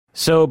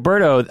So,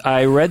 Berto,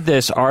 I read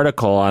this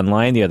article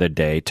online the other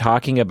day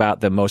talking about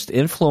the most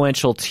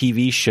influential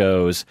TV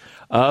shows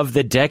of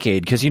the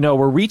decade, because,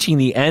 we're reaching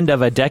the end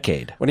of a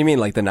decade. What do you mean,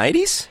 like the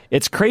 90s?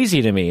 It's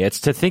crazy to me. It's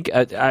to think,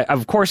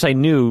 of course, I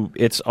knew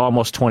it's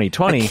almost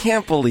 2020. I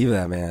can't believe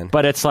that, man.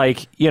 But it's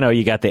like,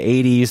 you got the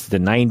 80s, the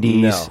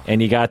 90s,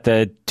 and you got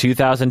the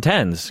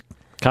 2010s.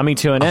 Coming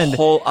to an end. A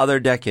whole other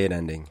decade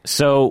ending.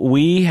 So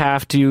we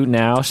have to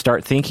now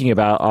start thinking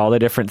about all the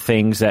different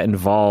things that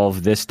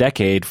involve this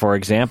decade. For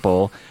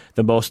example,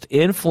 the most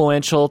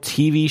influential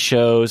TV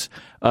shows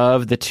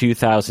of the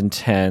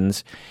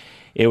 2010s.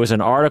 It was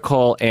an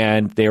article,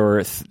 and there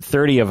were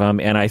 30 of them,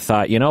 and I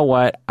thought, you know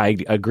what? I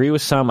agree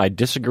with some. I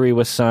disagree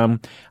with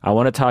some. I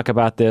want to talk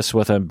about this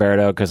with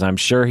Umberto because I'm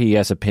sure he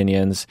has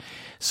opinions.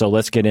 So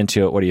let's get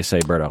into it. What do you say,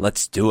 Berto?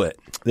 Let's do it.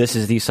 This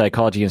is the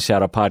Psychology in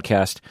Seattle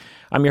podcast.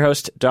 I'm your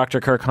host, Dr.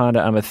 Kirk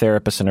Honda. I'm a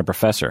therapist and a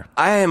professor.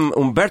 I am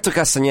Umberto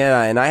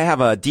Castaneda, and I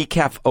have a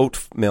decaf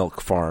oat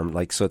milk farm.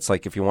 So it's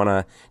like if you want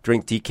to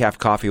drink decaf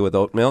coffee with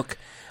oat milk,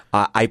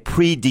 I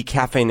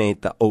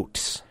pre-decaffeinate the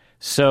oats.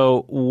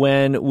 So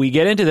when we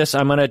get into this,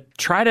 I'm going to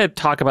try to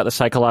talk about the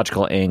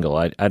psychological angle.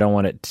 I don't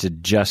want it to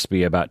just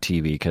be about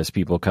TV because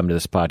people come to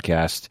this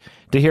podcast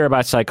to hear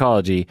about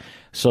psychology.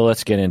 So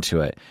let's get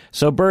into it.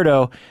 So,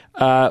 Berto,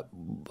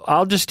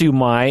 I'll just do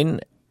mine,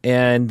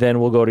 and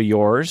then we'll go to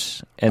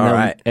yours. And All then,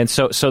 right. And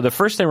so the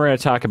first thing we're going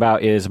to talk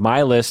about is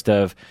my list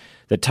of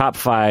the top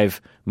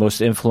 5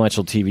 most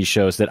influential TV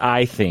shows that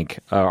I think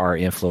are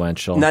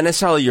influential. Not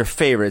necessarily your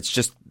favorites,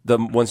 just the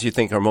ones you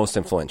think are most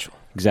influential.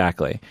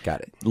 Exactly.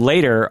 Got it.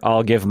 Later,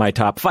 I'll give my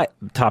top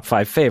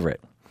five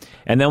favorite.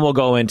 And then we'll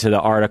go into the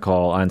article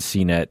on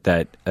CNET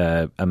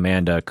that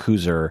Amanda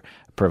Kuzer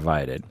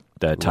provided,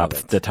 the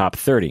top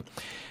 30.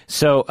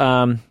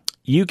 So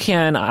you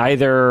can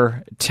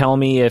either tell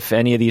me if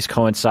any of these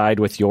coincide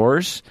with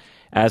yours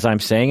as I'm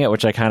saying it,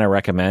 which I kind of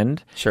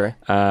recommend. Sure.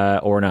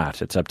 Or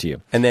not. It's up to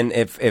you. And then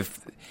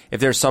if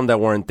there's some that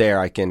weren't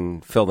there, I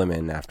can fill them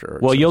in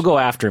afterwards. Well, you'll go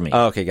after me.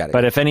 Oh, okay, got it.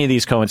 But if any of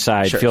these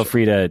coincide, feel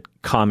free to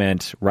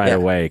comment right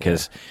away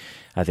because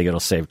I think it'll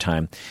save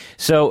time.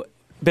 So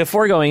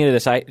before going into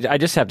this, I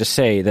just have to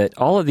say that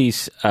all of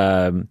these,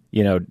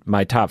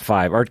 my top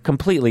 5 are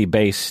completely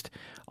based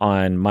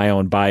on my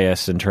own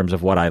bias in terms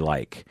of what I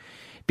like.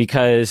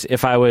 Because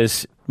if I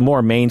was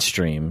more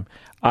mainstream,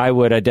 I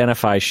would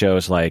identify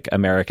shows like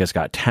America's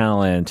Got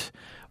Talent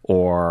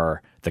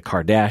or The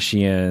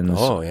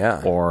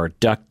Kardashians, or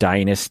Duck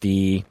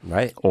Dynasty,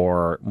 right,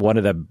 or one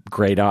of the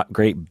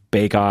great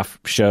Bake Off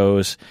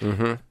shows.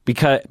 Mm-hmm.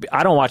 Because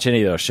I don't watch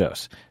any of those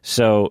shows,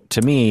 so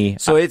to me,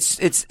 I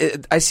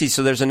see.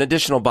 So there's an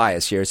additional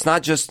bias here. It's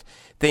not just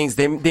things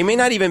they may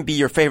not even be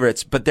your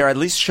favorites, but they're at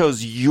least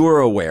shows you're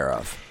aware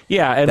of.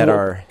 Yeah,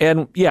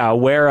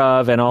 aware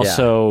of, and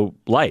also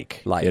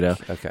like.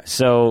 Okay.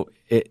 So.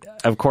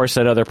 Of course,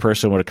 that other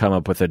person would have come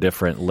up with a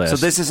different list. So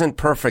this isn't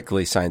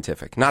perfectly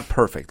scientific. Not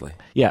perfectly.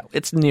 Yeah,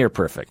 it's near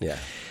perfect. Yeah.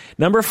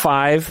 Number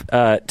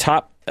 5,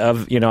 top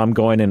of, I'm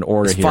going in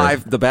order is here.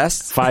 5 the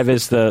best? 5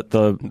 is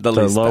the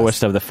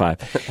lowest of the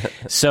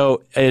 5.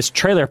 So is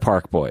Trailer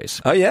Park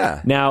Boys. Oh,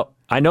 yeah. Now,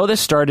 I know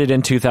this started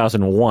in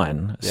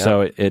 2001,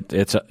 so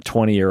it's a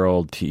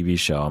 20-year-old TV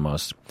show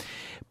almost.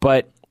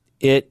 But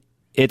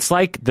it's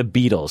like the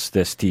Beatles,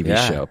 this TV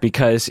show,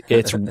 because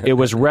it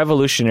was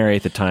revolutionary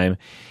at the time.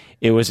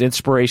 It was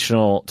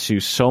inspirational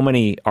to so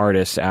many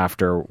artists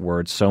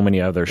afterwards, so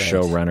many other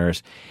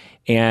showrunners.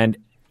 And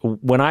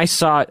when I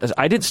saw it,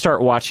 I didn't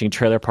start watching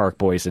Trailer Park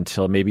Boys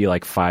until maybe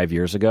like 5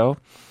 years ago.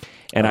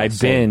 And I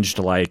binged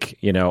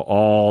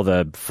all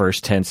the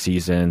first 10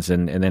 seasons,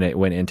 and then it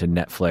went into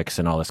Netflix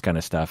and all this kind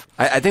of stuff.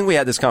 I think we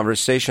had this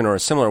conversation or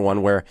a similar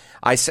one where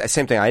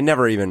same thing. I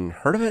never even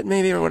heard of it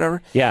maybe or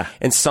whatever. Yeah.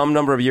 And some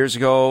number of years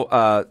ago,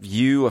 a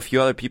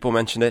few other people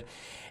mentioned it.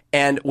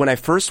 And when I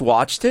first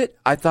watched it,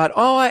 I thought,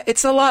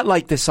 it's a lot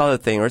like this other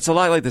thing, or it's a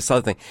lot like this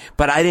other thing.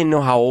 But I didn't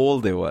know how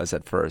old it was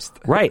at first.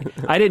 Right.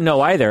 I didn't know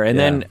either. And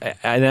then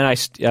I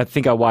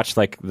think I watched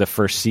like the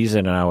first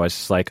season, and I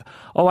was like,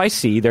 oh, I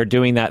see. They're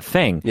doing that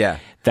thing. Yeah.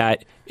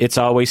 That It's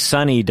Always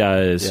Sunny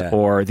does,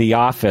 or The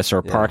Office,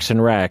 or Parks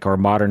and Rec, or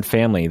Modern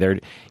Family. They're,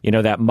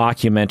 that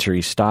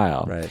mockumentary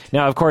style. Right.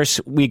 Now, of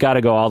course, we got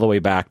to go all the way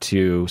back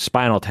to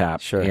Spinal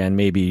Tap, and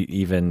maybe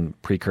even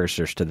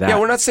precursors to that. Yeah,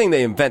 we're not saying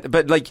they invented,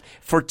 but like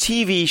for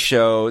TV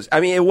shows,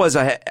 I mean, it was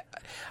ahead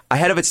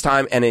of its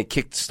time, and it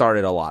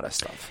kick-started a lot of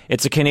stuff.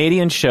 It's a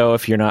Canadian show,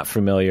 if you're not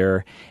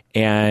familiar,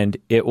 and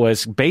it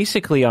was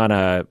basically on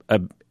a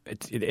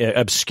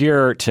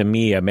obscure to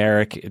me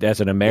as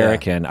an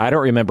American. I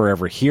don't remember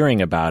ever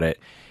hearing about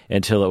it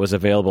until it was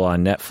available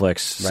on Netflix,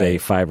 say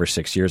 5 or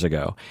 6 years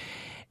ago.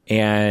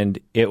 And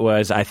it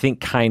was, I think,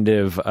 kind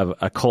of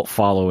a cult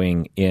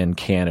following in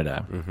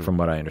Canada, from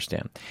what I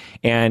understand.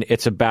 And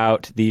it's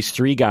about these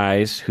 3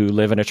 guys who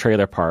live in a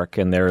trailer park,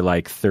 and they're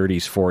like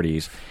 30s,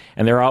 40s,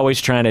 and they're always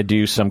trying to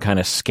do some kind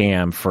of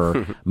scam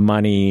for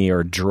money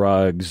or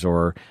drugs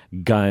or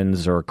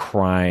guns or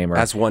crime.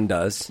 As one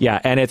does.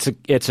 Yeah, and it's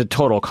a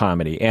total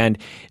comedy. And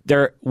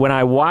when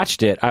I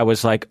watched it, I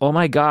was like, oh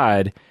my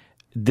God,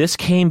 this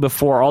came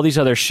before all these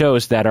other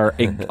shows that are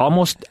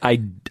almost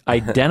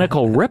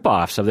identical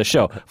ripoffs of the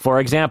show. For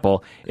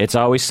example, It's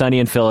Always Sunny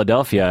in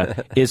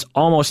Philadelphia is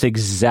almost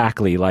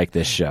exactly like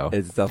this show.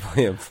 It's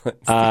definitely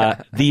influenced.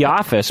 The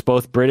Office,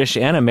 both British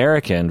and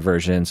American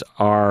versions,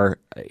 are,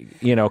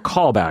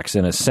 callbacks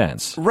in a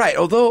sense. Right.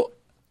 Although,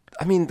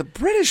 I mean, the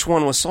British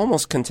one was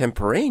almost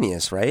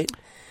contemporaneous, right?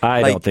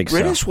 I don't think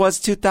British so. was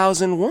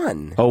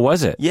 2001. Oh,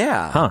 was it?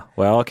 Yeah. Huh.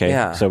 Well, okay.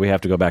 Yeah. So we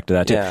have to go back to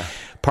that too. Yeah.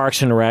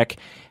 Parks and Rec,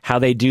 how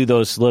they do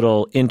those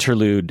little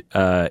interlude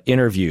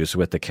interviews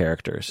with the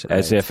characters,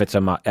 as if it's a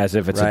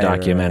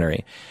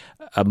documentary.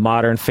 A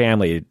Modern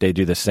Family, they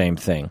do the same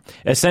thing.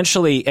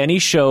 Essentially, any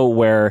show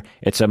where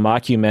it's a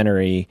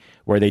mockumentary,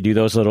 where they do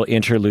those little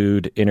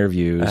interlude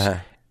interviews,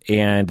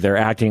 and they're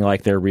acting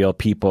like they're real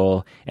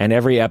people, and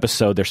every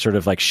episode there's sort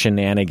of like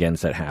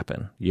shenanigans that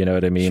happen. You know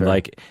what I mean? Sure.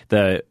 Like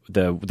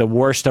the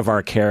worst of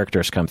our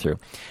characters come through.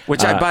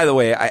 Which, by the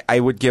way, I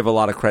would give a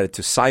lot of credit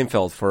to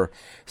Seinfeld for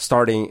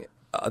starting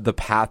the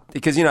path,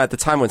 because at the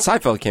time when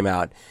Seinfeld came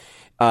out,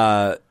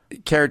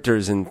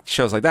 characters in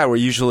shows like that were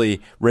usually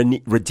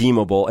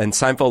redeemable, and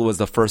Seinfeld was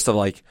the first of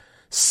like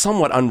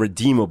somewhat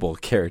unredeemable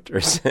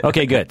characters.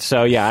 Okay, good.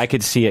 So yeah, I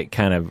could see it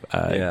kind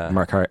of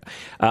Mark Hart.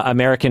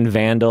 American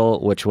Vandal,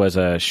 which was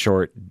a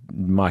short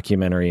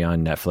mockumentary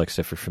on Netflix,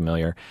 if you're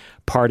familiar.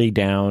 Party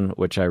Down,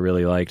 which I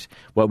really liked.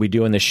 What We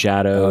Do in the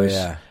Shadows. Oh,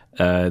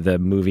 yeah. The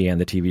movie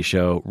and the TV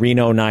show.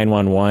 Reno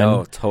 911.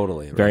 Oh,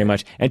 totally. Right. Very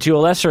much. And to a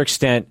lesser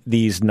extent,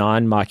 these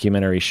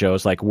non-mockumentary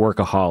shows like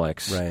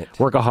Workaholics. Right.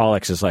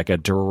 Workaholics is like a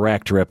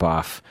direct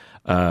ripoff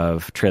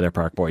of Trailer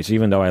Park Boys,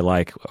 even though I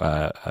like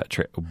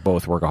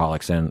both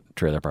Workaholics and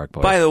Trailer Park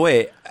Boys. By the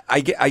way,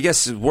 I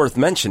guess it's worth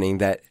mentioning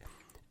that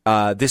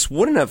this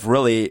wouldn't have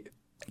really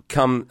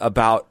come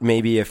about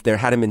maybe if there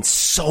hadn't been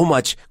so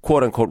much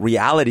quote-unquote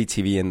reality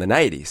TV in the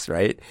 90s,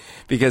 right?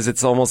 Because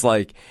it's almost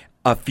like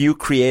a few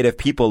creative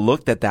people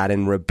looked at that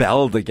and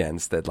rebelled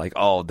against it. Like,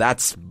 oh,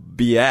 that's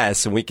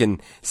BS, and we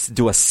can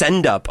do a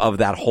send-up of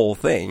that whole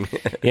thing.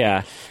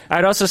 Yeah.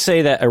 I'd also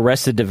say that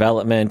Arrested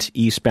Development,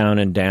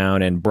 Eastbound and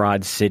Down, and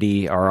Broad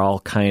City are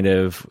all kind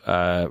of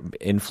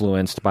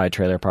influenced by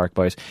Trailer Park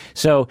Boys.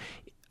 So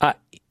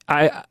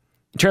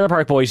Trailer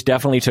Park Boys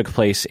definitely took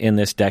place in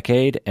this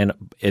decade, and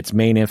its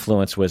main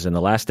influence was in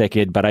the last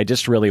decade, but I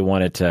just really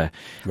wanted to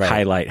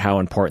highlight how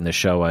important the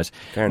show was.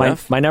 Fair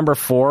enough. My number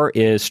 4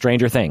 is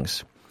Stranger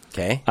Things.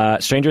 Okay.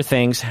 Stranger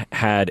Things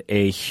had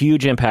a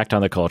huge impact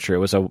on the culture. It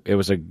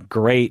was a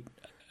great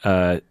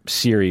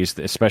series,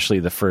 especially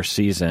the first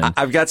season.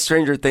 I've got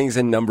Stranger Things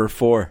in number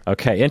 4.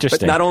 Okay,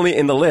 interesting. But not only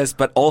in the list,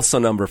 but also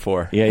number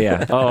 4.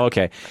 Yeah. Oh,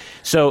 okay.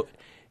 So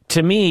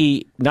to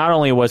me, not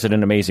only was it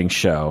an amazing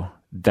show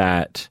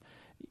that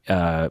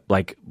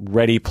like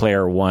Ready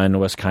Player One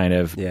was kind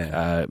of,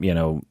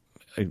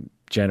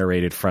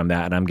 generated from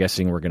that. And I'm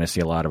guessing we're going to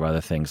see a lot of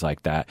other things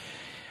like that.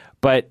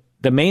 But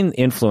the main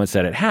influence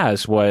that it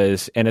has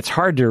was, and it's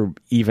hard to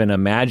even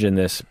imagine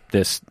this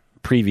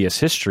previous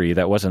history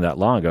that wasn't that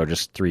long ago,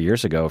 just 4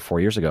 years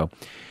ago,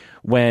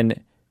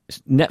 when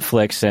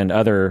Netflix and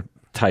other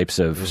types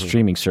of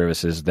streaming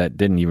services that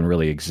didn't even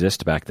really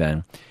exist back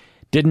then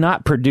did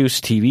not produce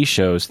TV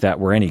shows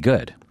that were any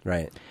good.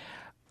 Right.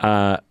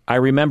 I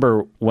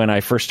remember when I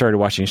first started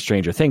watching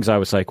Stranger Things, I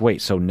was like,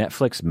 wait, so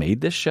Netflix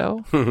made this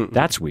show?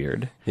 That's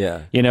weird.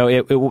 Yeah.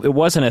 It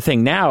wasn't a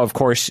thing. Now, of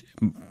course,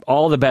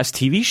 all the best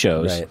TV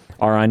shows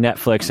are on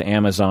Netflix,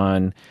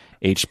 Amazon,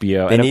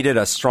 HBO. They needed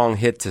a strong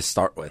hit to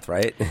start with,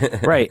 right?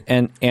 Right.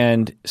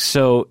 And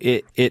so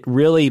it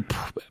really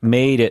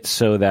made it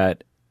so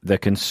that the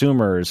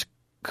consumers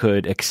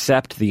could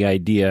accept the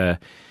idea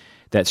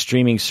that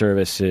streaming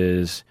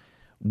services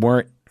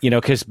weren't,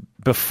 because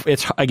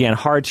it's, again,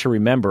 hard to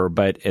remember,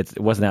 but it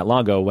wasn't that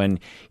long ago when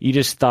you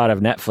just thought of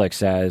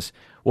Netflix as,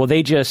 well,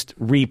 they just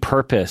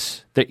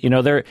repurpose.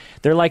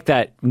 They're like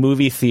that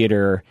movie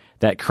theater,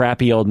 that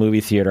crappy old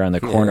movie theater on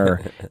the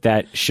corner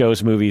that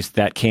shows movies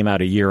that came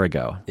out a year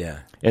ago. Yeah.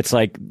 It's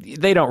like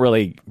they don't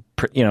really,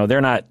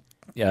 they're not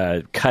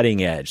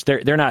cutting edge.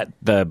 They're not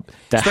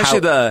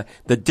especially the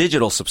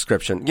digital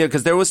subscription. Yeah,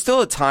 because there was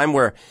still a time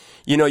where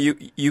you knew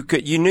you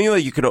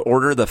could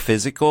order the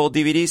physical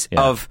DVDs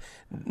of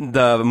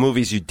the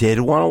movies you did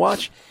want to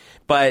watch,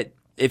 but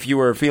if you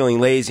were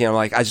feeling lazy and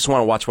like, I just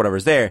want to watch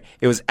whatever's there,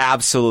 it was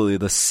absolutely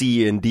the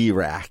C and D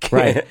rack.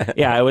 Right.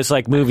 Yeah, it was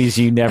like movies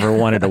you never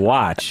wanted to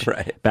watch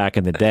back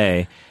in the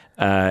day.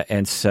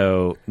 And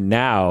so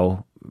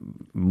now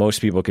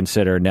most people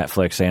consider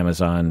Netflix,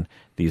 Amazon,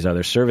 these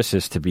other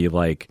services to be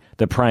like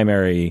the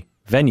primary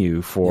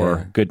venue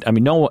for good. I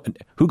mean,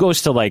 who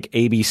goes to like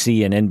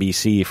ABC and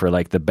NBC for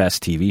like the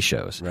best TV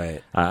shows?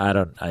 Right.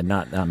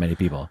 Not many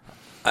people.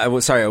 I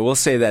will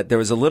say that there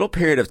was a little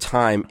period of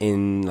time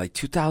in like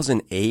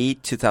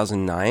 2008,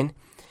 2009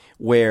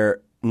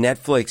 where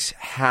Netflix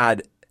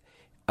had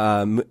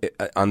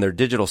on their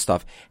digital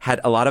stuff had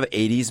a lot of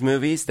 80s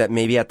movies that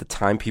maybe at the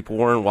time people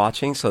weren't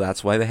watching, so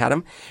that's why they had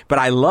them. But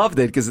I loved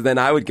it because then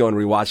I would go and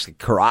rewatch the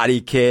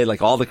Karate Kid,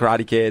 like all the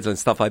Karate Kids and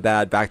stuff like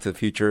that, Back to the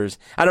Futures.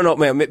 I don't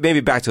know, maybe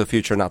Back to the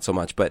Future not so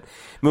much, but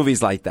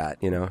movies like that,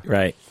 you know.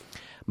 Right.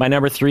 My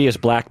number 3 is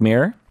Black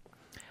Mirror.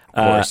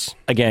 Of course.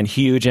 Again,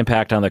 huge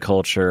impact on the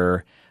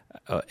culture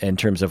in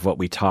terms of what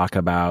we talk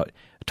about.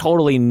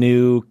 Totally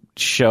new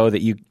show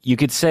that you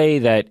could say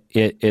that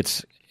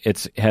it's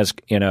has,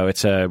 you know,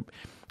 it's a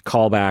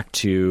callback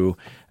to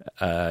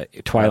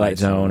Twilight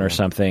Zone or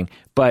something.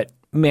 But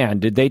man,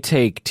 did they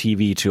take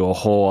TV to a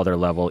whole other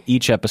level.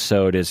 Each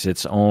episode is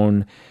its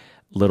own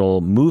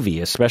little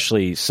movie,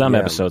 especially some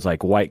episodes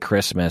like White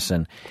Christmas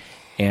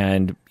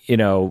and you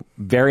know,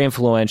 very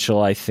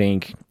influential, I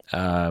think.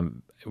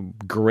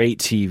 Great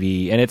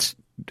TV, and it's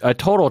a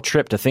total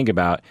trip to think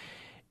about.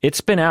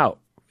 It's been out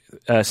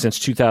since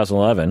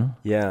 2011.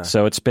 Yeah.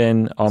 So it's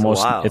been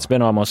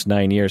almost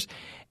 9 years.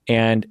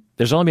 And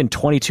there's only been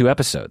 22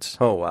 episodes.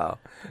 Oh, wow.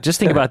 Just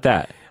think about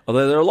that.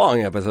 Although they're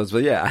long episodes,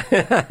 but yeah.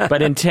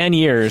 But in 10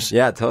 years,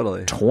 yeah,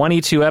 totally.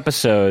 22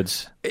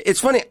 episodes.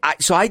 It's funny.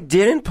 So I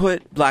didn't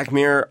put Black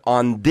Mirror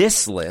on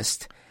this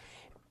list,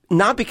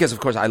 not because, of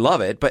course, I love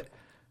it, but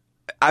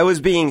I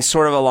was being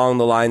sort of along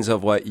the lines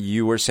of what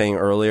you were saying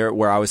earlier,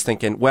 where I was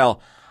thinking,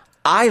 well,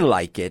 I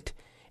like it,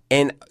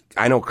 and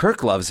I know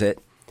Kirk loves it,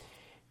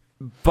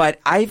 but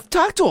I've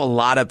talked to a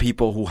lot of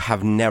people who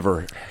have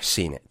never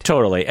seen it.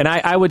 Totally. And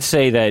I would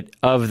say that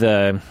of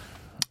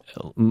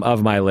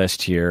my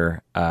list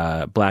here,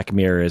 Black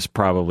Mirror is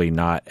probably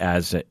not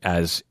as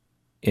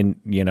in,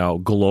 you know,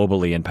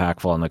 globally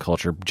impactful on the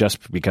culture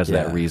just because of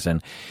that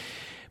reason.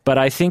 But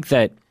I think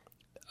that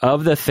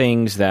of the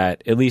things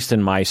that, at least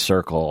in my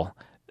circle,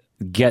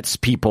 gets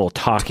people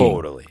talking.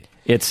 Totally.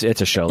 It's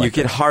a show like you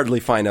could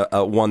hardly find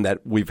a one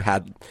that we've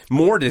had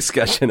more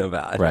discussion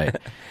about. Right.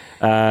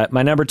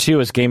 My number 2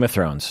 is Game of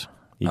Thrones.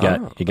 You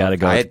got to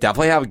go. I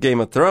definitely have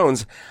Game of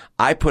Thrones.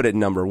 I put it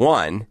number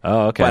 1.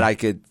 Oh, okay. But I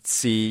could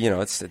see, you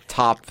know, it's a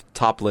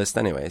top list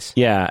anyways.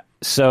 Yeah.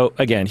 So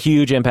again,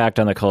 huge impact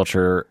on the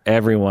culture.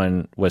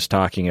 Everyone was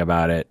talking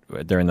about it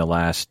during the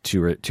last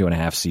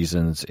 2.5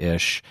 seasons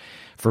ish.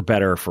 For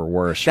better or for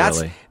worse,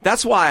 really.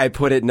 That's why I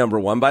put it number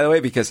 1, by the way,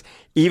 because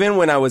even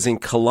when I was in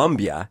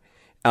Colombia,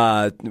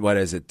 2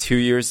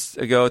 years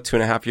ago,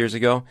 2.5 years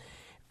ago,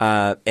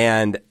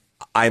 and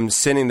I'm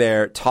sitting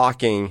there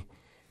talking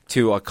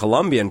to a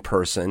Colombian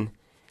person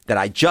that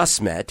I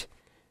just met.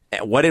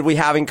 What did we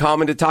have in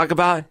common to talk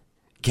about?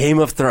 Game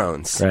of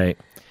Thrones. Right.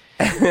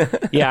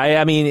 Yeah,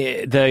 I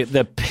mean,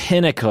 the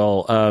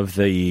pinnacle of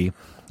the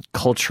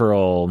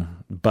cultural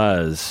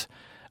buzz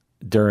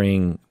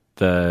during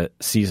the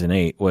season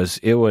 8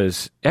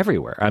 was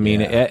everywhere. I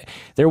mean,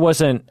 there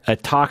wasn't a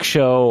talk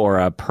show or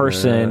a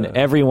person,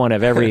 everyone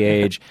of every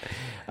age.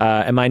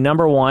 And my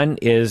number 1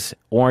 is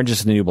Orange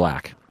is the New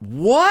Black.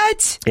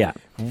 What? Yeah.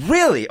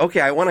 Really?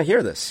 Okay, I want to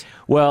hear this.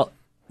 Well,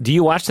 do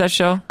you watch that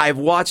show? I've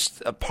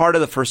watched a part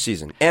of the first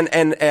season.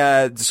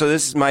 And so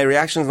my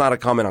reaction is not a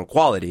comment on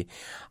quality.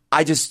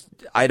 I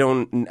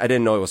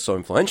didn't know it was so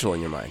influential in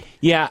your mind.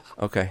 Yeah.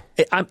 Okay.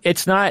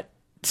 It's not.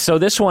 So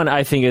this one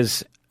I think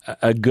is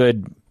a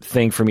good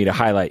thing for me to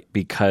highlight,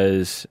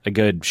 because a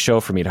good show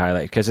for me to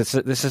highlight, because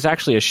this is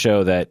actually a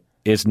show that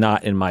is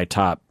not in my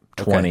top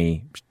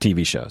 20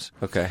 TV shows.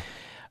 Okay.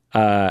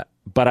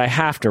 But I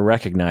have to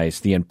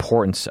recognize the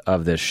importance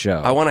of this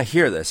show. I want to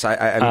hear this.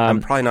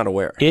 I'm probably not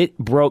aware. It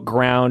broke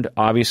ground,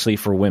 obviously,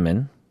 for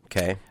women.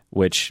 Okay.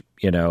 Which,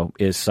 you know,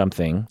 is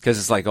something. Because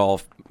it's like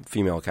all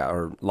female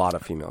or a lot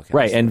of female characters.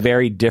 Right, and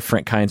very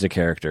different kinds of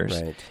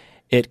characters. Right.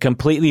 It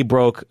completely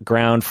broke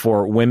ground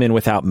for women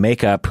without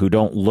makeup who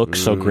don't look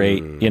so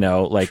great. You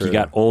know, like you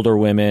got older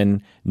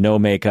women, no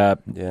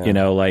makeup, you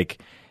know,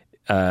 like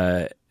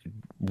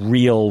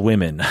real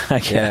women,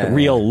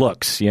 real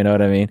looks, you know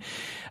what I mean?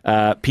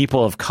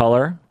 People of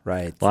color,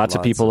 right? Lots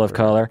of people of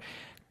color,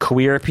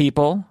 queer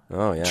people,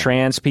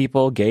 trans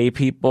people, gay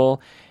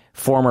people,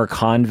 former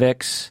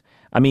convicts.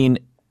 I mean,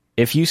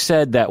 if you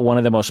said that one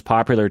of the most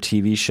popular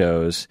TV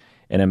shows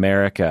in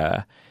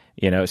America,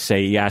 you know,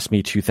 say you asked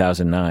me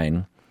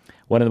 2009,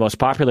 one of the most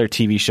popular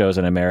TV shows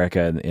in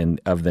America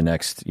of the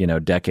next, you know,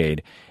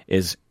 decade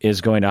is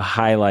going to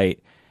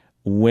highlight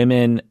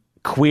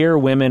queer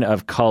women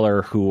of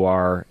color who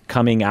are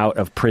coming out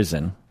of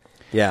prison.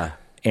 Yeah.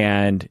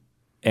 And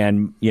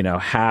you know,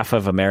 half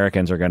of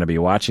Americans are going to be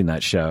watching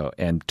that show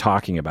and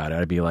talking about it.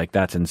 I'd be like,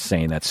 that's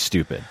insane. That's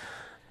stupid.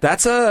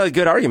 That's a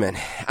good argument.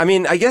 I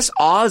mean, I guess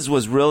Oz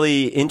was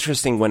really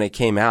interesting when it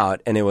came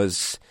out, and it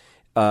was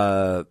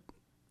a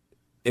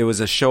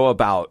show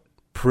about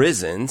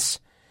prisons.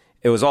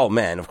 It was all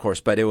men, of course,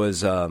 but it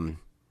was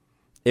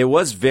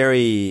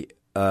very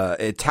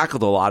it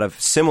tackled a lot of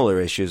similar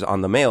issues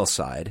on the male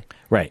side.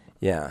 Right.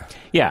 Yeah.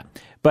 Yeah.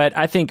 But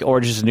I think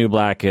Orange is the New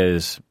Black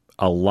is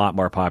a lot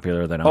more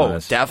popular than Oh,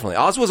 Oz. definitely.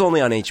 Oz was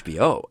only on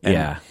HBO. And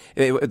Yeah.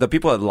 the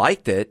people that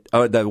liked it,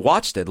 or that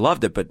watched it,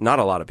 loved it, but not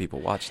a lot of people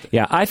watched it.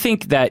 Yeah, I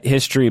think that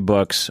history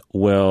books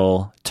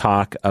will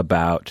talk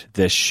about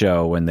this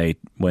show when they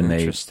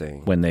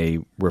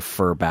Interesting.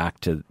 refer back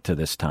to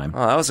this time.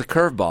 Oh, that was a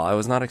curveball I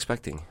was not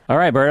expecting. All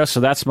right, Berto,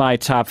 so that's my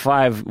top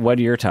 5. What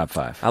are your top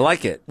 5? I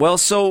like it. Well,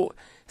 so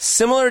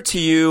similar to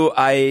you,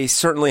 I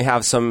certainly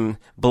have some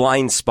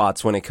blind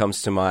spots when it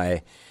comes to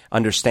my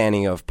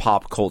understanding of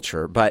pop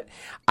culture, but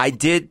I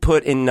did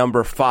put in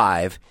number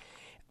 5.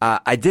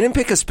 I didn't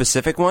pick a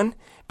specific one,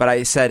 but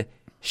I said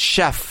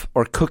chef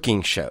or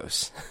cooking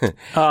shows.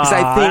 'Cause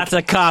I think, that's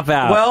a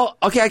cop-out. well,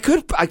 okay, I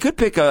could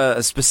pick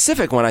a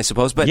specific one, I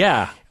suppose, but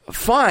Yeah.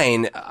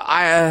 fine.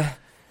 I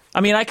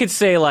mean, I could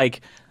say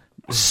like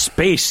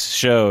space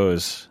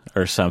shows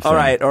or something. All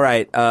right.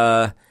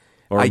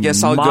 I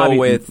guess I'll go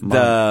with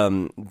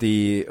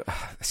the.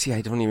 See,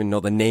 I don't even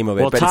know the name of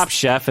it. Well, but Top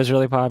Chef is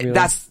really popular.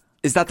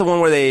 Is that the one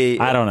where they?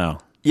 I don't know.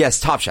 Yes,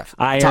 Top Chef.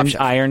 Iron Top Chef.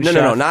 Chef?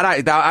 No,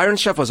 not the Iron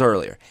Chef was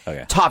earlier.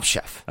 Okay. Top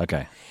Chef.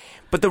 Okay.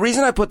 But the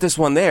reason I put this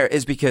one there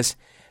is because,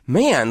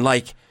 man,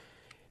 like,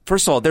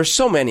 first of all, there's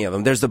so many of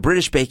them. There's the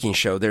British Baking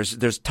Show. There's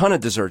a ton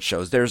of dessert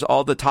shows. There's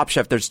all the Top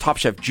Chef. There's Top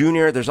Chef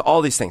Junior. There's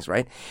all these things,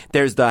 right?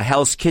 There's the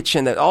Hell's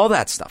Kitchen. All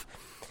that stuff.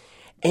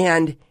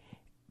 And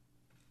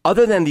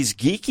other than these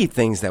geeky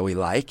things that we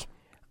like,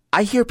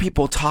 I hear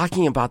people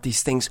talking about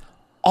these things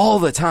all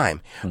the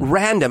time.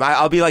 Random.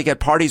 I'll be like at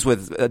parties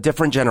with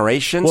different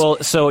generations. Well,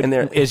 so and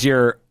they're- is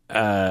your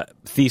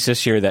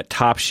thesis here that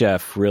Top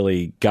Chef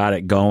really got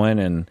it going?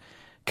 And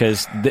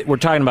because we're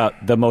talking about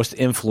the most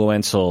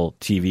influential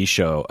TV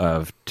show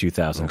of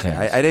 2010.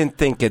 I didn't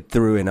think it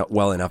through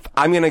well enough.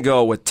 I'm going to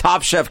go with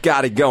Top Chef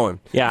got it going.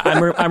 Yeah,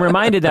 I'm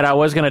reminded that I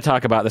was going to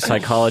talk about the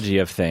psychology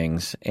of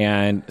things,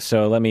 and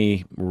so let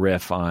me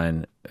riff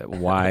on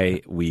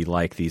why we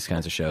like these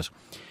kinds of shows.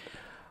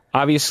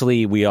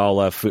 Obviously, we all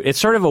love food. It's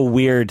sort of a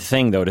weird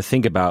thing, though, to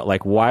think about.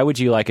 Like, why would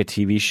you like a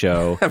TV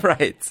show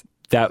Right.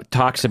 that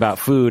talks about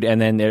food,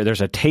 and then there's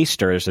a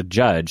taster, there's a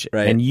judge,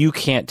 Right. and you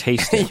can't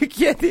taste it? You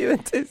can't even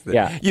taste it.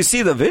 Yeah. You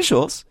see the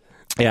visuals.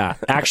 Yeah,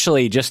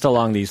 actually, just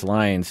along these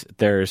lines,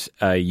 there's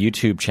a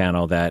YouTube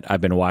channel that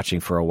I've been watching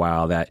for a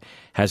while that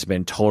has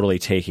been totally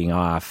taking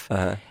off.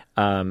 And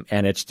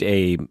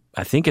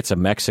I think it's a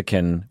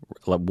Mexican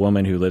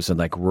woman who lives in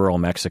like rural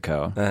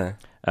Mexico.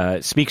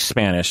 Speaks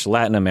Spanish,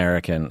 Latin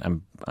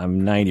American.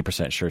 I'm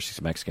 90% sure she's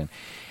Mexican.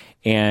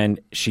 And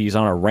she's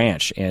on a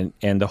ranch, and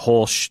the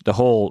whole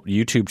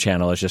YouTube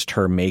channel is just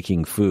her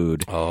making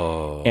food.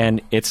 Oh.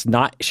 And it's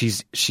not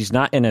she's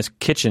not in a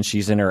kitchen,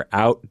 she's in her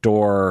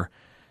outdoor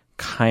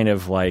kind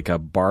of like a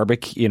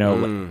barbecue,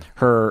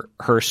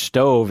 her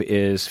stove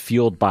is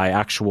fueled by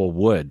actual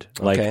wood,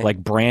 like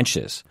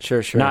branches.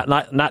 Sure.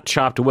 Not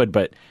chopped wood,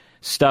 but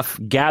stuff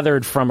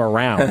gathered from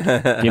around.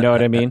 You know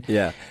what I mean?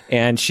 Yeah.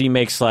 And she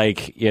makes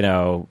like,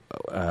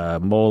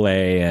 mole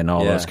and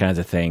all those kinds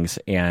of things.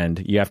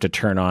 And you have to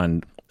turn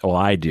on,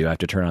 I have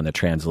to turn on the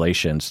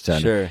translations.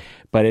 Sure.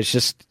 But it's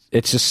just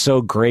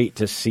so great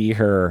to see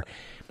her.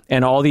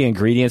 And all the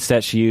ingredients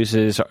that she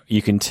uses,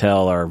 you can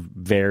tell, are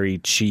very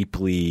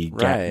cheaply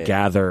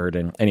gathered.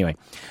 And anyway.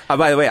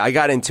 By the way, I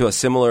got into a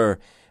similar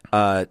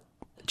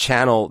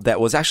channel that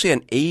was actually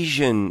an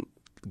Asian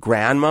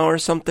grandma or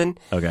something.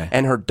 Okay.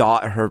 And her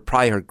granddaughter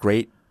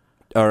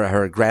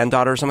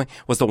or something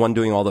was the one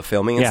doing all the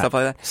filming and stuff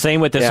like that.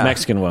 Same with this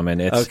Mexican woman.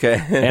 Okay.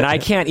 And I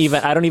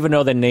don't even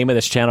know the name of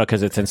this channel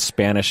because it's in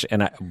Spanish,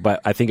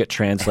 but I think it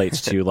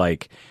translates to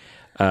like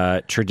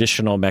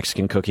traditional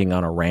Mexican cooking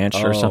on a ranch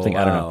or something.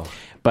 Wow. I don't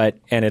know.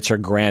 And it's her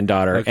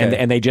granddaughter,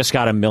 and they just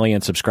got 1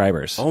 million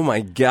subscribers. Oh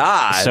my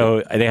God.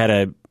 So they had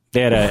an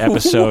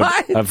episode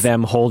What? of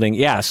them holding.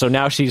 Yeah. So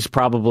now she's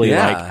probably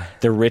like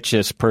the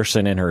richest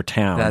person in her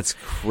town. That's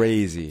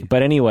crazy.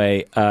 But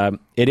anyway,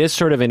 it is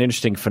sort of an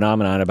interesting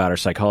phenomenon about our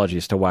psychology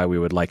as to why we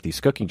would like these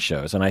cooking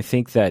shows. And I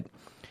think that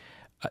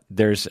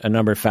there's a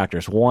number of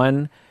factors.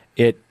 One,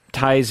 it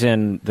ties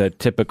in the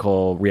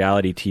typical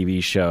reality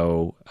TV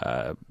show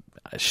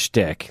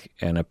shtick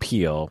and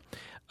appeal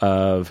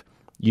of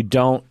you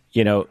don't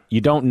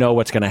know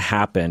what's going to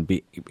happen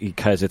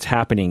because it's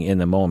happening in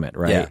the moment,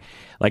 right? Yeah.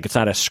 Like it's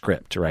not a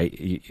script,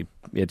 right?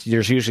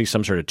 There's usually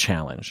some sort of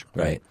challenge,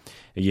 right?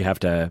 You have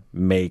to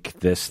make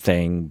this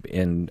thing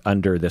in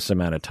under this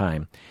amount of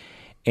time.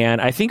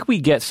 And I think we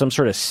get some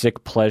sort of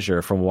sick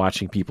pleasure from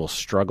watching people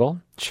struggle.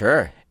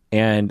 Sure.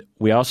 And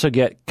we also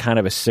get kind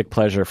of a sick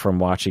pleasure from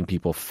watching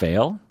people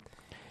fail,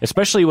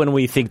 especially when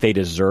we think they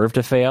deserve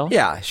to fail.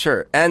 Yeah,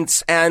 sure. And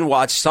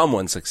watch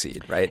someone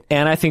succeed, right?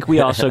 And I think we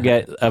also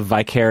get a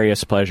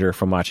vicarious pleasure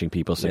from watching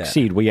people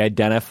succeed. We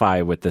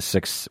identify with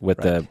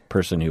the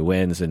person who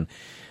wins, and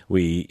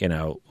we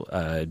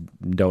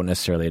don't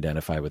necessarily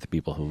identify with the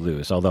people who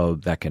lose, although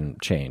that can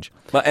change.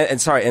 But and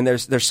sorry, and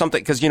there's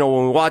something because when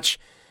we watch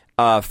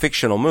a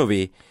fictional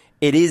movie,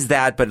 it is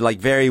that, but like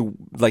very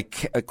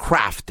like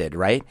crafted,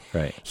 right?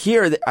 Right.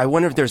 Here, I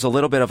wonder if there's a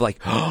little bit of like,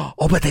 oh,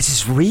 but this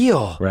is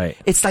real. Right.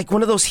 It's like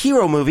one of those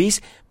hero movies,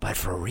 but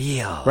for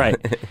real. Right.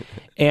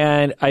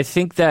 And I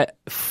think that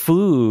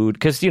food,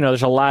 because,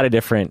 there's a lot of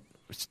different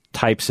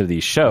types of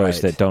these shows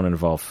Right. that don't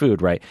involve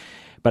food, right?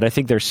 But I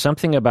think there's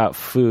something about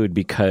food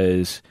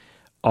because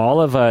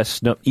all of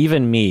us,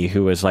 even me,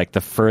 who is like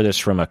the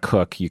furthest from a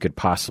cook you could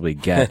possibly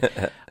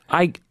get,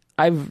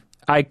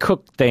 I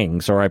cook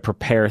things or I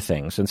prepare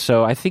things. And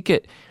so I think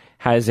it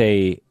has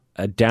a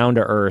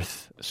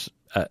down-to-earth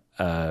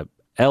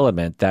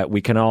element that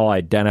we can all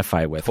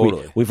identify with.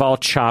 Totally. We've all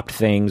chopped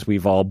things.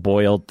 We've all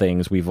boiled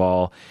things. We've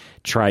all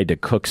tried to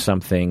cook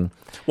something.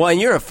 Well, and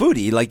you're a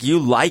foodie. Like, you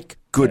like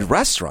good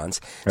restaurants.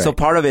 So Right.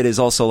 part of it is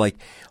also like,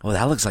 oh,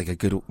 that looks like a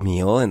good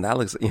meal, and that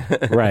looks...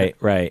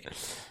 Right.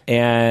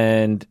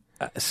 And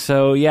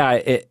so, yeah,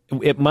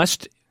 it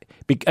must...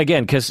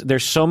 Again, because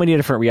there's so many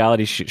different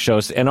reality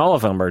shows, and all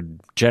of them are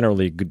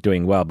generally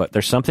doing well, but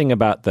there's something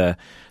about the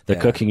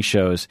cooking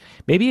shows.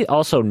 Maybe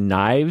also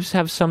knives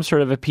have some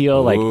sort of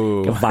appeal, like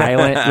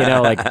violent,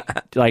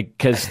 like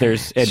because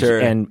there's Sure.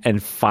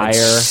 and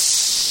fire.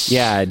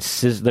 Yeah,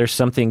 there's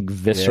something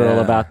visceral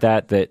about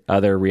that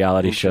other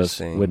reality shows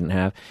Interesting. wouldn't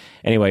have.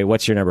 Anyway,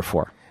 what's your number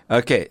 4?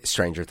 Okay,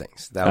 Stranger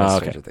Things. That was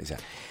okay. Stranger Things, yeah.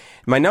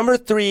 My number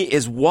 3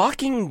 is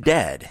Walking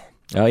Dead.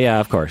 Oh, yeah,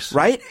 of course.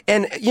 Right?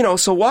 And,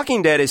 so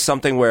Walking Dead is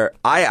something where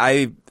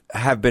I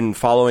have been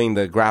following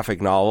the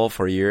graphic novel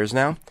for years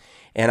now,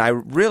 and I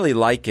really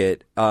like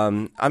it.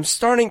 I'm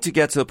starting to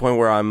get to the point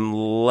where I'm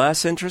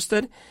less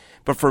interested,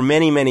 but for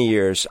many, many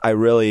years, I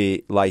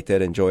really liked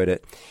it, enjoyed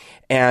it.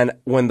 And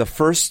when the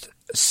first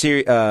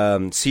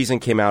season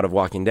came out of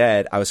Walking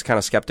Dead, I was kind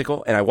of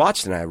skeptical, and I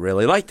watched it, and I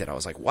really liked it. I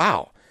was like,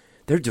 wow,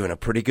 they're doing a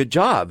pretty good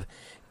job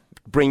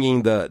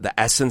bringing the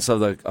essence of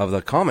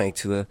the comic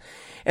to the...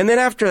 And then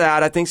after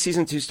that, I think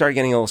season 2 started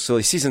getting a little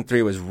silly. Season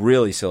 3 was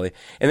really silly.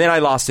 And then I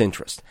lost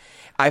interest.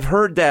 I've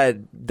heard that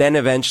then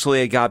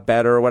eventually it got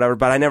better or whatever,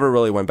 but I never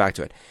really went back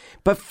to it.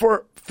 But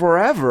for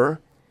forever,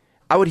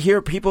 I would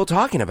hear people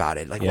talking about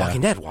it, like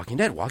Walking Dead, Walking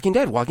Dead, Walking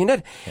Dead, Walking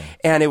Dead. Yeah.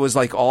 And it was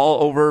like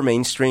all over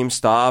mainstream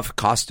stuff,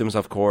 costumes,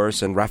 of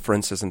course, and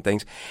references and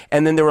things.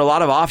 And then there were a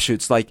lot of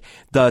offshoots, like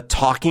the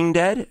Talking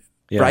Dead,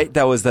 right?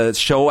 That was the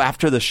show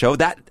after the show.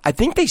 That I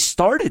think they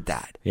started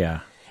that.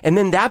 Yeah. And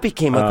then that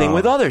became a thing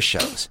with other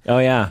shows. Oh,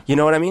 yeah. You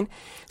know what I mean?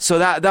 So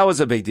that was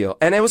a big deal.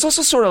 And it was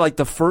also sort of like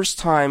the first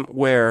time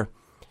where,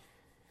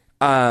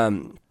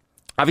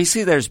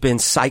 obviously there's been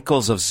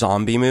cycles of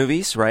zombie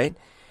movies, right?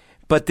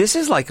 But this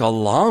is like a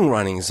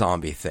long-running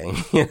zombie thing.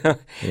 Yeah.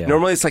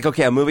 Normally it's like,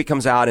 okay, a movie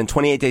comes out and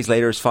 28 days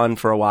later is fun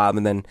for a while,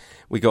 and then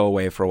we go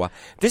away for a while.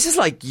 This is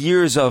like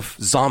years of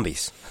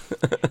zombies.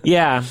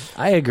 Yeah,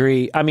 I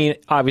agree. I mean,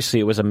 obviously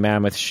it was a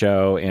mammoth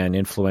show and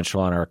influential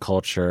on our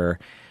culture.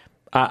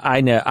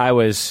 I know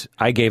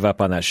I gave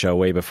up on that show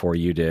way before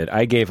you did.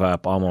 I gave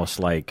up almost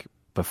like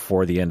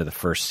before the end of the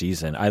first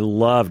season. I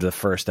loved the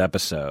first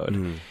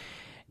episode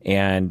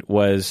and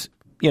was,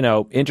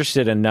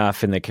 interested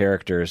enough in the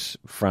characters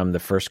from the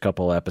first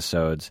couple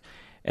episodes.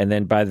 And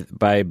then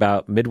by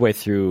about midway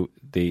through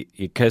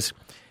because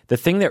the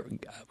thing that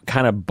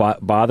kind of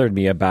bothered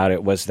me about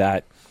it was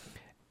that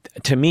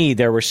to me,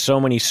 there were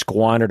so many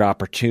squandered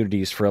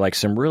opportunities for like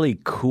some really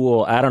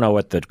cool, I don't know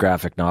what the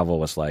graphic novel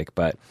was like,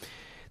 but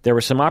there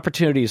were some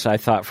opportunities, I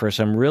thought, for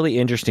some really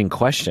interesting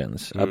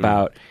questions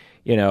about,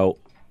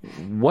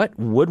 what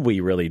would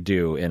we really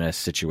do in a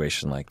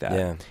situation like that?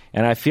 Yeah.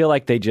 And I feel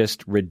like they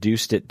just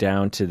reduced it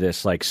down to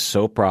this like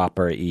soap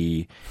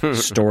opera-y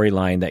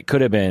storyline that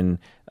could have been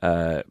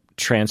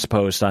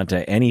transposed onto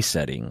any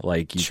setting.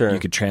 Like you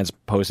could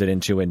transpose it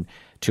into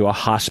a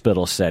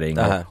hospital setting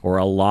or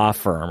a law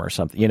firm or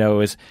something. It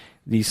was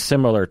these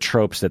similar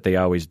tropes that they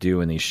always do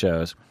in these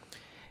shows.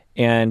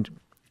 And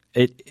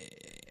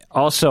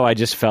also, I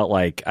just felt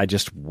like I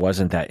just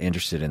wasn't that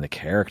interested in the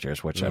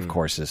characters, which of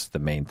course is the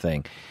main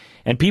thing.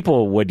 And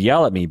people would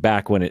yell at me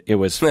back when it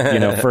was,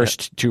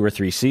 first 2 or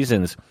 3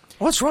 seasons.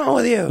 What's wrong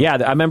with you? Yeah,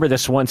 I remember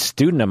this one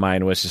student of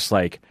mine was just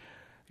like,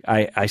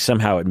 I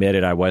somehow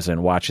admitted I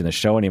wasn't watching the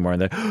show anymore.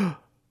 And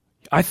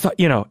I thought,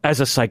 as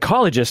a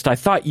psychologist, I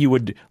thought you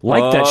would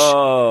like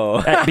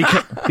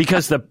that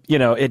because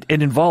it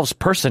involves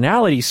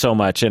personality so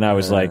much. And I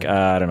was like,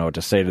 I don't know what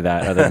to say to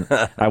that. Other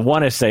than I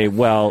want to say,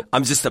 well,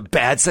 I'm just a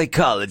bad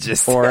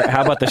psychologist. Or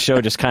how about the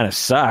show just kind of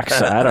sucks?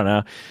 I don't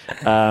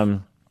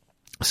know.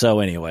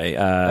 So anyway,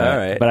 all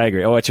right. But I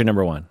agree. Oh, what's your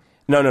number 1?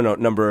 No.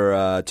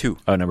 Number 2.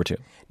 Oh, number 2.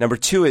 Number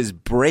 2 is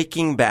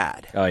Breaking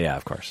Bad. Oh, yeah,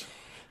 of course.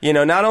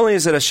 Not only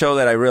is it a show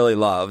that I really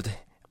loved,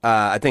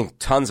 I think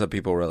tons of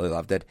people really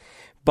loved it.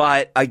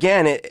 But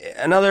again,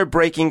 another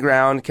breaking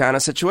ground kind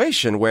of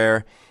situation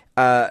where,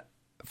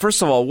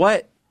 first of all,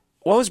 what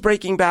was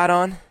Breaking Bad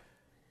on?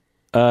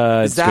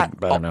 Is that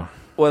I don't know.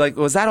 Well,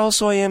 was that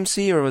also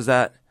AMC or was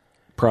that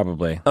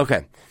probably?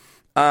 Okay,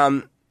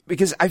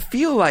 because I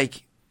feel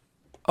like,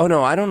 oh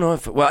no, I don't know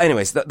if. Well,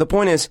 anyways, the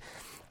point is,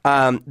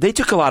 they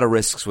took a lot of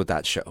risks with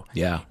that show.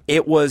 Yeah,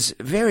 it was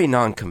very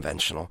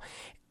non-conventional,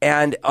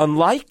 and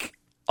unlike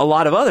a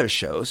lot of other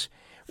shows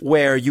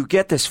where you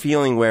get this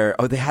feeling where,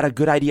 they had a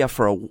good idea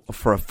for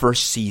a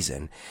first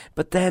season,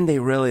 but then they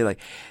really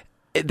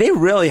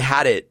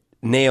had it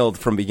nailed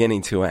from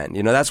beginning to end.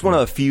 That's one of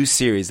the few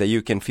series that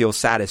you can feel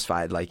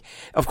satisfied. Like,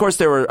 of course,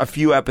 there were a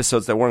few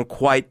episodes that weren't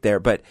quite there,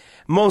 but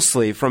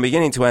mostly from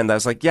beginning to end, I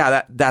was like,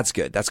 yeah, that's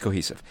good. That's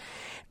cohesive.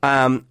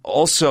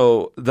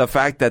 Also, the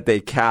fact that they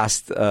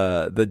cast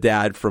the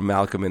dad from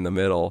Malcolm in the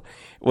Middle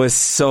was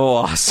so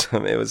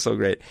awesome. It was so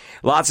great.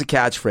 Lots of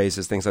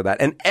catchphrases, things like that.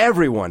 And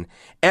everyone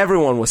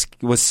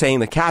was saying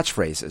the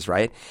catchphrases,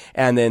 right?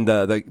 And then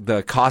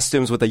the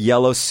costumes with the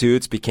yellow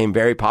suits became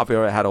very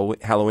popular at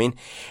Halloween.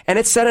 And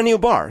it set a new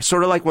bar.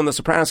 Sort of like when The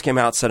Sopranos came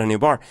out, set a new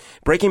bar.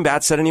 Breaking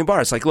Bad set a new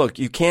bar. It's like, look,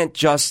 you can't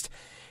just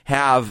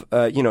have,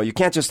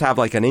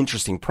 like an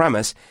interesting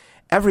premise.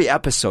 Every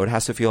episode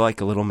has to feel like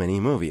a little mini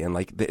movie. And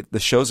like the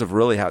shows have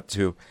really had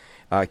to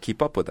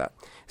keep up with that.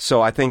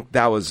 So I think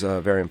that was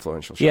a very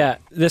influential show. Yeah,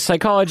 the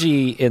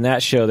psychology in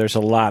that show, there's a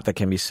lot that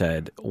can be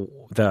said.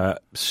 The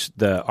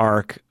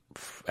arc,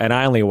 and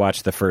I only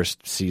watched the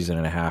first season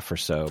and a half or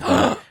so.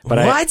 But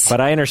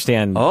I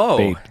understand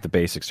the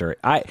basic story.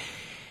 I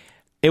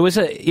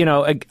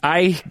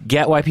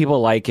get why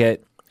people like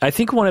it. I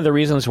think one of the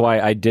reasons why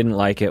I didn't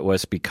like it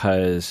was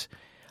because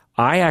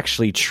I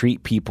actually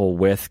treat people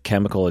with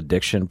chemical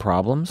addiction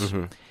problems,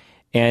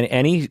 and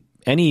any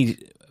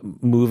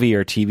movie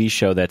or TV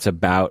show that's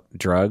about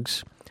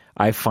drugs,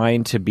 I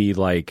find to be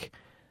like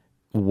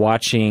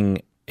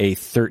watching a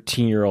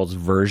 13-year-old's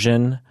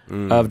version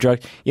of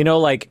drugs.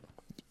 Like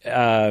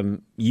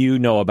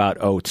about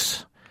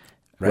oats,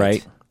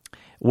 right?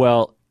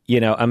 Well,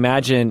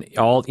 imagine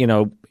all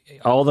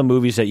the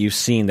movies that you've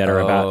seen that are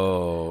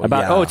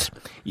about oats,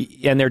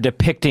 and they're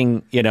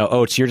depicting,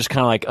 oats. You're just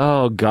kind of like,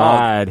 oh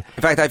God.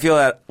 In fact, I feel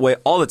that way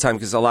all the time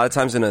because a lot of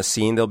times in a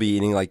scene they'll be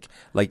eating like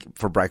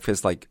for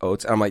breakfast like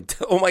oats. And I'm like,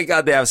 oh my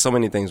God, they have so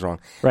many things wrong.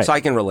 Right. So I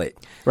can relate.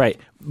 Right.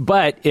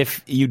 But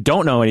if you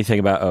don't know anything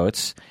about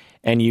oats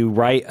and you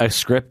write a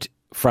script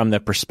from the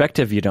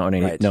perspective you don't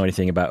know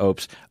anything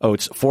about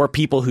oats for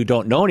people who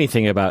don't know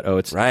anything about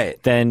oats,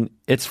 then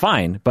it's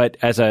fine. But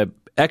as a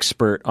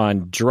expert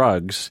on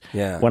drugs,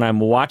 when I'm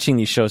watching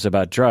these shows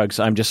about drugs,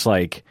 I'm just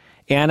like,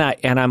 and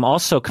I'm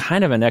also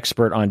kind of an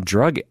expert on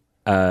drug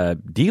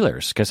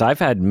dealers because I've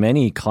had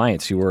many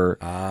clients who were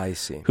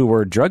who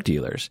were drug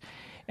dealers,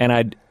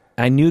 and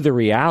I knew the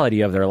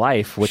reality of their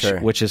life,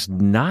 which is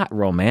not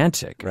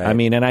romantic. Right. I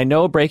mean, and I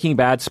know Breaking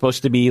Bad's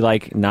supposed to be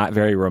like not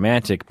very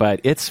romantic,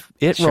 but it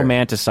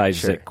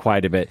romanticizes it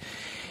quite a bit.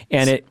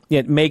 And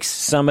it makes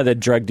some of the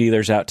drug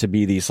dealers out to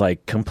be these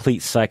like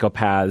complete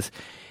psychopaths.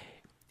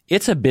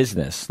 It's a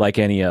business like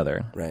any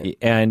other. Right.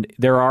 And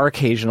there are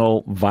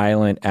occasional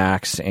violent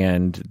acts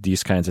and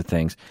these kinds of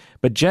things.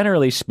 But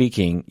generally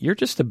speaking, you're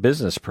just a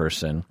business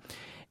person,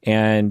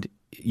 and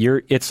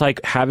it's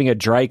like having a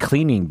dry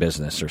cleaning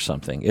business or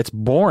something. It's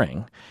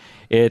boring.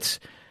 It's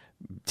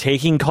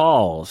taking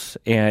calls.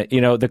 And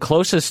the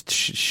closest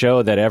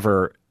show that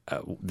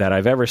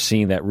I've ever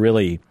seen that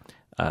really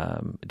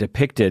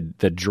depicted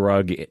the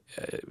drug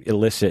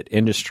illicit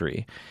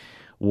industry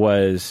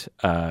was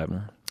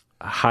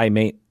High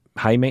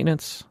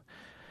Maintenance.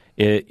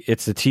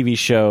 It's a TV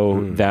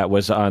show that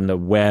was on the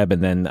web,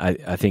 and then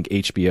I think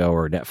HBO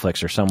or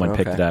Netflix or someone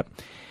picked it up,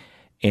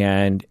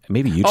 and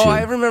maybe YouTube. Oh,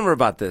 I remember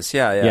about this.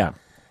 Yeah.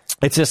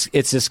 It's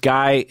this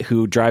guy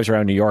who drives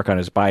around New York on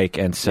his bike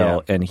and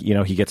and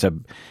he gets a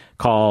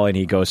call and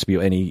he goes to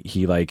and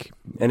he like,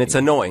 and it's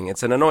annoying.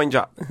 It's an annoying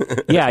job.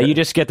 Yeah, you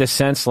just get the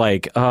sense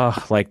like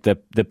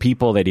the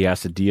people that he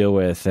has to deal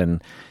with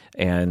and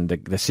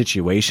the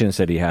situations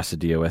that he has to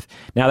deal with.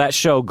 Now that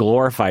show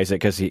glorifies it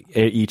because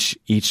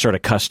each sort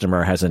of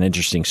customer has an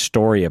interesting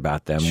story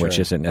about them, which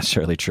isn't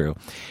necessarily true.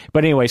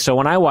 But anyway, so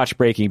when I watch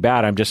Breaking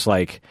Bad, I'm just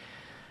like,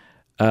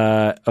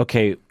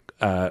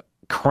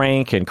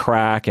 crank and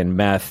crack and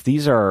meth.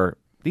 These are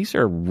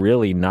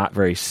really not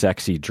very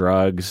sexy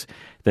drugs.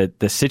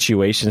 The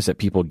situations that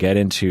people get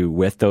into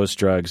with those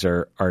drugs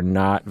are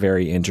not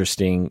very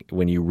interesting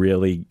when you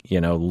really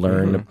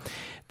learn.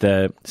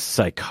 The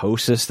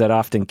psychosis that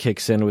often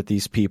kicks in with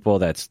these people,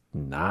 that's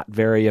not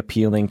very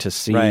appealing to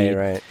see.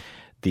 Right.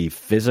 The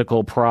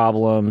physical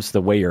problems, the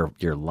way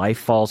your life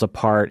falls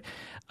apart,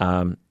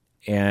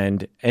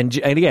 and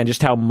again,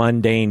 just how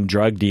mundane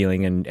drug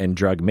dealing and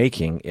drug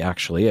making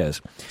actually is.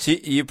 So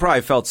you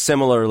probably felt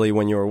similarly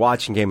when you were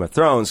watching Game of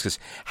Thrones, because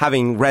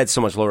having read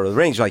so much Lord of the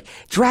Rings, you're like,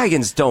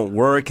 dragons don't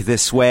work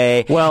this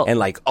way, and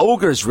like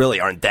ogres really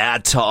aren't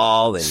that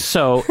tall. And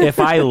so if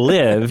I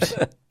lived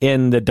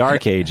in the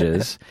Dark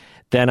Ages,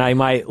 then I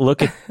might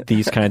look at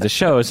these kinds of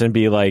shows and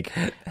be like,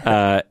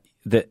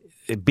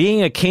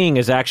 being a king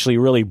is actually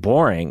really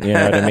boring. You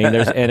know what I mean?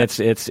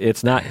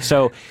 It's not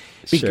so.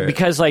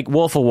 Because like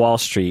Wolf of Wall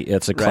Street,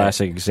 it's a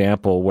classic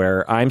example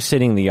where I'm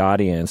sitting in the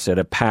audience at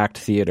a packed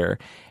theater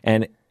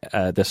and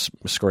this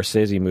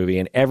Scorsese movie,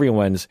 and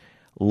everyone's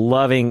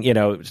loving,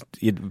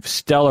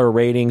 stellar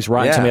ratings,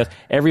 Rotten Tomatoes.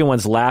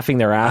 Everyone's laughing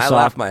their ass off. I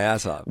laugh my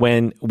ass off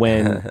when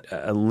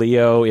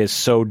Leo is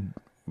so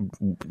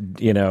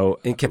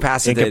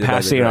incapacitated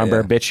on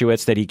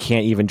barbiturates, that he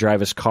can't even drive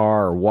his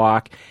car or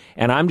walk.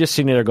 And I'm just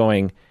sitting there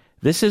going,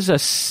 this is a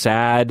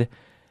sad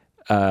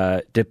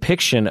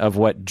depiction of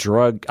what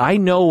I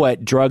know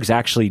what drugs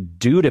actually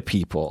do to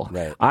people.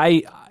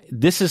 Right.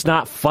 This is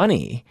not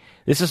funny.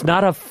 This is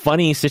not a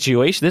funny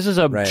situation. This is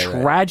a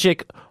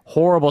tragic,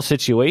 horrible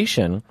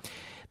situation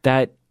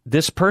that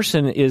this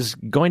person is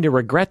going to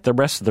regret the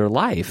rest of their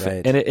life.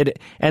 Right.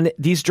 And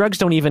these drugs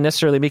don't even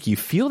necessarily make you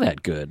feel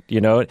that good.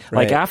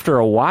 Like after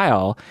a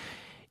while,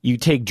 you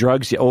take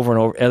drugs over and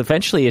over. And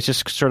eventually, it's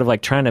just sort of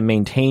like trying to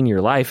maintain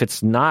your life.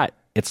 It's not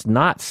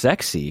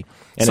sexy,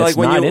 and so it's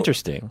not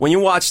interesting. When you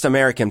watched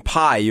American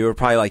Pie, you were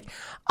probably like,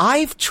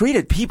 I've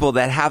treated people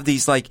that have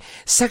these like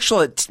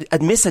sexual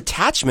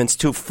misattachments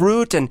to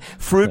fruit and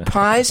fruit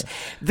pies.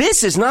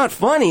 This is not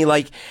funny.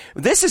 Like,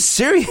 this is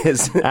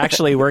serious.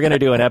 Actually, we're going to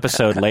do an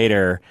episode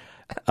later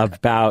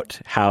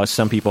about how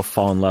some people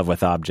fall in love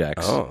with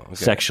objects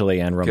sexually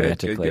and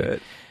romantically.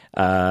 Good.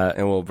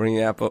 And we'll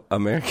bring up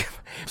American.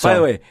 By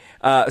the way,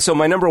 so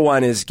my number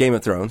one is Game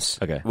of Thrones,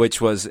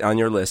 which was on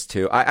your list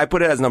too. I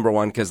put it as number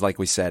one because, like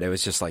we said, it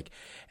was just like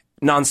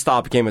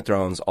nonstop Game of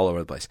Thrones all over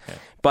the place. Okay.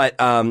 But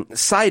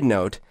side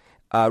note,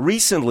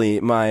 recently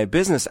my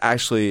business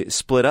actually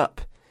split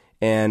up,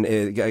 and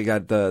I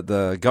got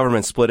the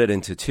government split it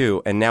into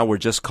two, and now we're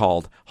just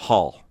called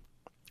Hall.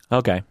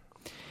 Okay,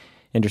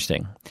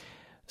 interesting.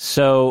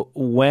 So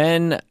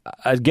when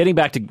getting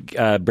back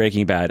to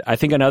Breaking Bad, I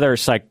think another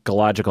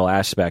psychological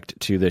aspect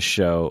to this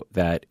show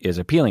that is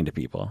appealing to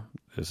people.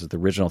 This is the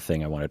original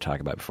thing I wanted to talk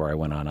about before I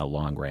went on a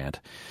long rant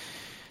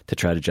to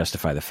try to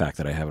justify the fact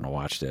that I haven't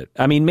watched it.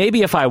 I mean,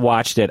 maybe if I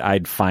watched it,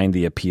 I'd find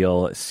the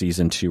appeal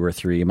season 2 or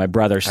 3. My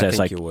brother says,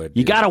 like,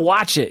 you got to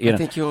watch it. I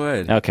think you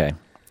would. Okay.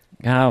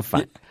 Oh,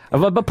 fine.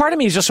 But part of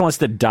me just wants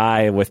to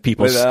die with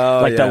people.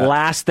 The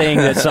last thing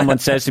that someone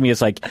says to me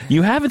is like,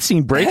 you haven't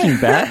seen Breaking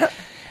Bad?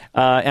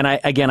 And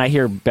I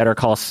hear Better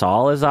Call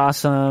Saul is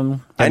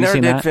awesome. I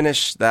never did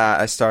finish that.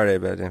 I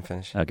started, but I didn't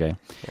finish. Okay.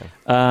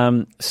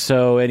 Yeah.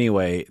 So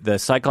anyway, the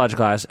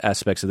psychological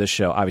aspects of this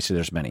show, obviously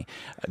there's many.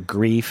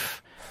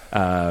 Grief,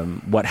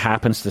 what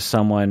happens to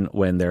someone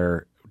when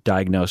they're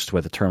diagnosed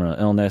with a terminal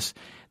illness,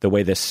 the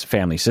way this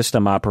family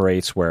system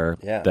operates where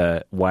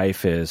the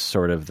wife is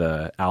sort of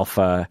the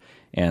alpha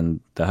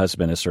and the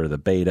husband is sort of the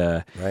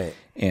beta. Right.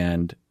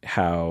 And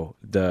how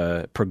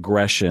the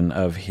progression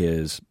of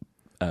his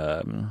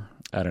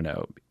I don't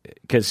know,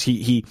 because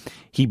he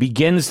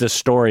begins the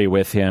story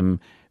with him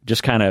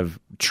just kind of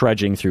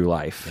trudging through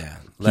life. Yeah,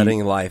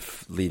 letting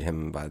life lead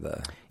him by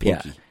the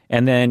pinky. Yeah.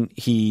 And then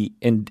he,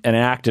 in an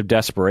act of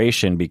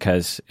desperation,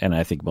 because, and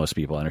I think most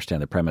people understand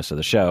the premise of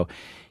the show,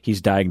 he's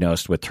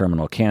diagnosed with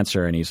terminal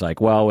cancer, and he's like,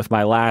 well, with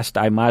my last,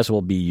 I might as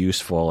well be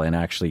useful and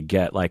actually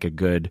get like a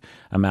good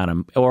amount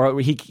of,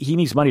 or he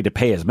needs money to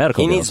pay his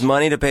medical bills. He needs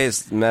money to pay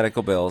his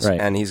medical bills,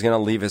 and he's going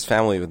to leave his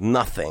family with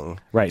nothing.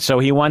 Right. So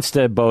he wants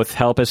to both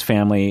help his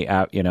family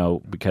out,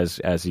 because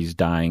as he's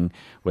dying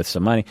with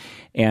some money,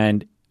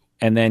 and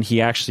then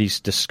he actually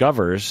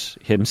discovers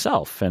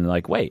himself and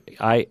like, wait,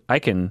 I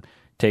can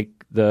take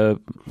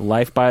the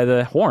life by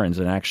the horns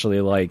and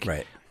actually like,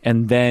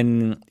 and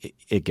then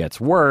it gets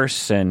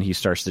worse and he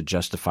starts to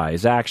justify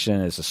his action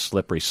as a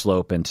slippery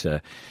slope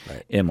into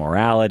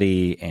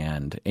immorality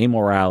and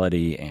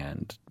amorality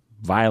and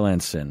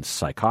violence and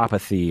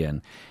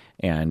psychopathy.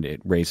 And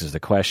it raises the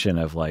question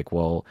of like,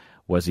 well,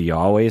 was he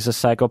always a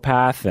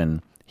psychopath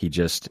and he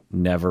just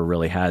never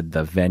really had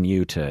the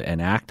venue to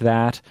enact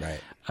that?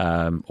 Right.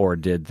 Or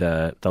did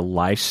the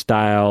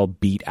lifestyle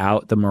beat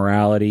out the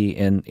morality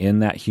in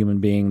that human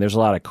being? There's a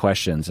lot of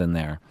questions in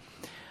there.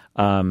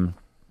 And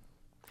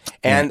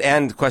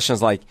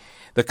questions like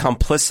the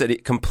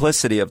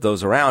complicity of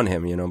those around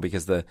him,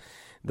 because the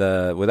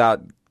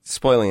without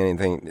spoiling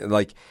anything,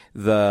 like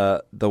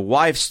the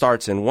wife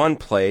starts in one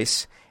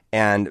place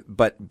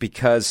but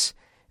because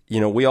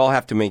we all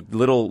have to make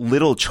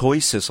little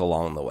choices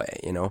along the way,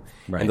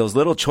 and those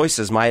little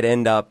choices might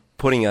end up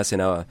putting us in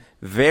a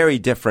very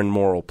different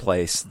moral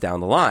place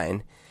down the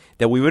line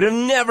that we would have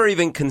never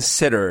even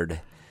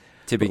considered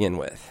to begin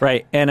with.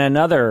 Right. And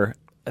another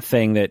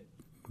thing that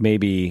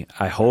maybe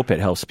I hope it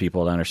helps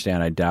people to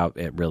understand, I doubt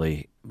it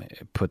really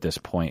put this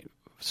point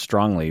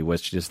strongly,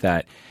 which is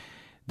that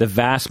the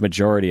vast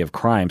majority of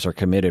crimes are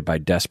committed by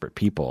desperate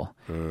people,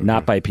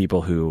 not by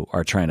people who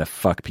are trying to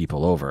fuck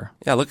people over.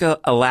 Yeah, look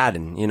at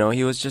Aladdin.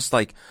 He was just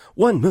like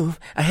one move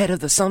ahead of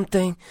the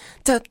something,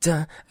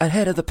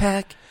 ahead of the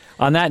pack.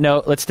 On that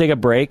note, let's take a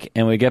break,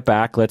 and when we get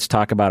back, let's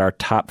talk about our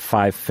top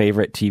 5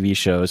 favorite TV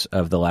shows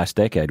of the last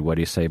decade. What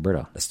do you say,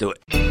 Berto? Let's do it.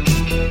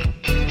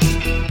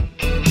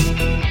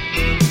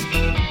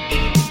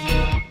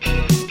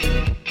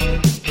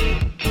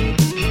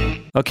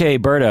 Okay,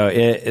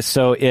 Berto,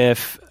 so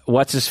if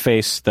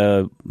what's-his-face,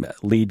 the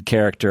lead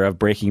character of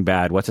Breaking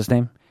Bad, what's his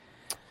name?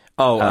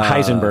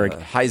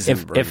 Heisenberg.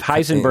 If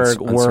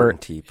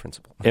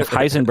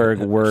Heisenberg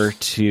were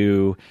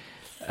to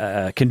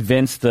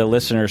convince the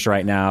listeners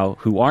right now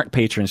who aren't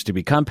patrons to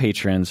become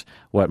patrons,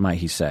 what might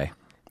he say?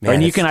 Man,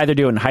 and you can either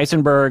do it in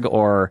Heisenberg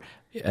or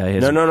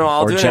No.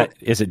 I'll do it.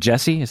 Is it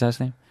Jesse? Is that his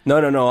name?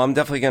 No. I'm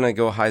definitely going to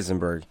go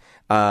Heisenberg.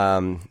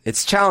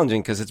 It's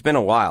challenging because it's been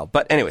a while.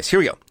 But anyways, here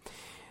we go.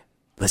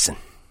 Listen.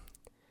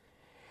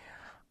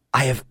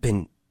 I have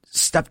been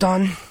stepped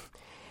on.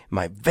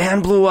 My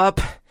van blew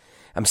up.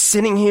 I'm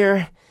sitting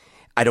here.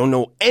 I don't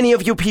know any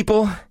of you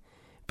people,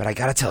 but I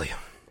got to tell you.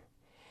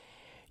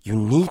 You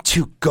need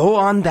to go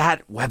on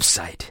that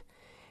website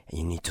and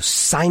you need to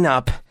sign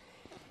up.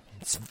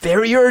 It's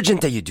very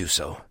urgent that you do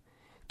so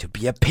to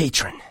be a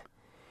patron.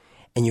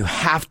 And you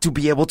have to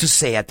be able to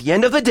say at the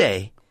end of the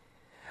day,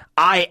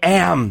 I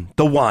am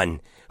the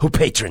one who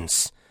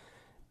patrons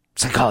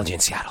Psychology in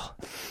Seattle.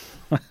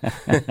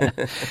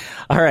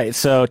 All right.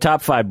 So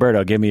top 5,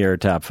 Berto, give me your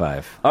top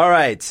 5. All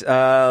right.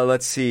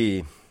 Let's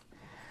see.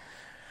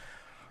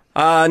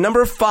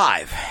 Number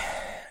 5,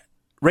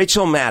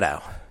 Rachel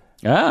Maddow.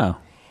 Oh.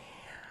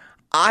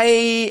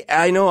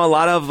 I know a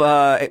lot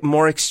of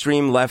more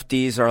extreme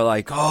lefties are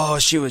like, oh,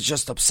 she was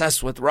just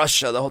obsessed with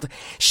Russia the whole time.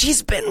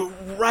 She's been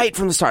right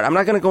from the start. I'm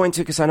not going to go into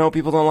it because I know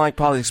people don't like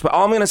politics, but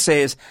all I'm going to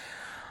say is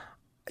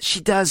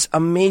she does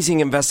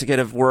amazing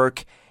investigative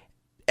work.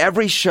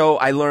 Every show,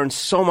 I learned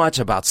so much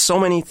about so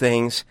many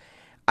things.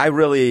 I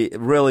really,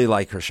 really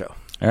like her show.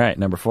 All right,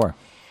 number 4.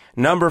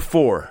 Number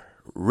 4,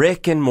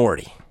 Rick and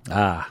Morty.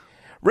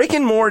 Rick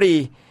and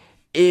Morty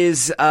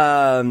is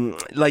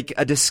like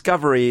a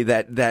discovery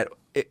that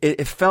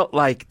it felt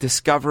like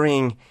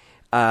discovering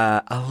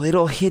a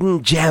little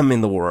hidden gem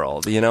in the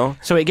world, you know?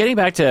 So getting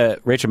back to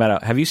Rachel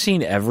Maddow, have you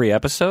seen every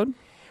episode?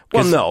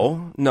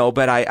 Well, no,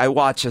 but I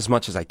watch as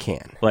much as I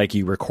can. Like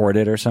you record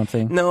it or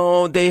something?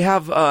 No, they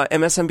have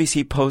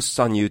MSNBC posts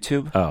on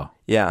YouTube. Oh.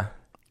 Yeah.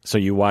 So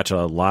you watch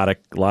a lot of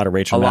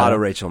Rachel Maddow? A lot of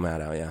Rachel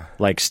Maddow, yeah.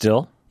 Like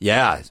still?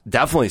 Yeah,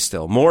 definitely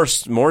still. More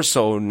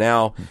so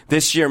now,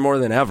 this year more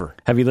than ever.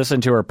 Have you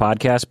listened to her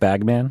podcast,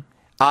 Bagman?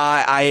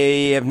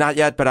 I have not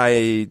yet, but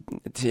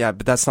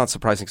but that's not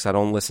surprising because I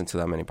don't listen to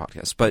that many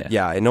podcasts. But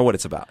yeah, I know what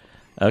it's about.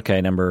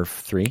 Okay, number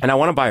 3. And I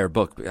want to buy her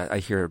book. I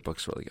hear her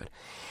book's really good.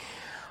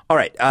 All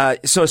right.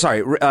 So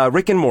sorry,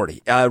 Rick and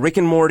Morty. Rick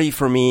and Morty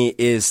for me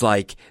is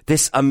like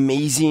this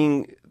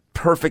amazing,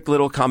 perfect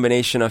little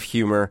combination of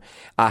humor.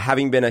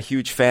 Having been a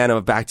huge fan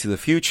of Back to the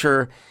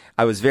Future,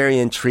 I was very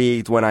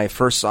intrigued when I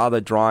first saw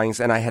the drawings,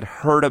 and I had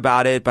heard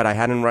about it, but I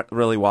hadn't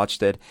really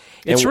watched it.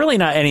 It's really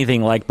not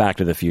anything like Back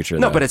to the Future,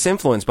 though. No, but it's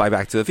influenced by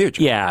Back to the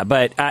Future. Yeah,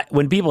 but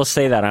when people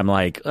say that, I'm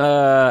like,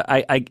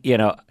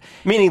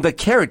 Meaning the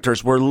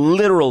characters were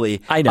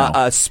literally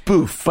a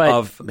spoof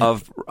of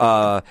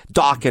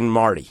Doc and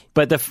Marty.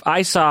 But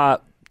I saw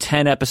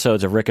 10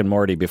 episodes of Rick and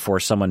Morty before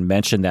someone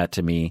mentioned that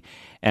to me,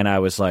 and I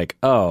was like,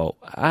 oh,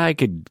 I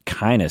could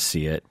kind of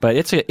see it. But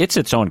it's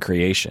its own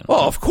creation.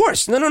 Oh, of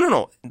course.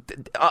 No.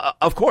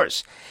 Of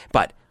course.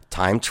 But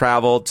time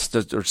travel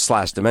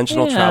 /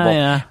 dimensional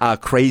travel,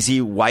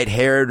 crazy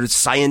white-haired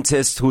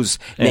scientist whose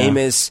name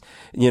is,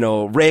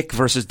 Rick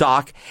versus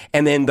Doc,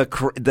 and then the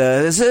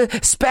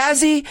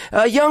spazzy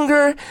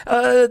younger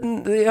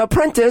the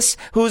apprentice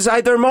who's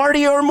either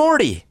Marty or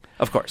Morty,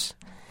 of course.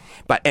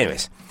 But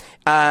anyways.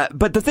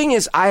 But the thing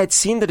is, I had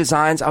seen the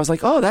designs. I was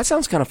like, oh, that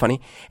sounds kind of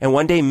funny. And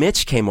one day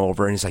Mitch came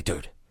over and he's like,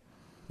 dude,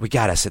 we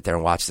got to sit there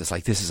and watch this.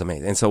 Like, this is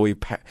amazing. And so we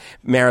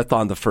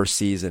marathoned the first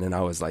season and I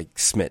was like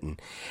smitten.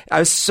 I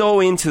was so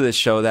into this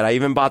show that I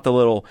even bought the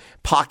little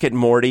Pocket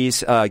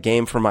Mortys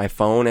game for my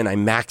phone and I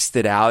maxed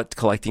it out,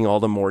 collecting all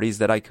the Mortys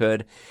that I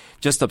could.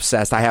 Just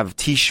obsessed. I have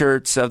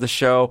t-shirts of the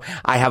show.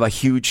 I have a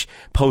huge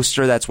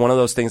poster that's one of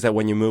those things that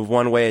when you move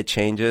one way, it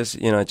changes,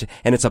 and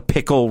it's a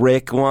Pickle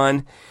Rick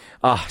one.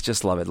 Oh,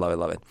 just love it.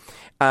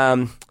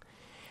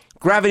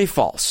 Gravity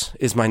Falls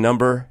is my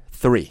number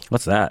 3.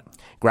 What's that?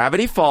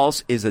 Gravity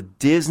Falls is a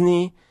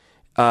Disney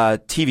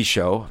TV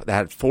show that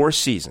had 4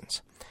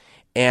 seasons.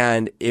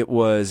 And it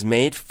was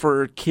made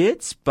for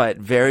kids, but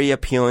very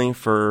appealing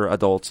for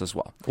adults as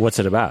well. What's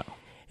it about?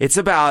 It's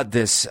about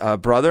this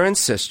brother and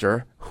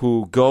sister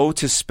who go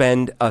to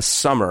spend a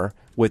summer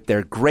with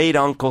their great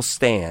uncle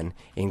Stan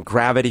in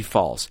Gravity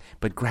Falls.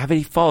 But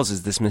Gravity Falls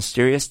is this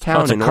mysterious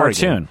town in Oregon. It's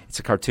a cartoon. It's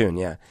a cartoon,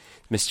 yeah.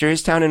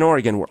 Mysterious town in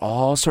Oregon where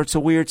all sorts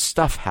of weird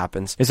stuff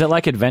happens. Is it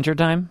like Adventure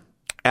Time?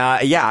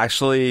 Yeah,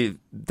 actually,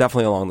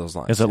 definitely along those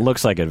lines. Because it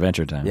looks like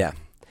Adventure Time. Yeah.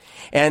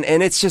 And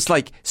it's just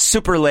like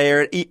super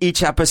layered.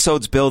 Each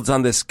episode builds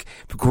on this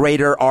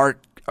greater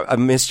arc, a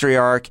mystery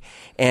arc.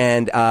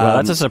 And well,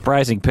 that's a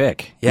surprising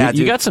pick. Yeah,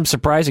 you got some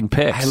surprising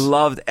picks. I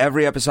loved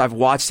every episode. I've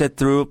watched it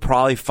through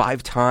probably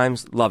 5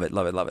 times. Love it.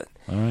 All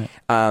right.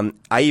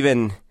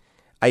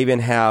 I even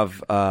have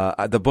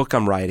the book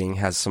I'm writing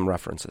has some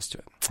references to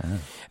it.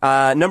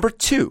 Oh. Number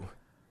 2.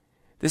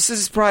 This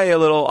is probably a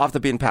little off the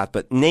beaten path,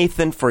 but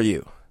Nathan For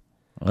You.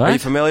 What? Are you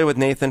familiar with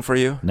Nathan For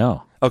You?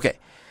 No. Okay.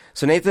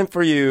 So Nathan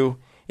For You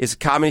is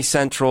Comedy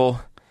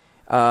Central.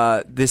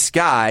 This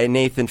guy,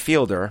 Nathan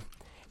Fielder,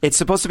 it's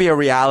supposed to be a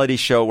reality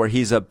show where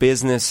he's a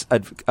business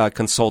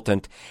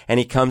consultant and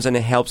he comes in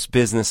and helps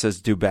businesses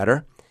do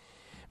better.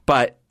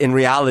 But in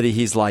reality,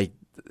 he's like,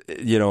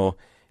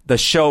 the the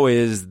show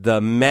is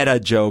the meta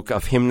joke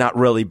of him not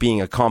really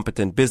being a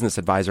competent business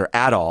advisor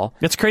at all.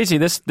 It's crazy.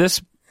 This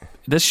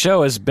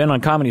show has been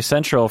on Comedy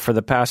Central for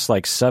the past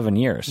like 7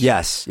 years.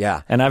 Yes,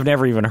 yeah. And I've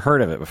never even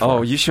heard of it before.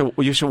 Oh, you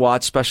should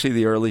watch, especially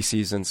the early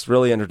seasons.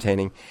 Really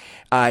entertaining.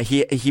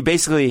 He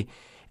basically,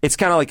 it's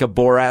kind of like a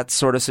Borat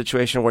sort of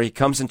situation where he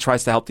comes and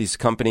tries to help these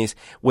companies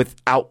with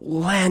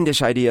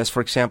outlandish ideas.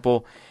 For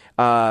example,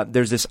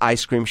 there's this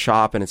ice cream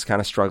shop and it's kind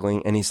of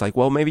struggling, and he's like,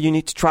 well, maybe you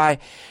need to try,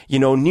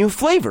 new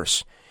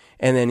flavors.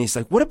 And then he's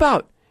like, what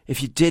about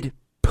if you did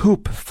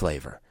poop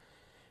flavor?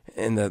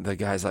 And the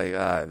guy's like,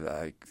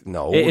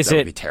 no, that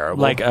would be terrible.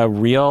 Like a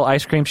real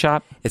ice cream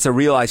shop? It's a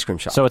real ice cream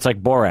shop. So it's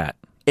like Borat.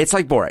 It's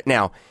like Borat.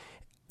 Now,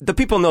 the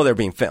people know they're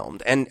being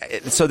filmed, and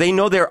so they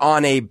know they're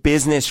on a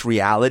business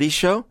reality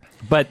show.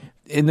 But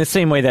in the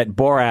same way that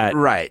Borat,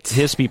 right,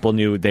 his people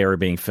knew they were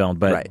being filmed,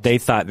 but they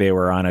thought they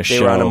were on a show.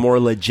 They were on a more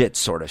legit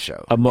sort of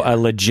show. A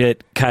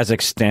legit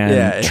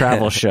Kazakhstan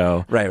travel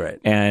show. Right.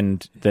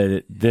 And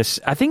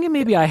I think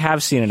maybe I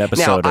have seen an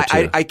episode or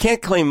two. I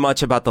can't claim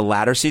much about the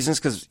latter seasons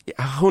because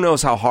who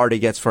knows how hard it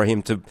gets for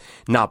him to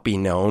not be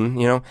known,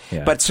 Yeah.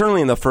 But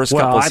certainly in the first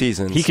couple of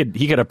seasons. He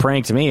could have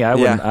pranked me.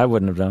 I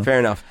wouldn't have done. Fair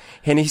enough.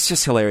 And he's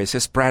just hilarious.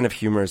 His brand of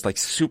humor is like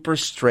super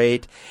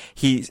straight.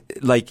 He's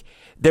like...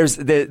 There's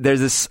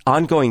this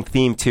ongoing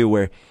theme too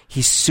where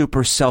he's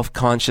super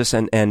self-conscious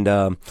and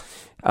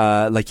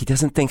like he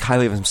doesn't think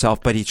highly of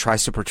himself, but he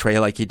tries to portray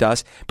like he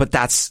does. But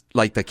that's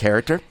like the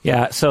character.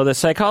 Yeah. So the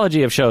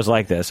psychology of shows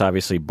like this,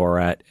 obviously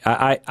Borat.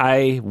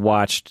 I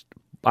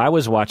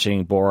was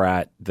watching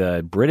Borat,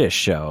 the British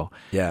show,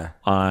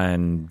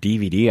 on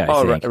DVD.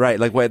 I think. Right.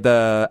 Like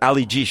the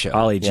Ali G show.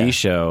 Ali G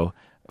show.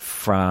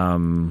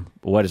 From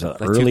what is it?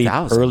 Like early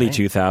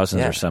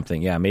 2000s or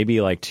something. Yeah,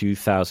 maybe like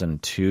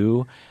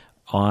 2002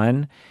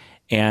 on.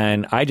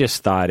 And I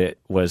just thought it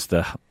was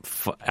the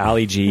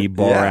Ali G,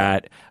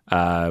 Borat,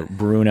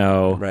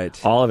 Bruno,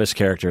 all of his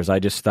characters. I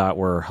just thought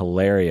were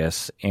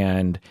hilarious,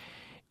 and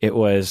it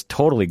was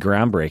totally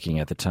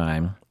groundbreaking at the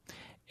time,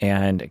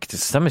 and to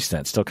some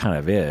extent still kind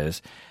of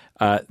is.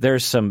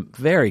 There's some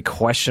very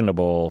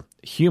questionable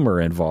humor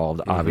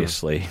involved,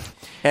 obviously.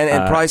 And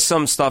probably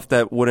some stuff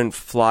that wouldn't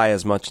fly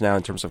as much now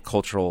in terms of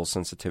cultural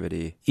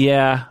sensitivity.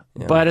 Yeah.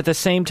 But at the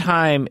same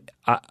time,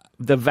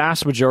 the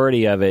vast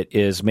majority of it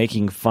is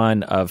making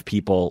fun of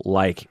people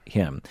like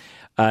him.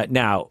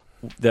 Now,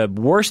 the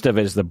worst of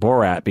it is the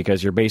Borat,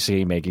 because you're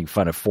basically making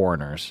fun of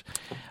foreigners.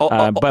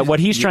 But what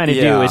he's trying to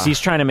do is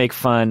he's trying to make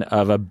fun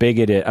of a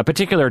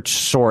particular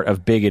sort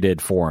of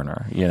bigoted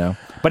foreigner,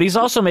 But he's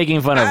also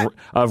making fun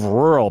of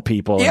rural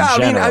people. in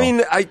general. I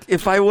mean,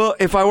 if I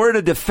were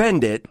to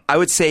defend it, I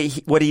would say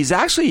what he's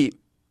actually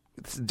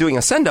doing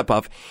a send up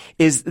of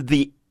is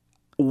the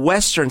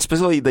Western,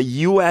 specifically the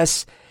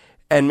U.S.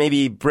 and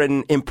maybe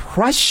Britain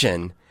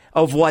impression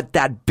of what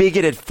that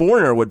bigoted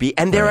foreigner would be,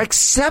 and their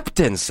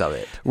acceptance of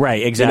it.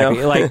 Right,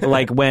 exactly.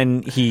 Like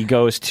when he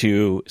goes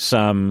to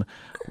some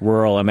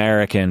rural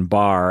American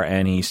bar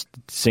and he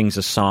sings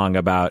a song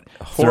about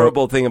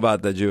horrible thing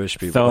about the Jewish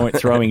people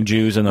throwing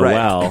Jews in the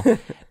well,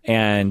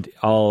 and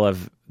all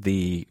of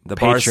the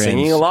bar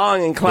singing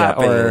along and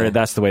clapping. Or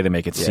that's the way they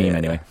make it seem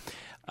anyway.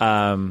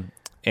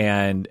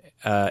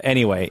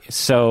 Anyway,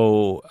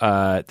 so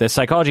the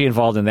psychology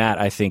involved in that,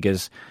 I think,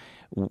 is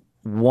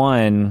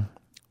one,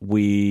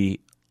 we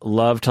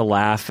love to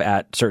laugh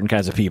at certain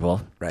kinds of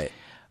people. Right.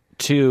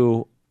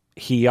 Two,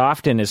 he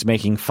often is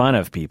making fun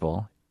of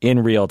people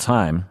in real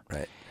time.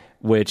 Right.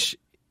 Which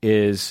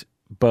is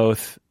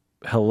both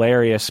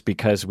hilarious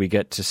because we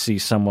get to see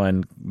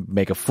someone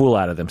make a fool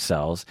out of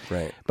themselves.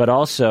 Right. But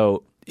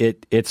also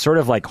it's sort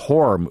of like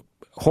horror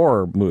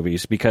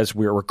movies because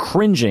we're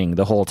cringing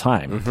the whole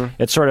time. Mm-hmm.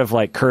 It's sort of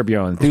like Curb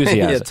Your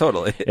Enthusiasm. Yeah,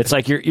 totally. It's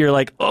like you're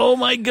like, oh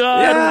my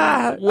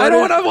god, I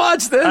don't want to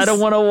watch this. I don't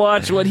want to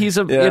watch what he's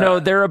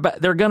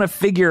they're gonna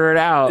figure it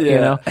out,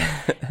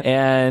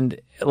 and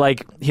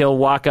like he'll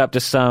walk up to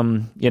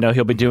some,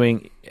 he'll be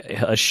doing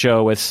a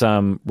show with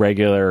some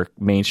regular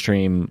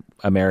mainstream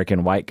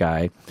American white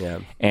guy,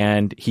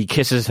 and he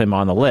kisses him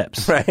on the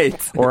lips,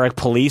 right? Or a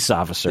police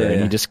officer,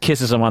 and he just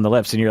kisses him on the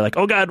lips, and you're like,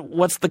 oh god,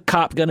 what's the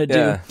cop gonna do?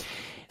 Yeah.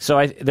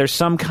 So there's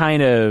some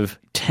kind of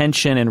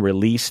tension and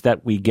release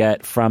that we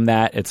get from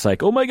that. It's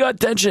like, oh my god,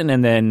 tension,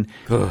 and then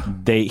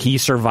he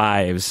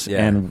survives,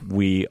 and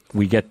we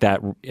get that,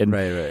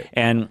 right.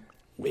 And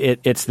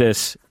it's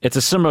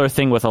a similar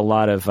thing with a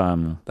lot of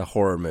the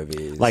horror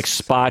movies, like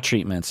spa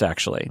treatments,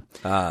 actually,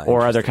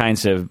 or other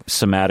kinds of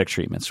somatic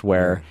treatments,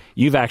 where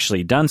you've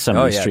actually done some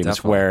of these treatments,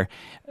 definitely. Where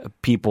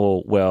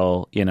people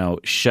will,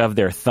 shove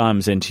their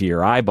thumbs into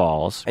your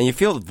eyeballs, and you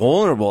feel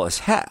vulnerable as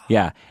hell.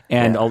 Yeah,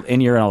 and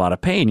you're in a lot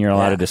of pain, you're in a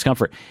lot of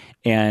discomfort,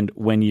 and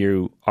when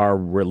you are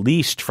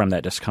released from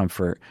that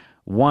discomfort,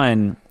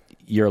 one,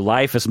 your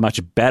life is much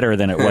better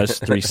than it was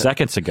 3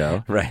 seconds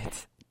ago.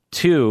 Right.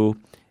 Two,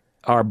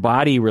 our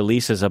body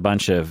releases a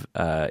bunch of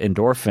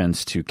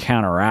endorphins to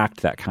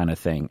counteract that kind of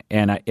thing,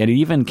 and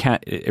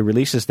it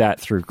releases that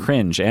through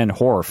cringe and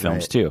horror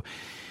films too.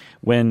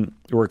 When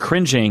we're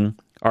cringing,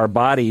 our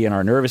body and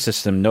our nervous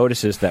system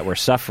notices that we're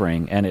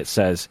suffering, and it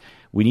says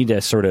we need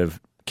to sort of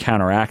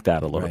counteract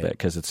that a little bit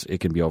because it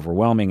can be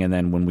overwhelming. And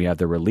then when we have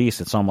the release,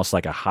 it's almost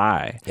like a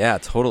high. Yeah,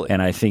 totally.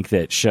 And I think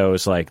that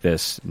shows like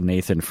this,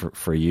 Nathan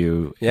for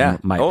You,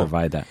 might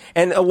provide that.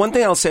 And one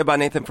thing I'll say about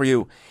Nathan For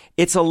You,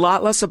 it's a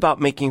lot less about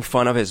making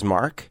fun of his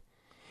mark,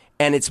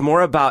 and it's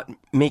more about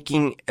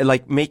making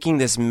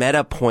this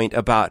meta point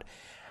about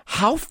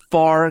how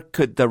far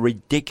could the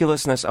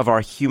ridiculousness of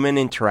our human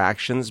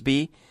interactions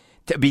be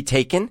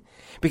taken?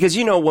 Because,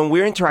 when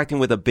we're interacting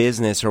with a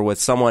business or with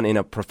someone in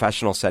a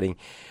professional setting,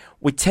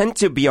 we tend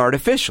to be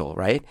artificial,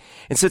 right?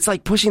 And so it's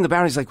like pushing the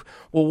boundaries. Like,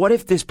 well, what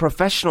if this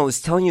professional is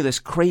telling you this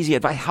crazy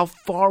advice? How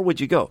far would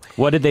you go?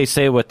 What did they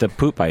say with the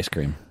poop ice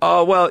cream?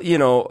 Oh, well,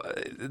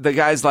 the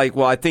guy's like,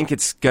 well, I think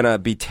it's going to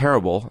be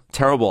terrible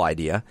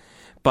idea.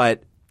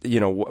 But,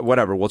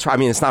 whatever, we'll try. I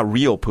mean, it's not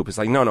real poop. It's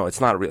like, no,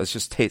 it's not real. It's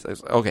just taste.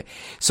 Okay.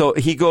 So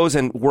he goes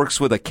and works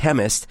with a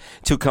chemist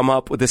to come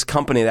up with this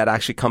company that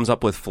actually comes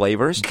up with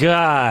flavors.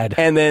 God.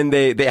 And then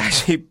they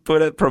actually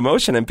put a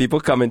promotion and people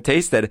come and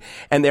taste it.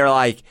 And they're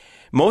like,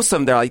 most of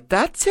them, they're like,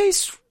 that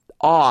tastes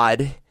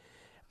odd.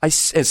 And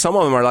some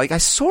of them are like, I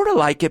sort of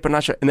like it, but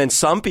not sure. And then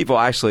some people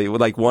actually, with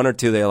like one or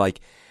two, they're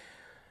like,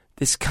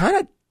 this kind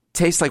of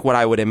tastes like what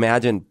I would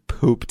imagine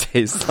poop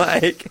tastes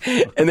like.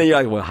 And then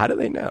you're like, well, how do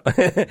they know?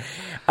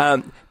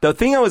 The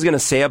thing I was going to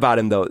say about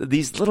him, though,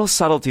 these little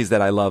subtleties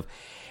that I love,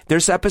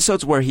 there's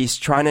episodes where he's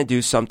trying to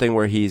do something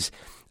where he's,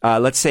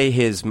 let's say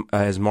his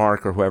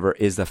mark or whoever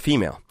is the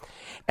female.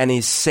 And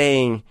he's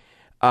saying,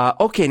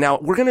 okay, now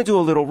we're going to do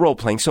a little role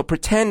playing. So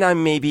pretend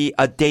I'm maybe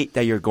a date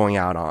that you're going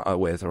out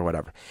with or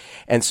whatever.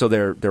 And so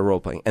they're role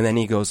playing. And then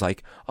he goes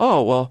like,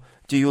 oh, well,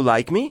 do you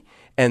like me?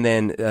 And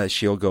then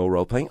she'll go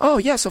role playing. Oh,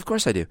 yes, of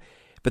course I do.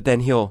 But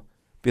then he'll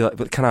be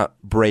like, kind of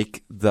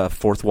break the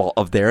fourth wall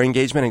of their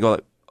engagement and go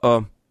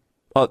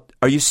like,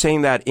 are you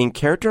saying that in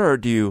character or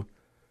do you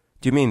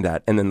mean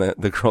that? And then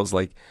the girl's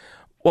like,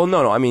 well,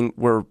 no, I mean,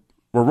 we're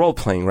role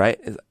playing, right?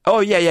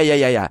 Oh,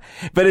 yeah.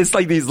 But it's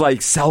like these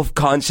like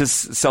self-conscious,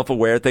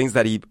 self-aware things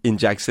that he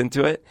injects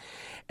into it.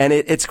 And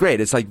it's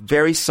great. It's like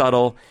very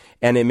subtle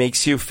and it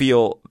makes you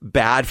feel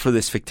bad for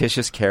this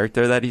fictitious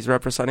character that he's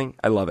representing.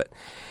 I love it.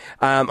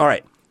 All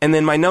right. And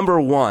then my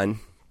number one,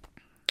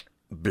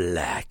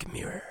 Black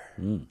Mirror.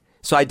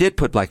 So I did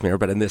put Black Mirror,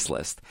 but in this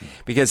list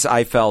because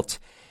I felt,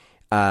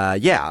 I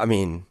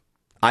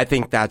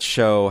think that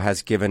show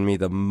has given me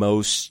the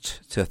most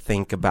to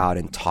think about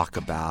and talk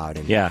about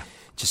and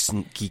just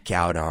geek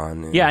out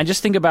on. And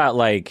just think about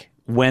like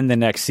when the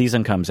next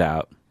season comes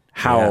out,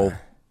 how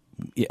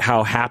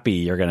happy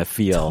you're going to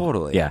feel.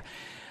 Totally. Yeah.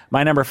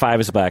 My number 5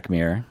 is Black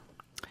Mirror.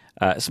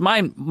 So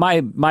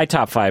my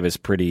top 5 is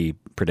pretty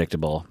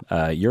predictable.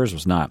 Yours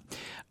was not.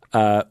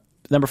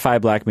 Number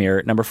 5, Black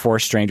Mirror. Number 4,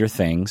 Stranger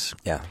Things.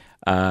 Yeah.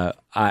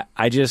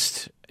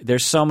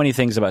 There's so many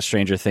things about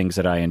Stranger Things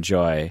that I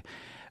enjoy.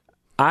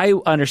 I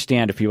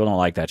understand if people don't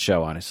like that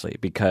show, honestly,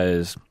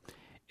 because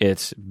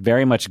it's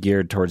very much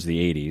geared towards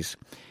the 80s.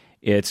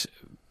 It's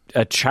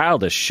a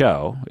childish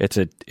show. It's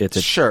a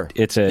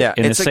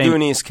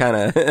Goonies kind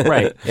of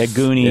right. A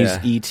Goonies,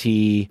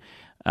 E.T.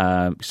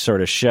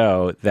 Sort of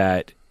show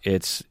that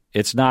it's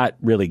not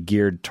really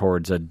geared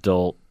towards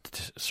adult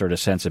sort of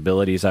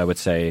sensibilities, I would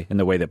say, in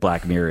the way that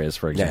Black Mirror is,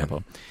 for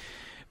example. Yeah.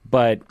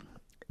 But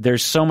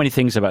there's so many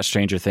things about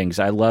Stranger Things.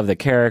 I love the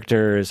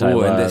characters. And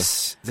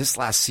this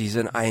last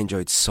season, I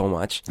enjoyed so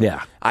much.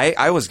 Yeah.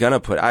 I was going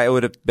to I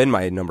would have been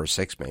my number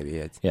 6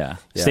 maybe. Yeah.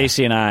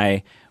 Stacy and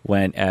I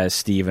went as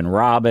Steve and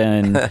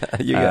Robin.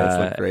 You guys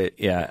look great.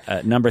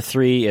 Yeah. Number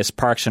 3 is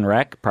Parks and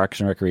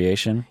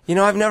Recreation.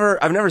 I've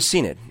never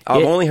seen it.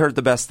 I've only heard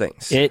the best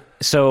things.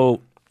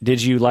 So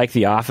did you like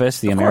The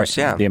Office? Of course,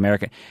 yeah. The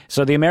American.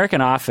 So The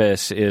American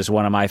Office is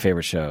one of my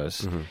favorite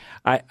shows. Mm-hmm.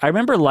 I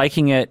remember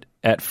liking it.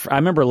 I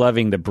remember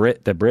loving the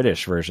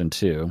British version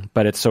too,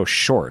 but it's so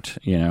short,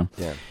 Yeah.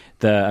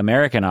 The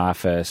American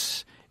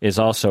Office is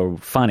also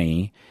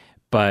funny,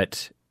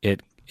 but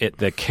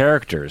the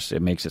characters,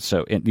 it makes it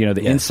so,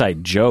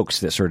 inside jokes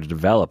that sort of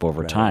develop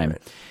over time.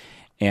 Right.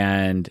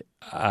 And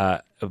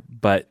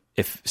but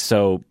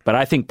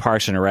I think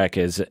Parks and Rec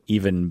is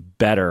even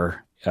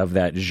better of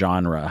that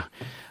genre.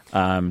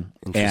 And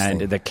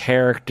the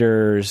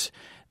characters,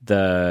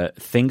 the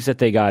things that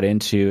they got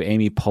into,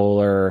 Amy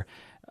Poehler,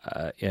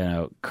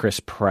 Chris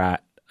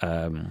Pratt,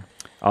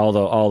 all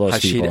those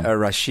people,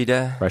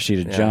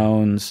 Rashida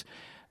Jones,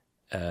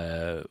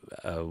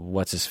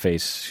 what's his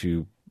face?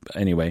 Who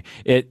anyway?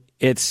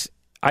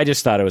 I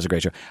just thought it was a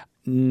great show.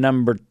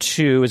 Number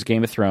 2 is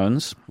Game of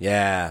Thrones.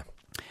 Yeah.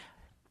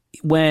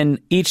 When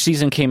each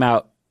season came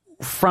out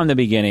from the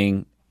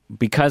beginning,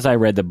 because I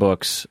read the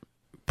books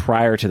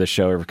prior to the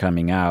show ever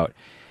coming out,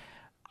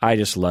 I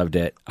just loved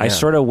it. Yeah. I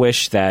sort of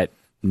wish that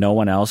no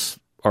one else,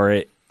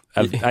 I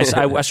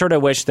sort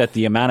of wish that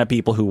the amount of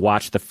people who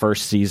watched the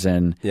first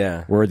season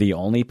were the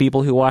only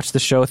people who watched the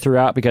show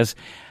throughout, because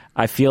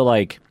I feel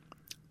like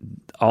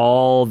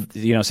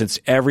since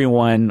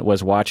everyone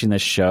was watching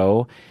this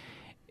show,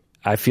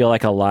 I feel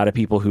like a lot of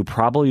people who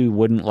probably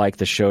wouldn't like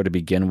the show to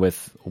begin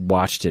with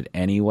watched it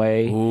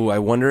anyway. Ooh, I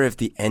wonder if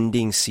the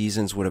ending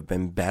seasons would have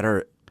been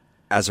better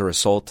as a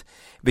result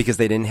because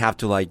they didn't have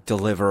to like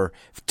deliver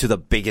to the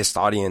biggest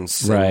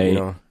audience. Right. And, you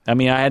know. I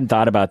mean, I hadn't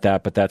thought about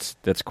that, but that's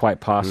quite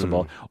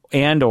possible.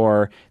 And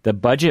or the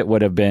budget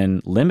would have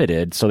been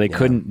limited, so they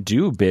couldn't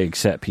do big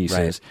set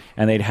pieces,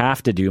 and they'd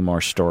have to do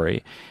more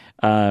story.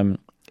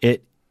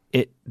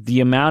 The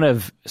amount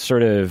of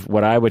sort of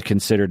what I would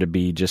consider to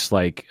be just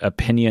like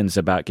opinions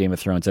about Game of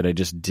Thrones that I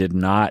just did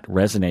not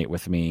resonate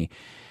with me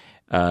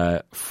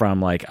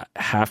from like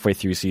halfway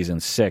through season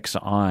 6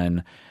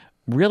 on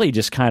really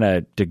just kind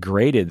of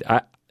degraded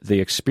the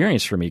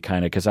experience for me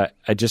kind of because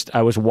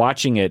I was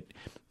watching it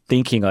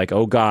thinking like,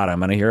 oh God, I'm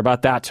going to hear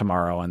about that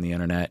tomorrow on the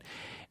internet.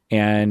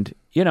 And,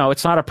 you know,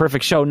 it's not a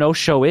perfect show. No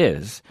show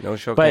is. No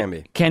show but can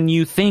be. Can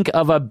you think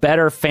of a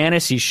better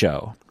fantasy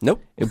show?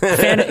 Nope.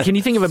 Can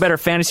you think of a better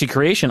fantasy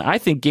creation? I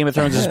think Game of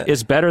Thrones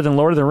is better than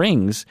Lord of the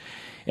Rings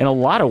in a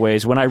lot of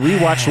ways. When I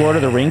rewatch Lord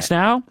of the Rings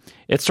now,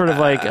 it's sort of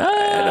like...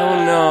 I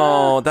don't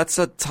know. That's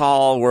a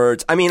tall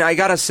word. I mean, I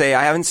got to say,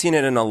 I haven't seen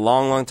it in a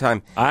long, long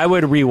time. I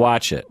would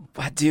rewatch it.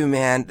 But dude,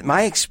 man,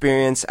 my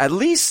experience, at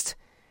least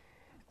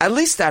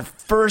that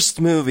first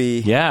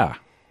movie... Yeah.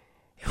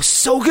 It was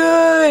so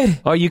good.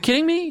 Are you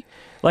kidding me?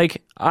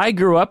 Like, I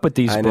grew up with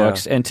these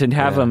books, and to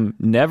have them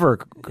never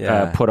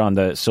put on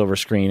the silver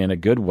screen in a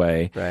good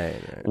way,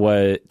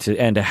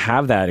 and to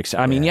have that.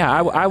 I mean,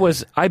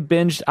 I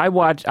binged.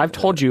 I've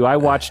told you, I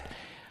watched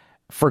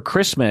for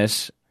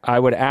Christmas. I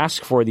would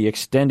ask for the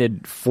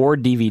extended 4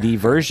 DVD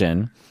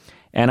version,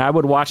 and I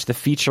would watch the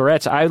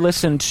featurettes. I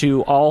listened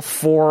to all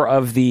 4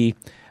 of the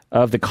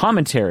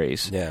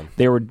commentaries. Yeah,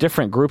 they were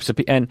different groups of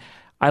people, and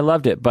I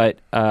loved it. But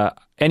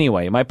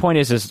anyway, my point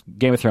is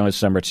Game of Thrones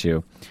is number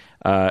 2.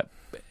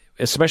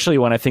 Especially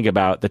when I think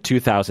about the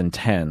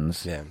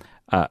 2010s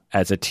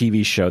as a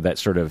TV show that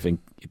sort of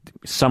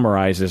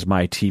summarizes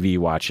my TV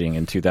watching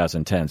in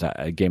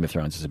 2010s. Game of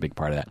Thrones is a big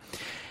part of that.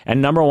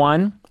 And number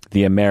 1,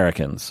 The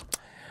Americans.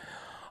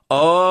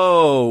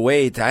 Oh,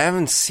 wait. I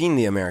haven't seen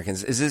The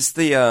Americans. Is this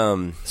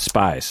the...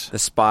 Spies. The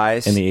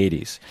Spies? In the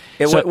 80s.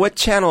 What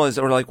channel is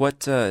it? Or like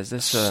what is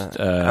this?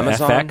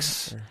 Amazon?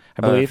 FX?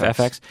 I believe,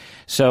 FX.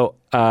 So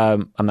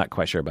I'm not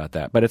quite sure about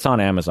that, but it's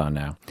on Amazon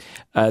now.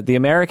 The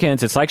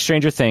Americans, it's like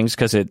Stranger Things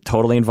because it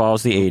totally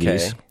involves the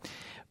 80s.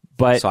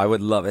 But so I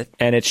would love it.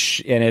 And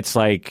it's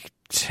like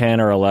 10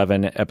 or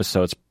 11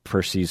 episodes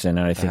per season,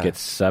 and I think it's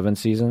 7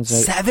 seasons.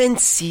 7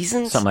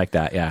 seasons? Something like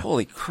that, yeah.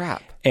 Holy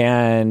crap.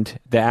 And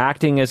the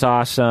acting is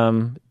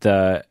awesome.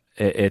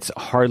 It's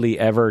hardly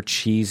ever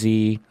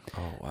cheesy.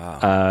 Oh,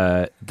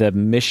 wow. The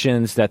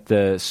missions that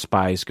the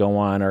spies go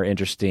on are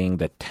interesting.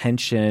 The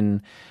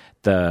tension,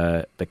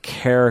 the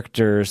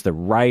characters, the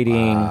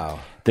writing,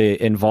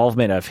 the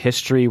involvement of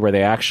history where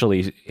they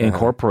actually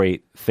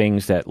incorporate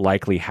things that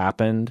likely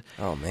happened.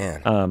 Oh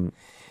man.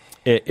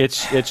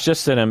 It's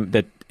just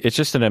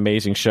an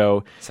amazing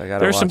show. So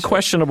there's some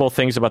questionable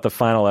things about the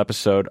final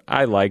episode.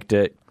 I liked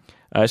it,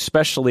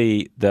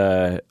 especially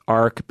the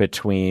arc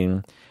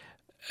between,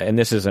 and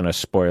this isn't a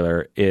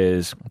spoiler,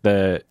 is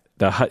it's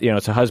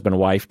a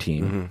husband-wife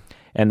team,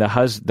 and the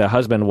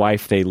husband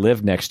wife, they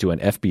live next to an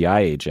FBI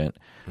agent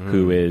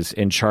who is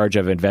in charge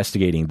of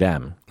investigating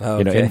them,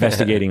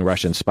 investigating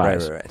Russian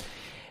spies. Right.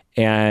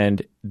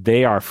 And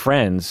they are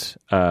friends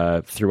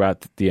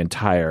throughout the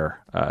entire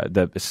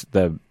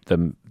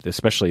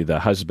especially the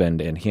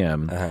husband and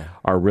him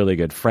are really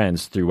good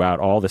friends throughout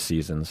all the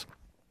seasons.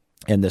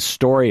 And the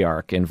story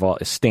arc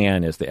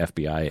Stan is the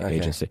FBI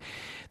agency.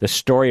 The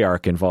story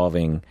arc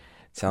involving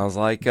sounds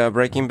like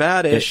Breaking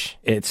Bad-ish.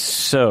 It's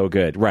so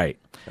good, right?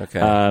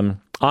 Okay.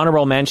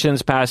 Honorable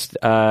mentions past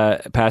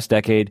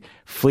decade.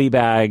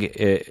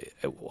 Fleabag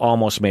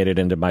almost made it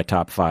into my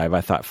top 5.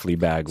 I thought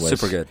Fleabag was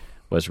super good.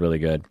 Was really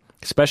good,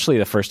 especially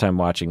the first time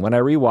watching. When I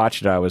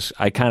rewatched it,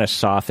 I kind of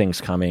saw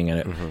things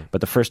coming, but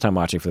the first time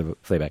watching for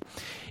Fleabag,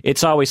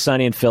 It's Always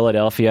Sunny in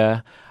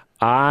Philadelphia.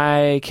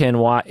 I can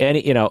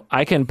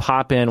I can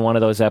pop in one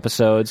of those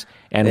episodes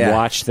and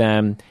watch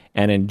them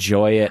and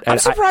enjoy it. I'm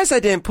surprised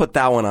I didn't put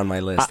that one on my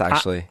list,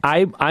 actually.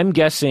 I'm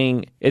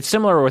guessing it's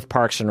similar with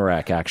Parks and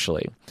Rec,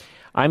 actually.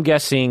 I'm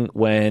guessing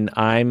when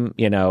I'm,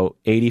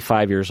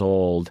 85 years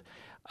old,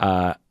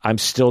 I'm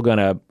still going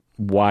to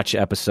watch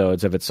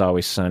episodes of It's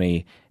Always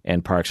Sunny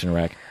and Parks and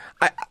Rec.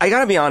 I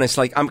got to be honest,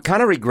 I'm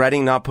kind of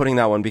regretting not putting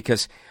that one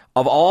because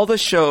of all the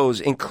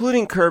shows,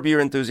 including Curb Your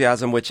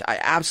Enthusiasm, which I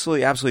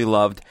absolutely, absolutely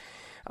loved,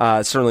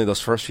 certainly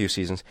those first few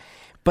seasons.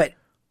 But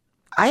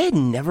I had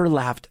never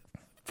laughed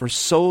for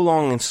so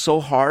long and so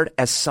hard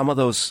as some of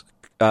those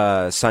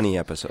Sunny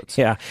episodes.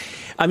 Yeah.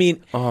 I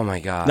mean, oh my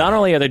God. Not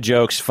only are the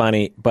jokes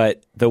funny,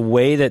 but the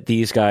way that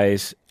these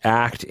guys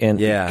act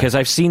because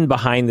I've seen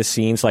behind the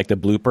scenes, like the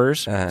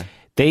bloopers,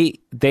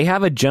 they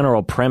have a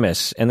general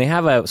premise and they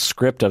have a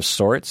script of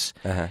sorts,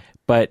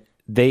 but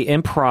they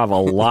improv a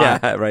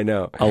lot. Yeah, right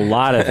now. A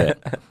lot of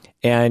it.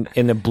 And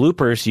in the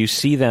bloopers, you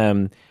see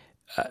them,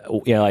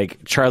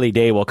 like Charlie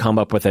Day will come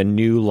up with a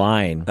new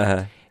line.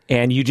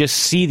 and you just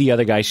see the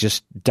other guys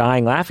just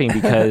dying laughing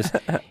because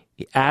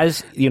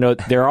as you know,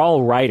 they're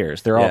all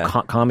writers, they're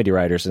all comedy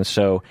writers, and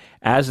so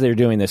as they're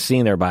doing this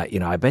scene, they're about,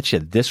 I bet you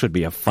this would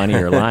be a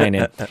funnier line,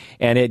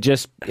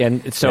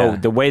 and so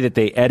the way that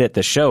they edit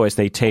the show is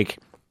they take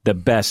the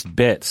best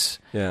bits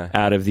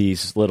out of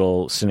these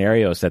little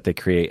scenarios that they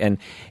create,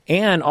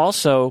 and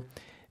also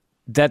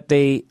that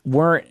they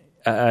weren't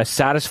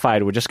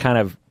satisfied with just kind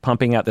of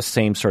pumping out the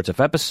same sorts of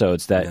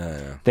episodes.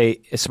 That they,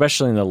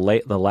 especially in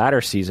the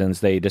latter seasons,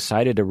 they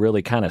decided to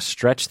really kind of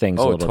stretch things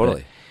a little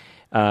bit.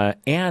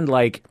 And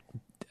like,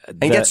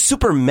 and get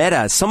super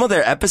meta. Some of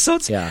their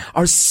episodes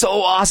are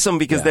so awesome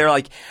because they're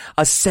like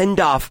a send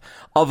off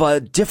of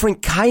a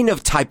different kind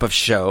of type of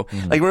show.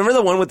 Like, remember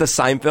the one with the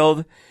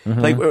Seinfeld?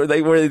 Like where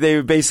they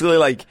were basically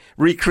like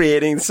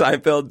recreating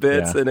Seinfeld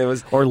bits, and it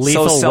was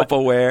so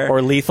self-aware.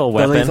 Or Lethal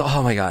Weapon.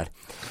 Oh my God.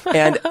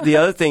 And the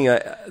other thing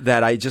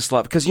that I just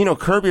love, because,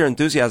 Curb Your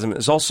Enthusiasm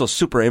is also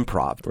super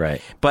improv.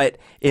 Right. But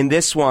in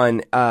this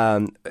one,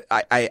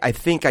 I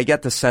think I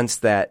get the sense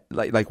that,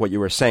 like what you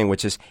were saying,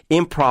 which is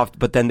improv,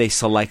 but then they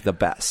select the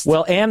best.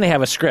 Well, and they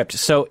have a script.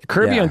 So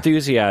Curb Your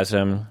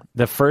Enthusiasm,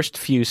 the first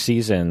few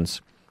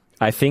seasons,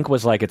 I think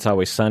was like It's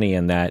Always Sunny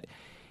in that.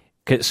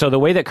 So the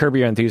way that Curb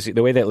Your Enthusiasm,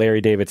 the way that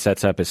Larry David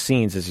sets up his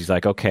scenes is he's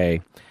like,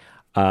 okay,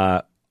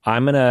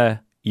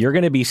 you're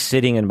going to be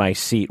sitting in my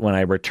seat when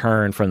I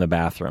return from the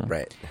bathroom.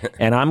 Right.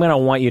 And I'm going to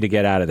want you to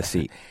get out of the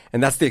seat.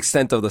 And that's the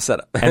extent of the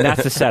setup. And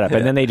that's the setup.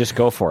 And then they just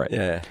go for it.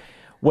 Yeah.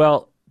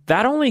 Well,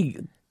 that only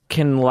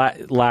can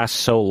last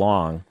so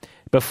long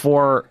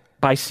before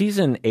by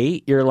season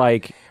 8, you're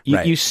like,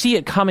 you see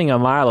it coming a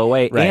mile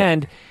away. Right.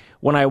 And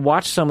when I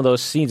watch some of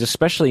those scenes,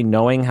 especially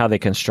knowing how they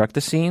construct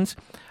the scenes,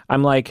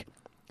 I'm like,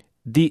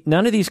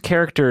 none of these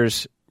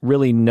characters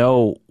really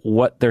know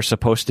what they're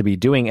supposed to be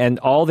doing, and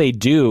all they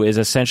do is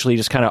essentially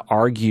just kind of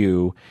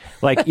argue.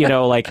 Like,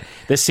 like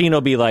the scene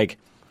will be like,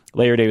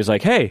 Larry David was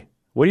like, "Hey,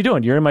 what are you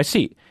doing? You're in my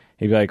seat."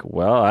 He'd be like,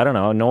 "Well, I don't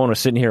know. No one was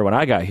sitting here when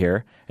I got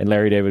here." And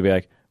Larry David would be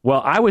like,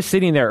 "Well, I was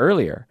sitting there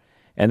earlier."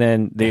 And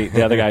then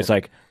the other guy's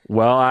like,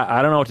 "Well,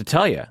 I don't know what to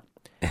tell you."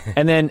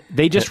 And then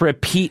they just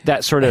repeat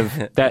that sort of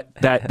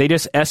that they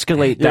just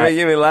escalate that. You're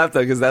making me laugh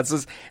though, because that's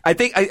just, I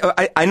think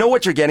I know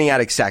what you're getting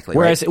at exactly.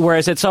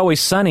 Whereas It's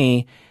Always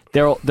Sunny,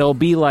 there'll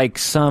be like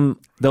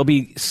there'll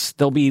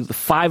be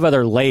 5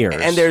 other layers,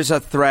 and there's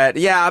a thread.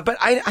 Yeah, but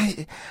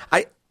I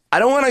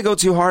don't want to go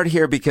too hard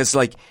here because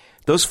like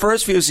those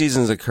first few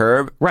seasons of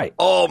Curb, right?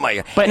 Oh my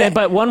God!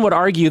 But one would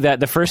argue that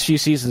the first few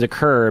seasons of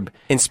Curb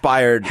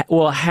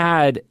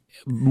had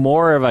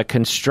more of a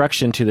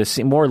construction to the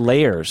scene, more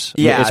layers.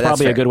 Yeah, it's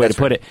probably a good way to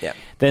put it. Yeah.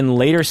 Than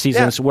later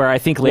seasons where I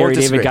think Larry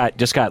David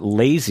got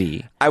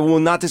lazy. I will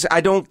not.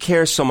 I don't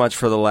care so much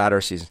for the latter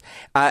seasons.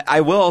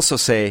 I will also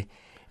say,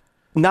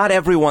 not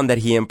everyone that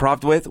he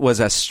improved with was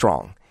as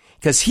strong,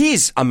 because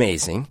he's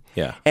amazing.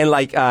 Yeah. And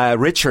like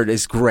Richard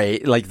is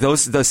great. Like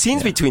the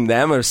scenes between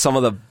them are some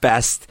of the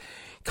best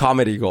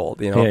comedy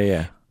gold.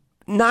 Yeah.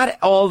 Not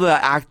all the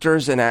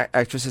actors and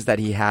actresses that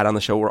he had on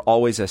the show were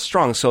always as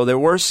strong. So there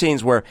were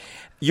scenes where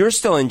you're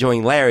still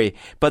enjoying Larry,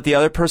 but the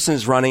other person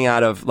is running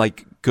out of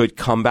like good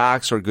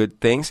comebacks or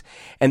good things,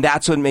 and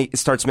that's what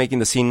starts making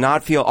the scene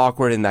not feel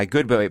awkward in that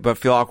good way, but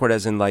feel awkward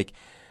as in like,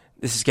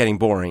 this is getting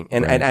boring.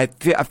 And I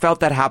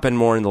felt that happen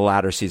more in the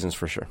latter seasons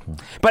for sure.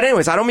 But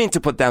anyways, I don't mean to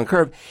put down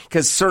Curb,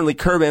 because certainly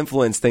Curb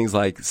influenced things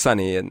like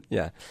Sunny and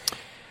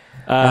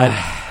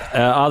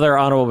other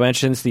honorable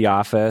mentions, The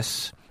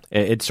Office.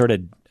 It sort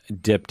of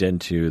dipped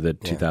into the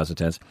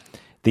 2010s.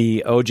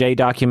 The OJ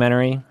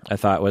documentary I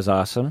thought was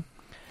awesome.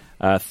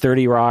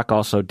 30 Rock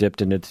also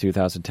dipped into the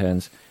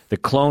 2010s. The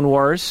Clone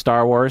Wars,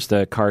 Star Wars,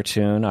 the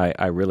cartoon,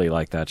 I really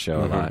like that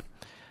show a lot.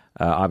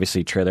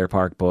 Obviously, Trailer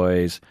Park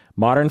Boys.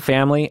 Modern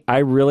Family, I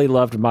really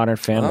loved Modern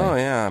Family. Oh,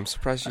 yeah, I'm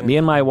surprised you... Me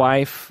and my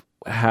wife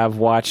have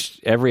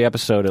watched every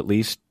episode at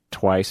least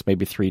twice,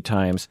 maybe 3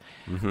 times.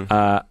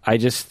 I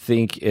just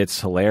think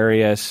it's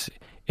hilarious.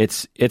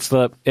 It's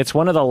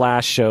one of the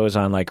last shows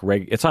on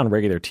it's on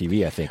regular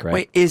TV, I think, right?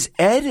 Wait, is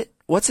Ed,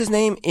 what's his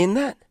name in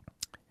that?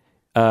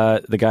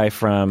 The guy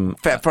from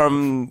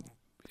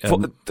Al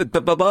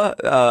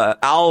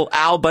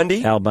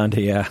Bundy? Al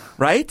Bundy, yeah.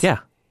 Right? Yeah.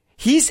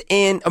 He's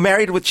in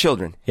Married with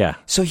Children. Yeah.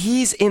 So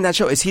he's in that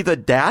show. Is he the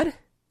dad?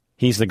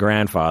 He's the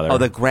grandfather. Oh,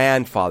 the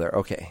grandfather.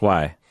 Okay.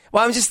 Why?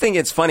 Well, I'm just thinking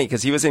it's funny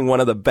because he was in one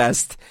of the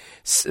best,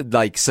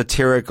 like,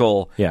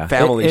 satirical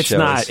family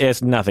shows.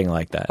 It's nothing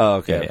like that. Oh,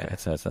 okay. Yeah,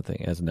 it has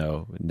nothing. It has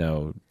no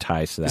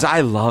ties to that. Because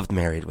I loved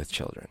Married with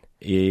Children.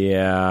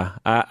 Yeah.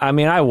 I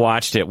mean, I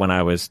watched it when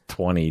I was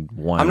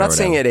 21. I'm not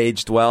saying it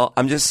aged well.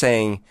 I'm just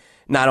saying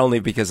not only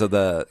because of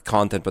the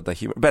content, but the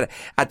humor. But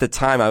at the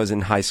time, I was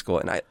in high school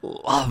and I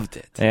loved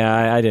it.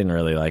 Yeah, I didn't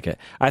really like it.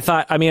 I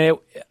thought,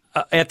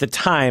 at the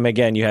time,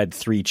 again, you had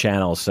 3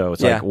 channels, so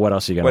it's like, what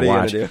else are you going to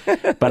watch? Do?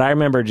 But I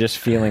remember just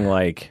feeling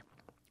like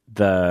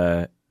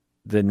the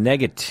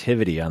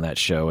negativity on that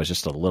show was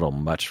just a little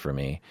much for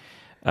me.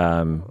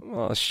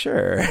 Well,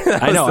 sure.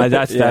 I know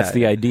that's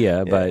the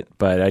idea,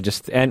 but I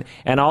just and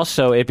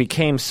also it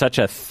became such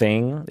a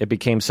thing. It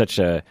became such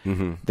a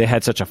they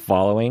had such a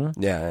following.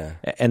 Yeah.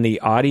 And the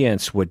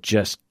audience would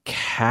just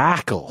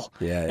cackle.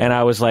 Yeah. And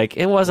I was like,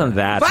 it wasn't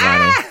that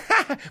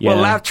funny. Well,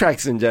 laugh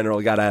tracks in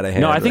general got out of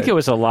hand. No, I think it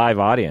was a live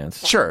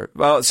audience. Sure.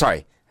 Well,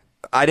 sorry.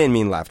 I didn't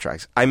mean laugh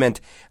tracks. I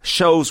meant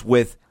shows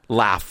with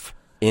laugh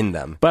in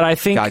them. But I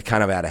think got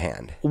kind of out of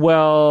hand.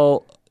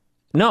 Well,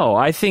 no,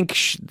 I think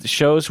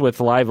shows with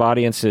live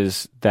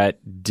audiences that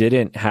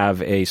didn't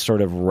have a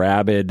sort of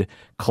rabid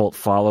cult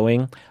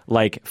following,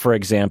 like, for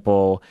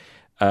example,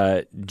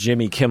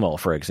 Jimmy Kimmel,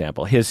 for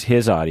example,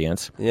 his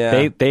audience,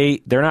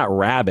 they're not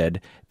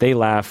rabid. They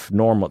laugh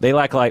normal. They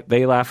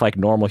laugh like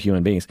normal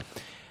human beings.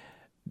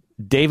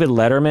 David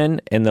Letterman,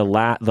 in the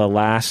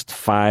last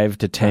 5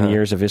 to 10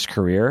 years of his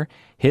career,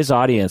 his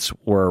audience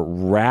were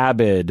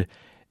rabid.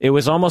 It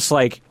was almost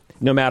like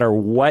no matter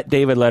what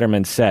David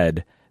Letterman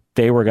said,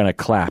 they were going to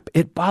clap.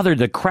 It bothered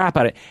the crap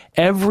out of it.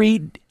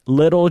 Every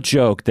little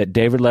joke that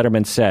David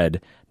Letterman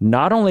said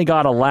not only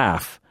got a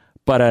laugh,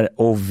 but an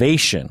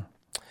ovation.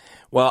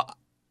 Well,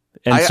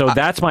 and so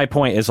that's my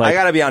point. Is like, I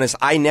got to be honest.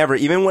 I never,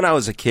 even when I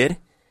was a kid,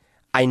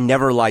 I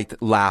never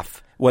liked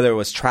laugh. Whether it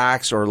was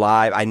tracks or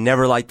live, I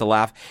never liked the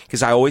laugh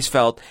because I always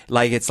felt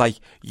like it's like,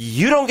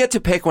 you don't get to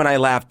pick when I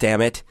laugh,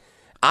 damn it.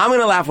 I'm going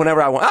to laugh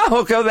whenever I want.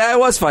 Oh, okay, that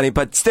was funny,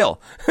 but still.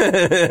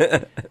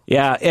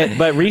 Yeah,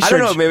 but research... I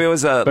don't know, maybe it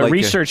was a... But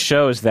research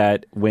shows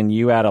that when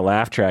you add a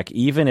laugh track,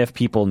 even if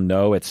people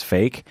know it's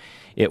fake,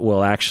 it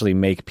will actually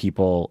make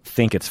people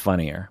think it's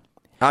funnier.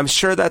 I'm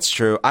sure that's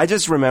true. I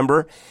just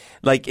remember,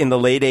 like, in the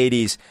late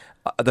 80s,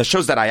 the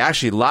shows that I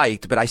actually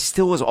liked, but I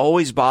still was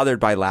always bothered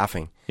by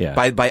laughing. Yeah.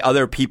 By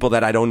other people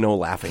that I don't know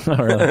laughing. Oh,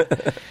 really?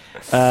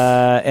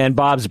 And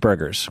Bob's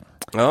Burgers.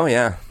 Oh,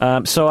 yeah.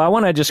 So I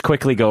want to just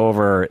quickly go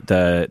over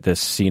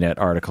this CNET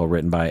article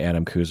written by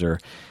Adam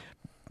Kuzer.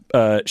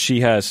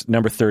 She has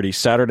number 30,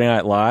 Saturday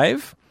Night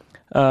Live,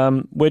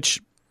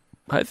 which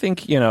I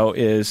think,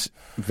 is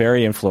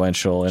very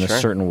influential in a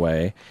certain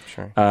way.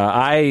 Sure.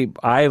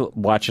 I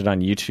watch it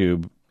on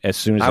YouTube as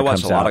soon as it comes out. I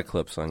watch a lot of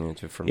clips on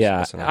YouTube from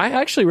SNL. I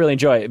actually really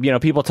enjoy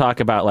it. People talk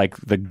about like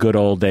the good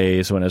old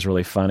days when it was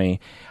really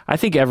funny. I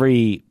think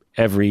every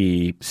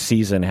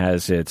season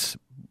has its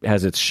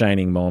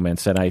shining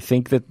moments, and I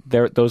think that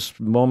those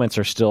moments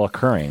are still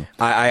occurring.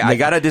 I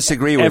got to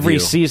disagree with you. Every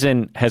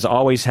season has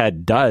always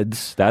had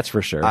duds, that's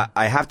for sure.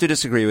 I have to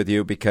disagree with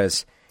you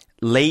because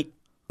late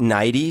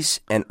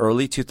 90s and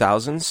early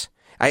 2000s,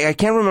 I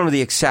can't remember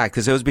the exact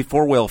because it was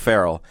before Will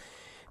Ferrell.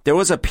 There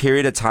was a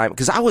period of time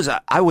because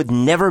I would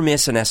never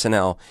miss an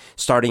SNL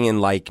starting in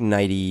like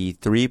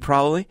 93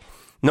 probably.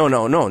 No,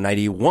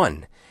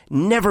 91.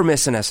 Never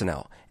miss an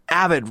SNL.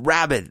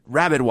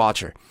 Rabid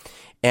watcher.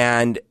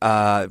 And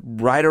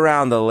right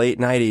around the late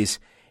 90s,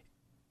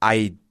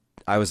 I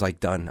was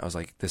like done. I was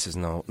like, this is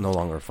no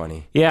longer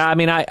funny. Yeah, I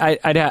mean, I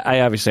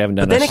obviously haven't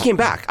done. But then it came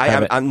back.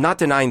 I'm not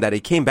denying that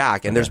it came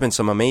back, and there's been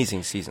some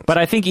amazing seasons. But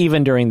I think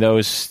even during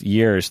those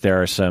years,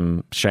 there are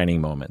some shining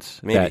moments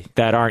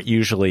that aren't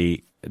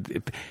usually.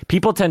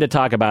 People tend to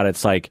talk about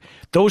it's like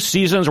those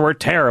seasons were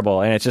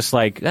terrible, and it's just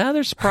like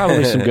there's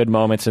probably some good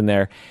moments in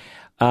there.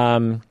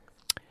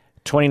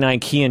 29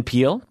 Key and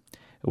Peele,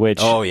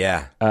 which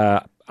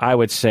I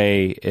would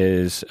say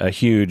is a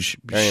huge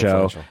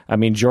show. I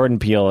mean, Jordan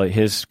Peele,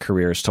 his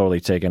career is totally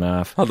taken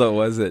off. Although,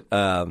 was it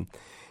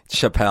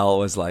Chappelle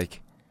was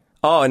like,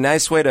 "Oh, a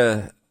nice way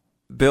to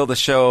build a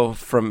show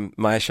from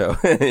my show,"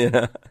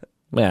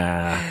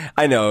 Yeah,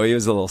 I know he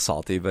was a little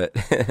salty, but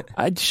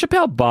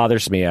Chappelle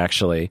bothers me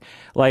actually.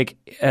 Like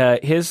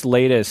his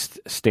latest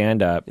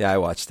stand-up. Yeah, I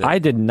watched it. I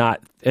did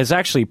not. It's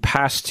actually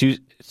past 2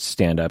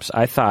 stand-ups.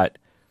 I thought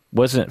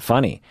wasn't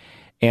funny,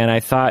 and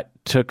I thought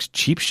took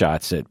cheap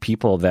shots at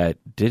people that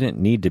didn't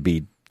need to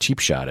be cheap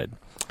shotted.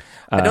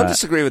 I don't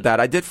disagree with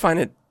that. I did find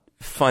it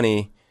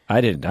funny.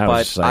 I didn't.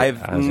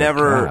 I've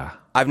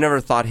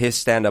never thought his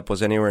stand-up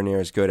was anywhere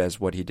near as good as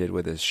what he did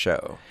with his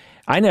show.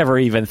 I never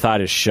even thought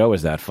his show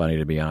was that funny,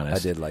 to be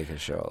honest. I did like his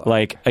show a lot.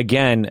 Like,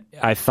 again,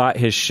 I thought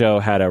his show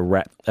had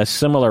a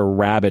similar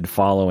rabid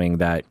following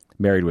that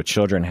Married with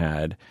Children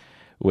had,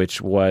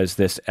 which was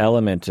this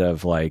element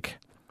of like,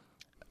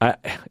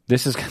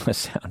 this is going to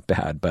sound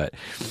bad, but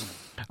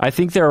I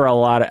think there are a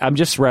lot of, I'm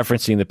just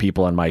referencing the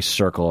people in my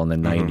circle in the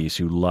 90s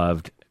who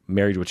loved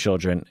Married with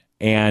Children.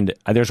 And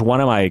there's one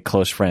of my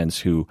close friends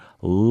who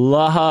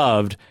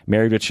loved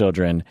Married with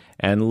Children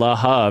and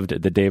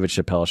loved the David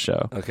Chappelle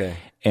show. Okay.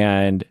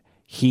 And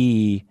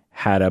he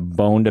had a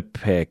bone to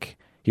pick.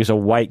 He was a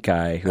white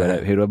guy who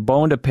had a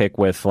bone to pick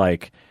with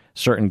like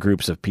certain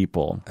groups of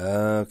people.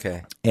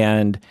 Okay.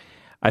 And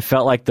I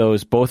felt like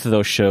both of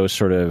those shows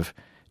sort of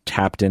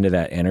tapped into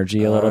that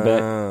energy a little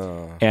bit.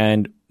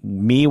 And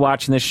me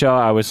watching this show,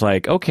 I was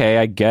like, okay,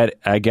 I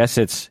guess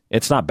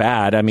it's not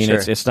bad. I mean,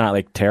 it's not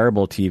like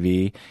terrible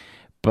TV,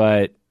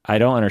 but I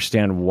don't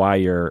understand why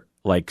you're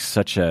like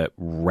such a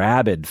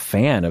rabid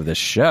fan of this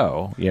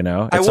show. You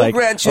know, I it's will like,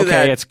 grant you okay,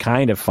 that it's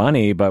kind of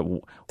funny, but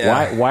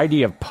why do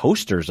you have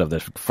posters of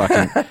this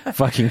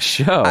fucking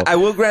show? I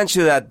will grant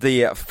you that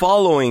the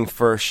following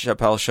for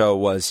Chappelle Show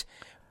was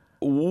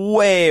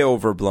way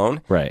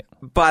overblown. Right.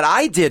 But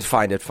I did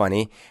find it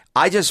funny.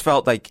 I just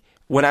felt like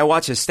when I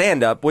watch his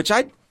stand-up, which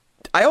I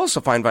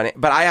also find funny,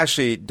 but I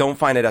actually don't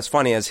find it as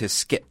funny as his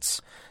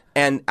skits.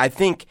 And I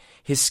think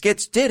his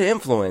skits did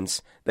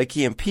influence the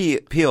Key and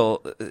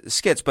Peele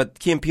skits, but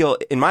Key and Peele,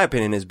 in my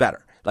opinion, is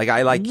better. Like,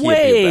 I like Key and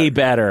Peele way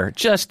better.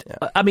 Just,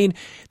 I mean,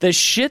 the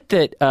shit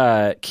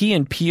that Key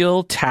and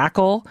Peele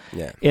tackle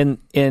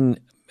in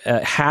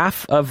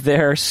half of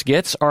their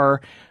skits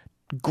are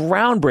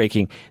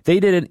groundbreaking. They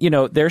did,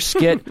 their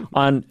skit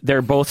on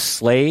they're both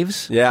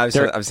slaves. Yeah, I've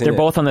seen they're it.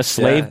 both on the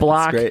slave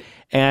block,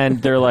 and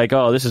they're like,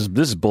 "Oh, this is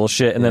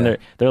bullshit." And then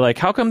they're like,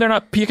 "How come they're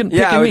not picking me?"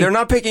 They're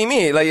not picking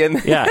me. Like,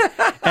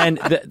 and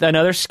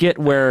another skit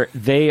where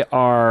they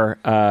are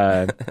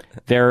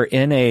they're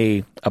in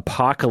a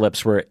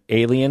apocalypse where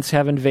aliens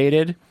have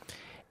invaded,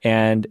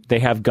 and they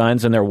have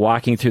guns and they're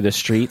walking through the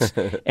streets,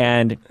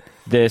 and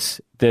this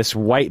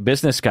white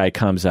business guy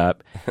comes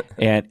up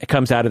and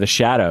comes out of the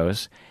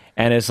shadows.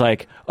 And is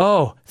like,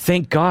 oh,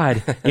 thank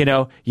God,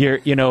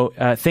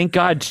 thank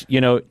God,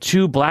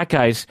 two black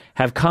guys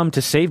have come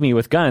to save me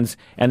with guns.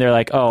 And they're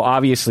like, oh,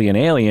 obviously an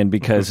alien,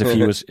 because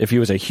if he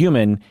was a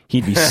human,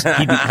 he'd be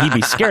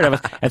scared of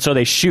us. And so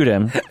they shoot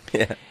him.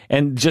 Yeah.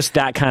 And just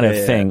that kind of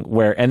thing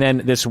and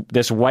then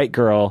this white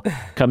girl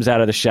comes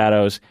out of the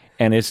shadows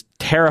and is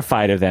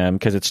terrified of them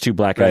because it's two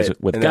black guys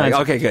with guns.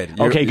 Like, okay, good.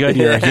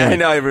 You're a human. I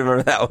know, I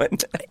remember that one.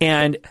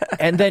 and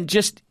then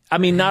just, I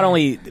mean, not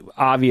only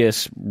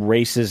obvious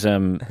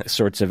racism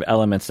sorts of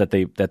elements that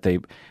they,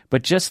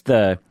 but just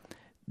the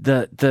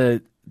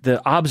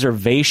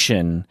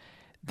observation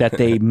that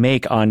they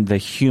make on the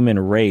human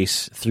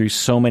race through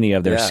so many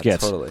of their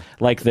skits, totally.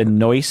 Like the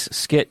Noise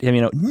skit. I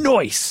mean,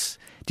 Noise.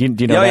 Do you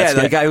know that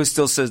skit? The guy who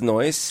still says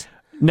Noise.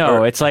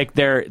 No, it's like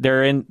they're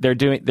in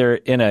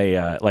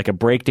a like a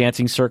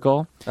breakdancing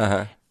circle,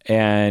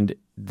 and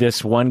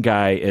this one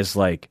guy is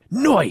like,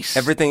 noise.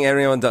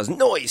 Everyone does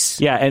noise.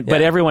 Yeah,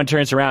 but everyone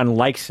turns around and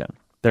likes him.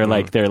 They're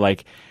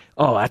like,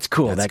 oh, that's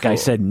cool. That guy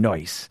said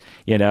noise,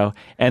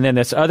 And then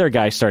this other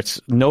guy starts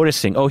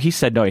noticing, oh, he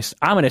said noise.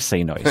 I'm going to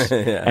say noise.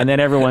 And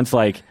then everyone's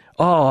like,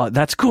 oh,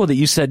 that's cool that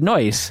you said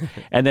noise.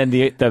 And then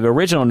the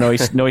original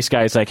noise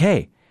guy is like,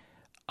 hey,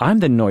 I'm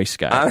the noise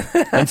guy.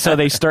 And so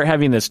they start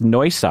having this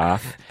noise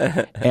off.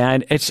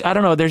 And I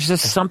don't know, there's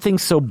just something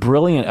so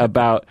brilliant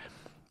about,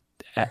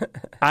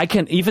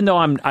 even though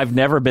I've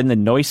never been the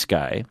noise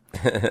guy,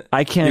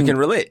 you can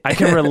relate. I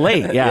can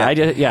relate. Yeah.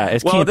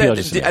 It's well, I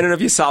don't know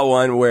if you saw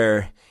one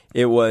where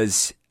it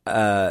was,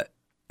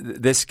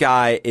 this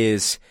guy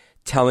is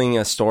telling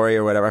a story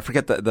or whatever. I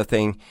forget the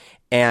thing.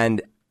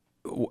 And,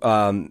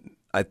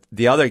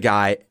 the other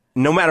guy,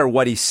 no matter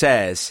what he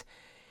says,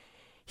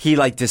 he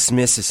like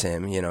dismisses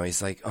him,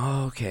 he's like,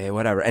 oh, okay,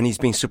 whatever. And he's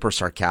being super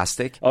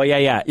sarcastic. Oh,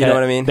 yeah. You know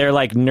what I mean? They're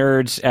like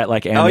nerds at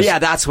like Amazon. Oh, yeah,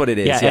 that's what it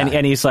is. Yeah.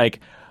 And he's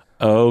like,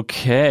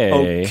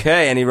 okay.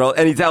 And he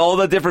tells all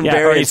the different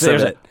variants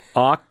of it.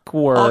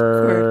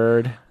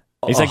 Awkward.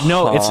 He's like,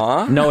 no,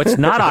 it's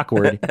not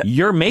awkward.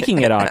 You're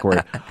making it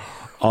awkward.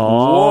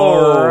 All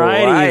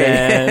righty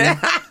then.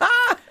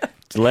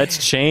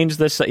 Let's change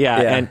this.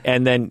 Yeah.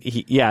 And then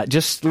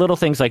just little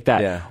things like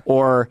that. Yeah.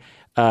 Or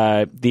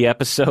the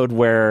episode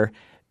where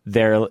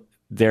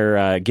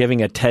they're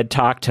giving a TED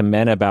Talk to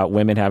men about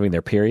women having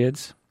their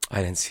periods.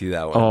 I didn't see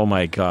that one. Oh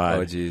my God.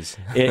 Oh jeez.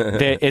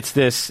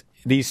 It's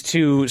these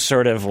two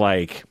sort of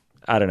like,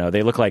 I don't know,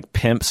 they look like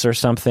pimps or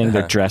something.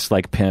 They're dressed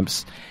like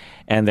pimps,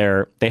 and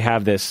they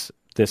have this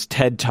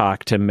TED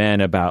Talk to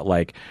men about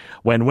like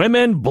when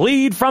women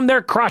bleed from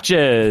their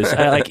crotches.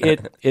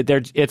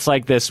 It's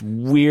like this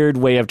weird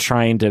way of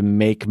trying to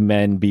make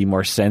men be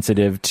more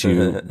sensitive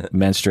to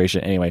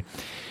menstruation. Anyway,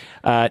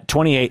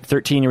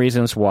 13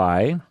 Reasons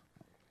Why.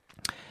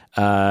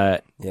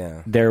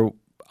 They're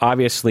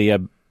obviously a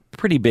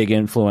pretty big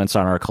influence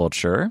on our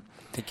culture.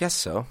 I guess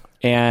so.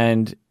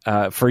 And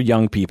for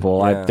young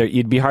people,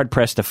 you'd be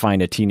hard-pressed to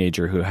find a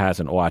teenager who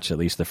hasn't watched at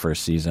least the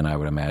first season, I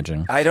would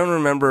imagine. I don't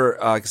remember,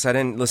 because I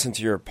didn't listen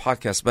to your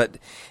podcast, but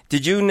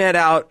did you net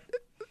out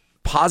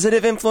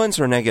positive influence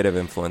or negative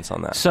influence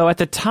on that? So at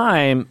the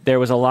time, there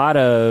was a lot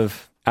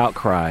of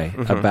outcry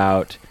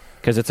about,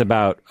 because it's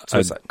about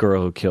suicide. A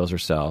girl who kills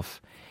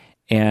herself.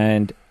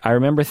 And I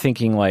remember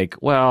thinking like,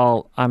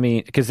 well, I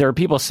mean, because there were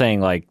people saying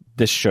like,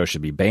 this show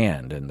should be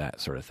banned and that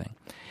sort of thing.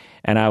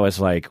 And I was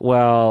like,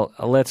 well,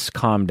 let's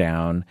calm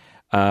down.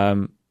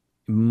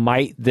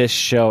 Might this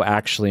show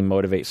actually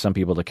motivate some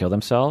people to kill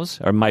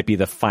themselves? Or might be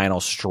the final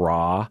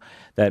straw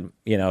that,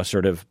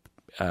 sort of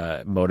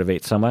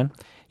motivates someone?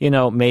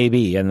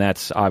 Maybe. And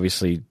that's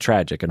obviously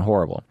tragic and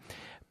horrible.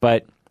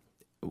 But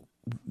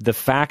the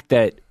fact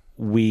that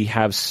we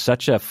have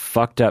such a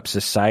fucked up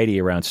society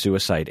around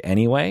suicide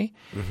anyway.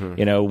 Mm-hmm.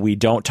 You know, we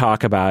don't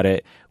talk about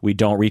it. We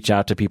don't reach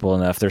out to people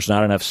enough. There's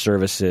not enough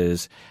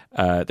services.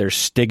 There's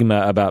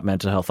stigma about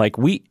mental health. Like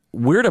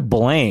we're to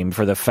blame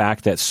for the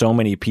fact that so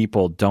many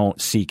people don't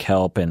seek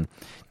help and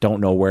don't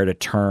know where to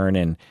turn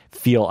and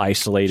feel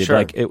isolated. Sure.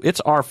 Like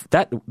it's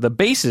the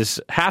basis,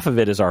 half of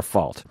it is our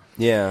fault.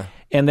 Yeah.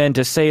 And then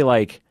to say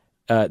like,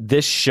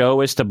 this show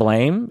is to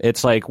blame.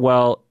 It's like,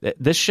 well,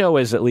 this show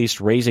is at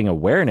least raising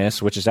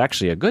awareness, which is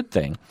actually a good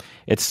thing.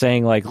 It's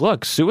saying like,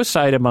 look,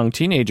 suicide among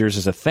teenagers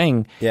is a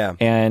thing. Yeah.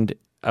 And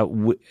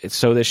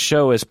so this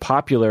show is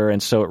popular,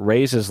 and so it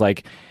raises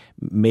like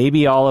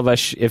maybe all of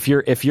us. If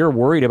you're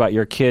worried about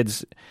your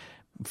kids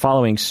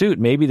following suit,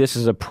 maybe this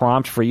is a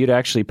prompt for you to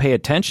actually pay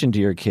attention to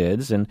your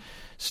kids and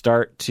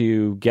start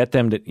to get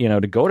them to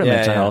to go to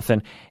mental health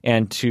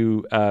and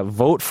to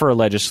vote for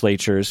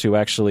legislatures who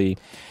actually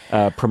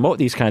promote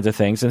these kinds of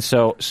things. And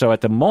so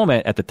at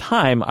the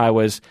time, I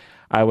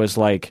was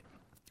like,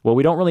 well,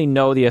 we don't really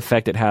know the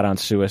effect it had on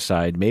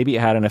suicide. Maybe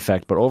it had an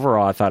effect, but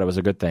overall, I thought it was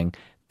a good thing.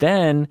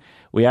 Then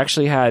we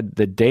actually had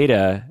the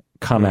data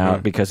come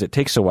out, because it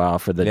takes a while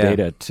for the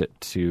data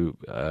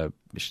to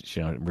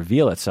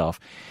reveal itself.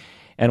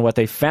 And what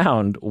they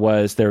found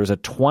was there was a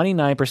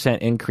 29%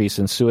 increase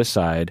in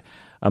suicide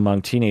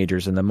among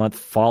teenagers in the month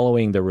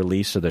following the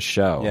release of the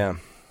show. Yeah.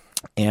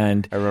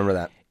 And I remember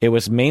that. It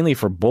was mainly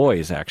for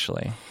boys,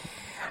 actually.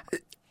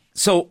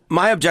 So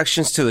my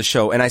objections to the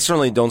show, and I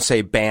certainly don't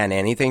say ban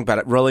anything,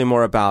 but really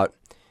more about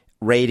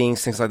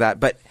ratings, things like that.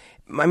 But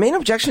my main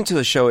objection to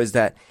the show is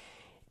that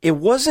it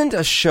wasn't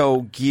a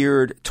show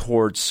geared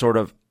towards sort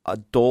of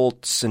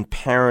adults and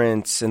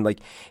parents, and like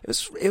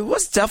it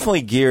was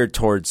definitely geared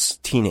towards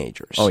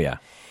teenagers. Oh yeah.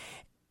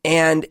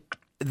 And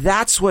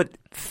that's what,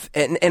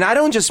 and I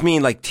don't just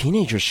mean like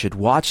teenagers should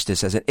watch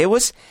this it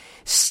was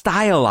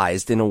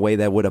stylized in a way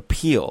that would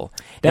appeal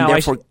and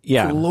therefore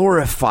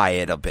glorify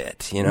it a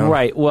bit,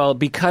 Right. Well,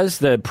 because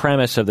the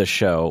premise of the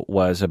show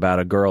was about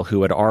a girl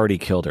who had already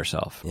killed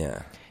herself.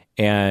 Yeah.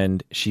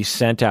 And she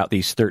sent out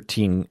these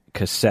 13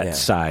 cassette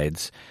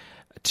sides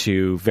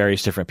to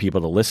various different people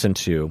to listen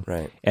to.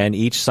 Right. And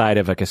each side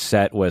of a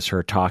cassette was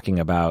her talking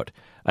about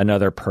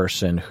another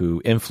person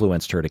who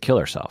influenced her to kill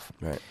herself.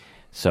 Right.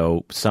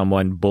 So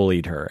someone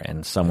bullied her,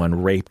 and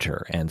someone raped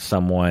her, and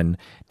someone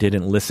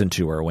didn't listen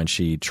to her when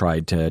she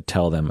tried to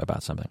tell them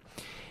about something.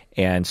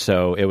 And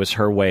so it was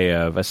her way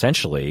of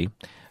essentially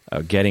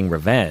getting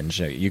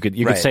revenge. You could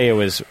say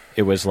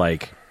it was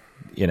like,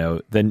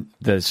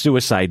 the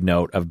suicide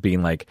note of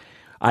being like,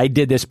 I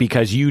did this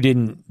because you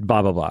didn't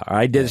blah blah blah, or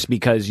I did this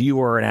because you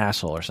were an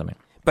asshole or something.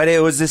 But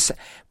it was this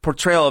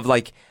portrayal of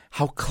like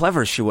how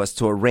clever she was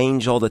to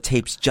arrange all the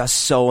tapes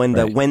just so, and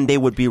that when they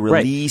would be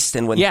released,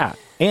 and when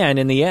and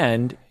in the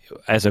end,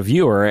 as a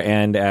viewer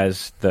and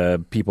as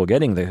the people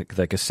getting the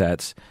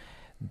cassettes,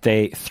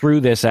 they,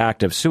 through this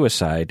act of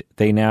suicide,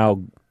 they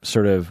now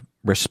sort of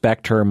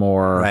respect her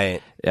more.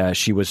 Right.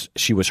 She was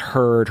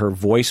heard. Her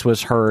voice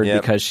was heard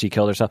because she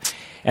killed herself,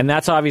 and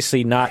that's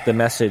obviously not the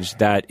message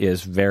that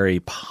is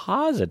very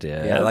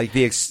positive. Yeah, like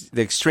the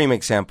extreme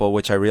example,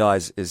 which I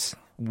realize is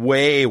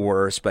way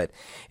worse, but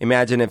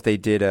imagine if they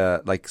did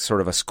a sort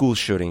of a school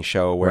shooting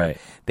show where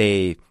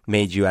they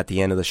made you at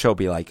the end of the show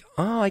be like,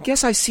 oh, I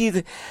guess I see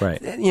the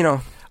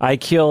I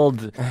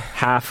killed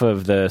half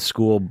of the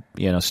school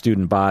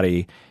student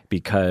body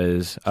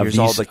because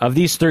of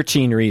these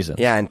 13 reasons.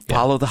 Yeah, and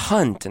follow the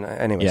hunt, and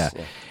anyways. Yeah.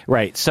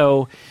 Right.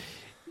 So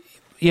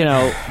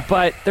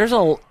but there's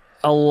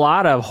a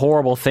lot of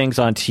horrible things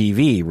on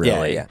TV,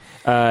 really.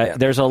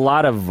 There's a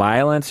lot of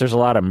violence. There's a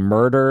lot of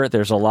murder.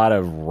 There's a lot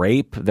of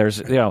rape.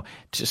 There's,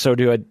 so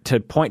to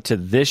point to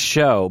this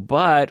show.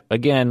 But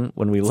again,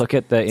 when we look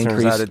at the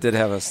increase, turns out it did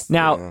have a.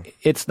 Now,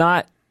 it's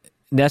not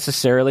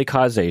necessarily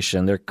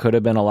causation. There could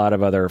have been a lot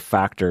of other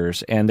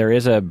factors, and there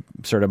is a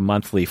sort of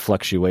monthly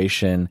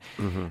fluctuation.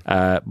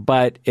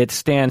 But it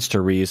stands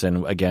to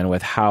reason, again,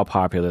 with how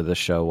popular the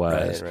show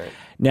was. Right.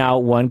 Now,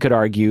 one could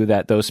argue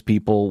that those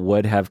people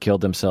would have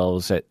killed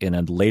themselves in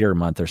a later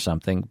month or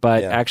something,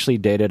 but actually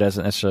data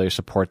doesn't necessarily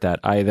support that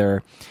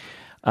either.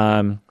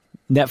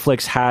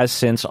 Netflix has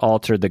since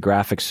altered the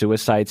graphic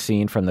suicide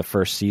scene from the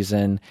first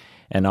season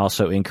and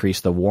also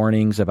increased the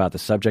warnings about the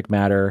subject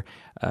matter,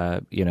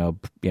 sort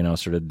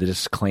of the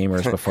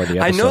disclaimers before the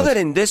episodes. I know that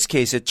in this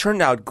case, it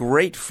turned out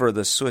great for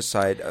the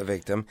suicide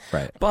victim,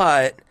 right?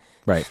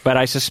 But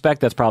I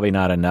suspect that's probably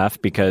not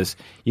enough, because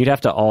you'd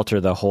have to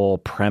alter the whole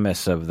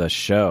premise of the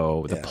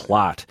show, the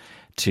plot,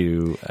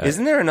 to...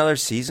 Isn't there another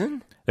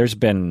season? There's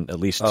been at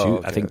least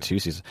two, I think 2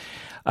 seasons.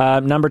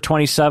 Number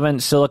 27,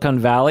 Silicon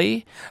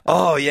Valley.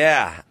 Oh,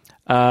 yeah.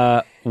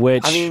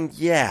 Which... I mean,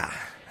 yeah.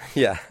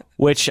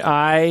 Which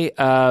I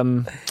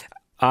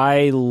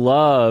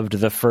loved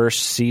the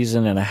first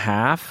season and a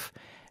half,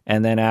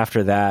 and then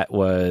after that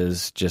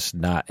was just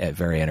not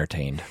very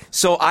entertained.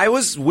 So I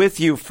was with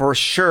you for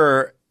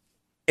sure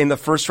in the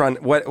first run.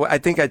 What I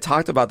think I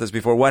talked about this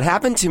before. What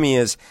happened to me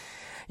is,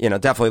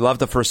 definitely loved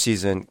the first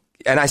season,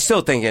 and I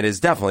still think it is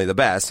definitely the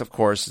best. Of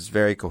course, it's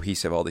very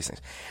cohesive, all these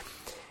things.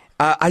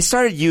 I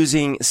started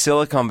using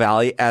Silicon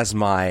Valley as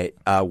my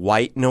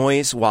white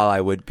noise while I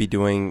would be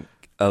doing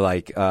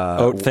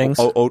oat things,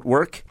 oat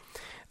work,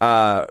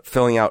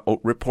 filling out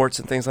oat reports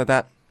and things like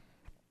that.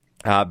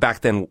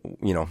 Back then,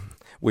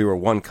 we were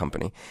one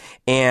company,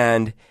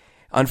 and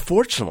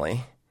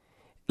unfortunately,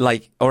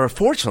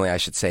 fortunately, I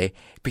should say,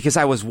 because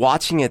I was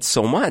watching it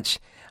so much,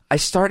 I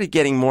started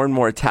getting more and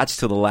more attached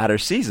to the latter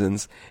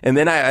seasons, and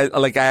then I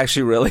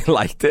actually really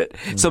liked it.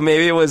 So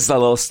maybe it was a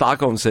little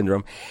Stockholm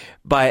syndrome,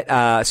 but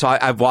so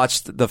I've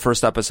watched the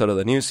first episode of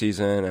the new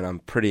season, and I'm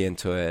pretty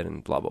into it,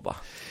 and blah blah blah.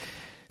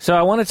 So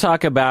I want to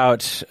talk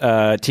about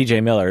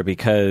T.J. Miller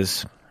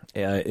because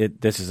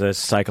this is a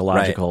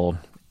psychological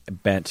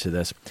bent to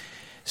this.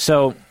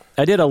 So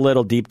I did a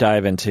little deep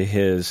dive into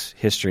his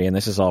history, and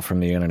this is all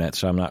from the internet,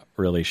 so I'm not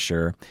really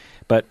sure.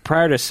 But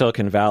prior to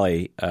Silicon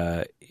Valley,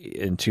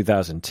 in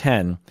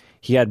 2010,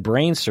 he had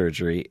brain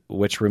surgery,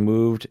 which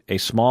removed a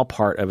small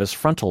part of his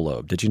frontal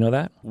lobe. Did you know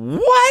that?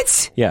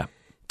 What? Yeah.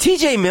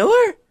 T.J.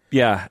 Miller?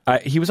 Yeah.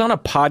 He was on a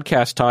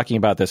podcast talking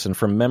about this, and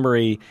from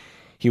memory,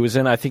 he was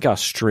in, I think,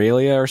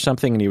 Australia or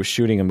something, and he was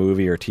shooting a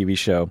movie or a TV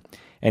show,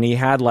 and he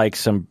had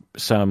some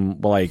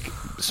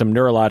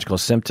neurological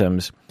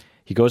symptoms.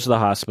 He goes to the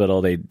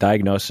hospital, they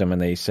diagnose him,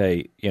 and they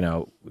say,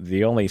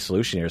 the only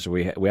solution here is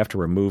we have to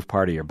remove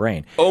part of your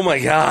brain. Oh, my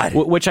God.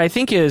 Which I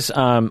think is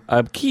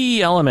a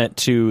key element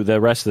to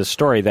the rest of the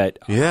story that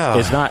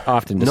is not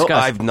often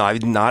discussed. No,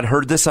 I've not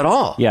heard this at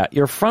all. Yeah,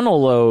 your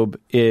frontal lobe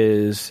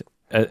is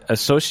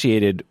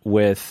associated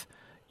with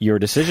your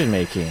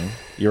decision-making,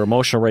 your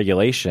emotional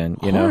regulation,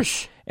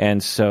 Harsh.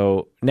 And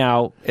so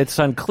now it's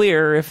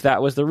unclear if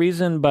that was the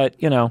reason, but,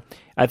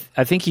 I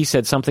think he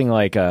said something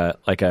like a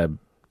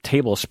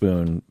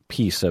tablespoon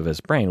piece of his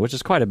brain, which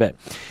is quite a bit.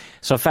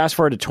 So fast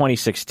forward to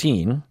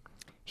 2016,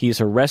 he's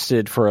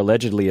arrested for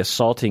allegedly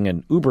assaulting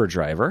an Uber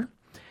driver.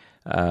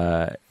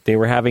 They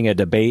were having a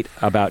debate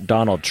about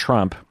Donald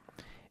Trump,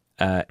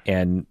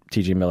 and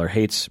T.J. Miller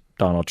hates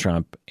Donald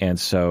Trump, and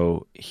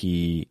so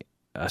he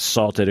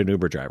assaulted an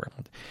Uber driver.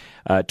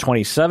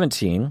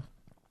 2017,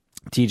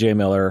 T.J.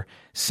 Miller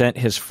sent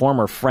his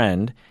former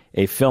friend,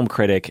 a film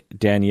critic,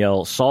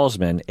 Danielle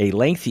Salzman, a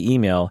lengthy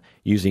email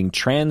using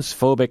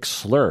transphobic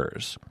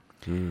slurs.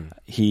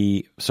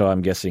 So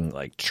I'm guessing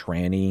like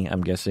tranny,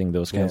 I'm guessing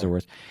those kinds of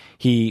words.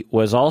 He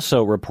was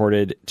also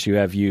reported to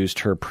have used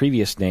her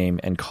previous name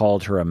and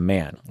called her a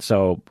man.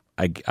 So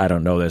I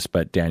don't know this,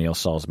 but Danielle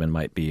Salzman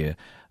might be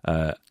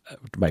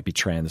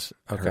trans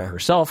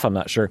herself. I'm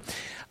not sure.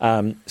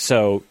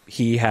 So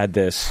he had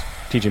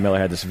T.J. Miller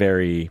had this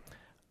very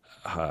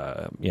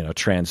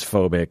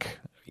transphobic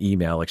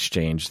email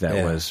exchange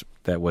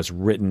that was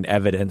written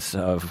evidence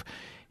of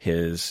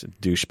his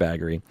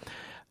douchebaggery.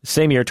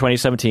 Same year,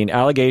 2017,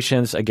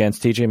 allegations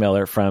against T.J.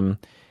 Miller from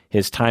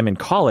his time in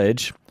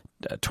college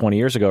 20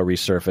 years ago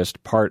resurfaced,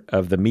 part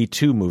of the Me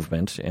Too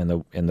movement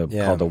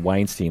called the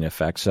Weinstein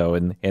effect. So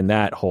in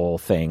that whole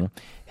thing,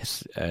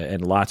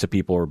 and lots of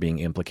people were being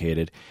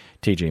implicated.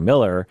 T.J.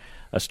 Miller,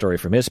 a story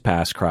from his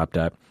past cropped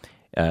up,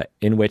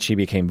 in which he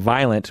became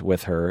violent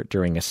with her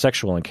during a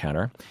sexual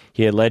encounter.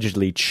 He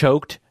allegedly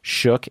choked,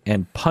 shook,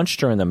 and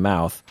punched her in the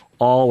mouth,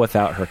 all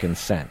without her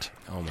consent.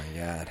 Oh, my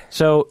God.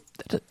 So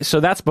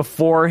that's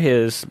before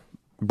his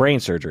brain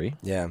surgery.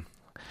 Yeah.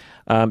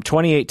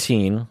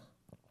 2018.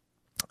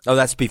 Oh,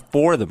 that's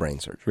before the brain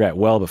surgery. Right,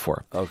 well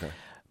before. Okay.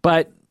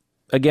 But,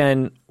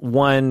 again,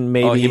 one,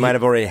 maybe... Oh, he might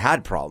have already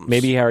had problems.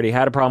 Maybe he already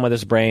had a problem with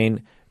his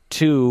brain.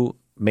 2,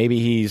 maybe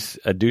he's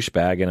a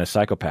douchebag and a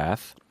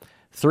psychopath.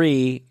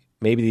 3,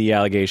 maybe the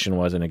allegation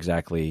wasn't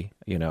exactly,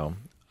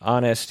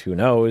 honest. Who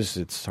knows?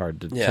 It's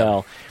hard to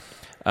tell.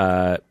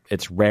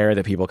 It's rare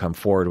that people come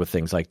forward with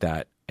things like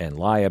that and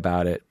lie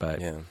about it. But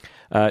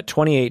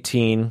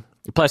 2018,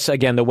 plus,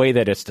 again, the way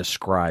that it's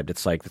described,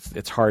 it's like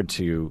it's hard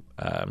to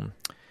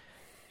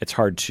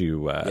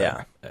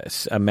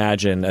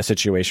imagine a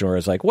situation where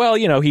it's like, well,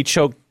 he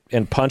choked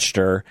and punched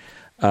her.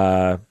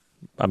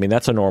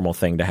 That's a normal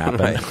thing to happen,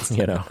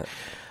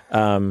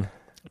 right.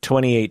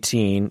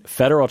 2018,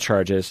 federal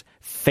charges,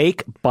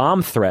 fake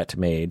bomb threat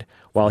made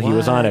while he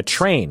was on a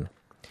train.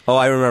 Oh,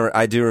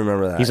 I do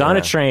remember that. He's on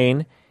a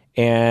train,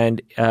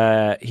 and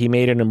he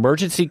made an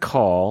emergency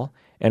call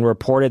and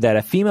reported that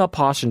a female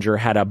passenger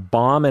had a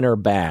bomb in her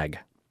bag.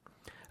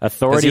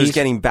 Because he was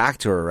getting back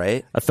to her,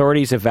 right?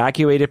 Authorities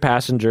evacuated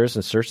passengers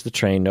and searched the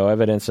train. No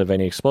evidence of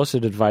any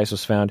explosive device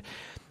was found.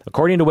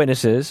 According to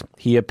witnesses,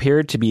 he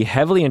appeared to be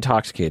heavily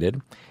intoxicated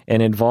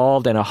and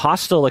involved in a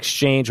hostile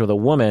exchange with a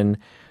woman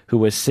who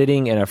was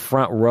sitting in a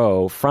front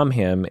row from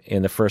him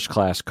in the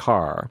first-class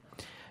car,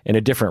 in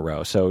a different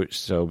row. So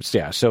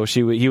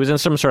he was in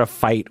some sort of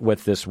fight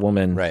with this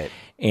woman, right?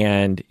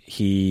 And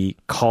he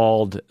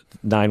called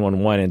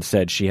 911 and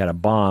said she had a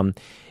bomb.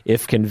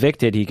 If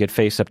convicted, he could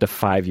face up to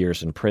 5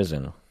 years in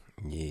prison.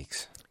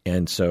 Yeeks.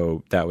 And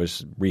so that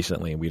was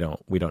recently. We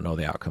don't know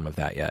the outcome of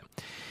that yet.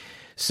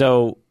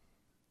 So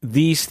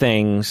these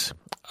things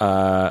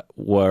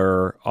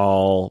were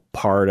all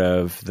part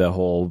of the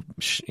whole,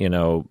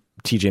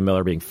 T.J.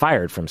 Miller being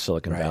fired from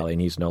Silicon Valley,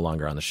 and he's no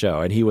longer on the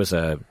show. And he was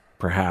a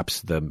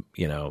perhaps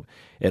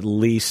at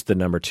least the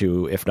number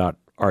 2, if not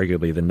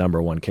arguably the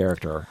number 1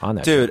 character on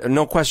that show. Dude,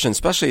 no question,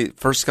 especially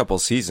first couple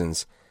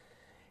seasons.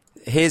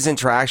 His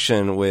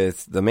interaction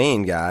with the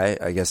main guy,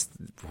 I guess,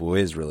 who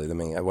is really the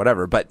main guy,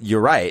 whatever, but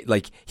you're right.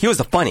 Like, he was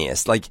the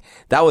funniest. Like,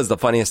 that was the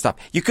funniest stuff.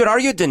 You could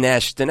argue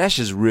Dinesh. Dinesh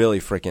is really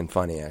freaking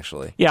funny,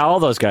 actually. Yeah, all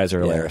those guys are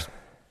hilarious.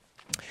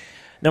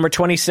 Number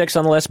 26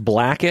 on the list,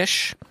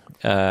 Blackish.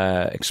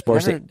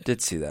 Explores I never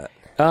did see that.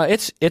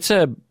 It's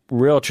a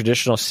real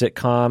traditional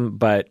sitcom,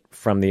 but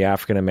from the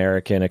African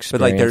American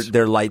experience. But like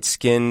they're light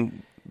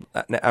skinned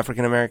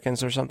African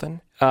Americans or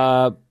something.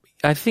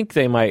 I think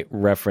they might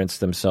reference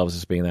themselves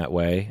as being that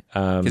way.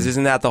 Because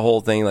isn't that the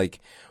whole thing? Like,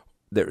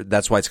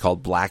 that's why it's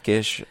called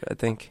Blackish, I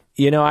think.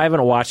 I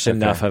haven't watched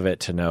enough of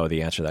it to know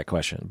the answer to that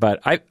question, but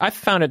I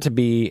found it to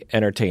be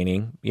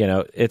entertaining.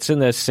 It's in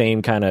the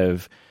same kind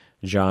of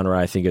genre,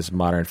 I think, as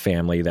Modern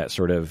Family, that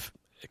sort of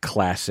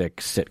classic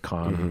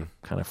sitcom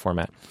kind of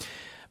format.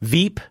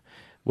 Veep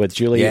with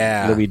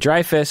Julia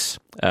Louis-Dreyfus.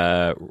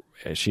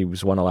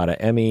 She's won a lot of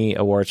Emmy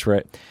awards for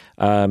it.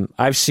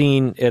 I've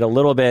seen it a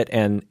little bit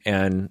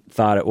and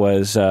thought it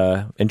was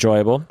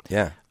enjoyable.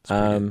 Yeah.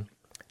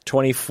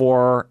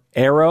 24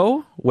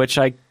 Arrow, which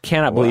I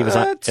cannot believe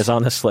is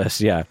on this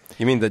list. Yeah.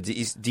 You mean the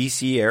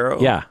DC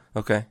Arrow? Yeah.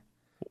 Okay.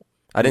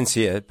 I didn't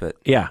see it, but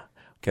yeah.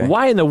 Okay.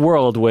 Why in the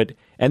world would?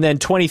 And then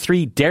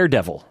 23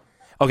 Daredevil.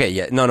 Okay,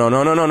 yeah.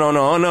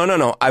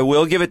 No. I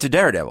will give it to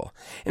Daredevil.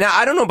 Now,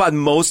 I don't know about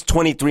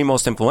 23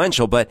 most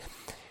influential, but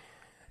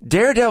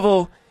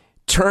Daredevil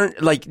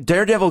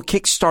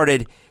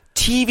kickstarted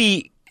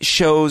TV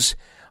shows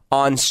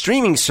on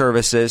streaming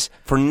services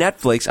for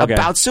Netflix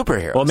about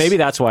superheroes. Well, maybe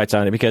that's why it's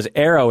on it, because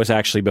Arrow was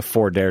actually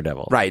before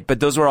Daredevil. Right, but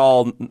those were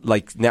all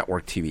like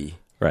network TV.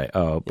 Right.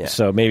 Oh, yeah.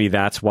 So maybe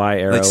that's why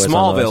Arrow is on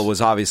Smallville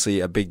was obviously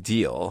a big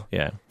deal.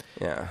 Yeah.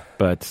 Yeah.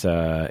 But,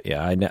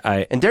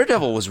 and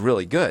Daredevil was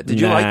really good.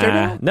 Did you like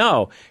Daredevil?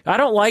 No. I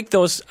don't like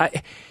those.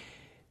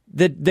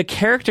 The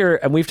character,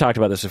 and we've talked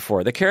about this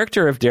before, the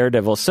character of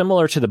Daredevil,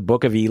 similar to the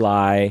Book of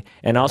Eli,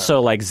 and also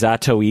like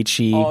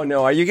Zatoichi. Oh,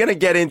 no. Are you going to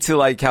get into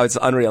like how it's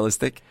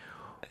unrealistic?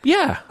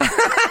 Yeah.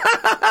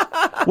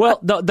 Well,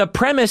 the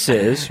premise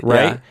is,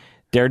 right? Yeah.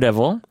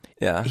 Daredevil.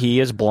 Yeah. He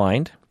is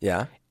blind.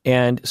 Yeah.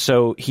 And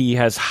so he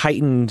has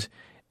heightened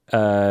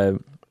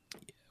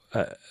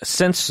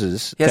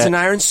senses. He has an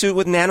iron suit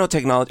with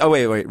nanotechnology. Oh,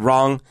 wait.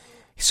 Wrong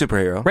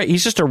superhero. Right.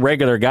 He's just a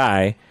regular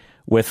guy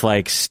with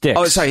like sticks.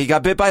 Oh, sorry. He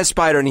got bit by a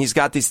spider and he's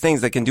got these things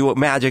that can do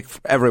magic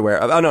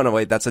everywhere. Oh, no.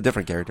 Wait. That's a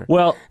different character.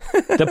 Well,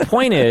 the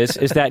point is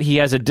that he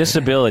has a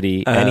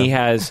disability and he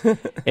has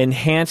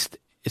enhanced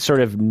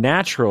sort of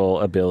natural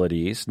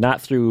abilities,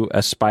 not through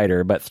a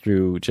spider, but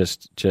through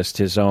just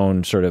his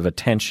own sort of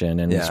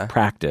attention and his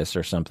practice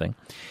or something.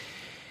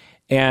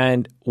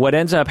 And what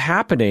ends up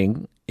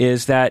happening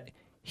is that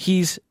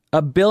he's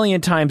a billion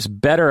times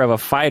better of a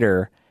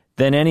fighter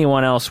than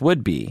anyone else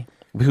would be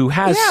who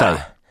has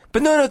sight.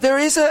 But no, there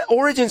is an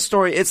origin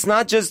story. It's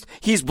not just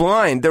he's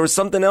blind. There was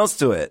something else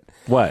to it.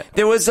 What?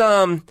 There was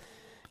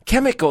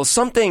chemicals.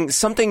 Something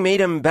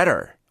made him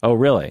better. Oh,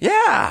 really?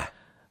 Yeah.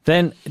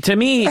 Then, to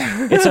me,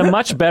 it's a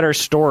much better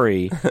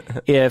story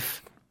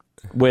if,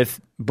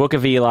 with Book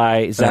of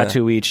Eli,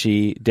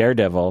 Zatoichi,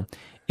 Daredevil,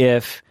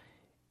 if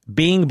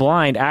being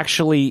blind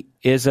actually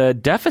is a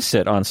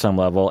deficit on some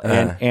level,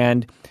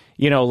 and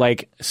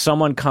like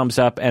someone comes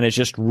up and is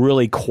just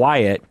really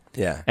quiet,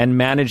 and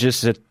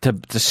manages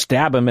to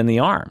stab him in the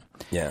arm,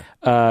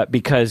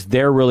 because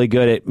they're really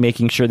good at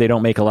making sure they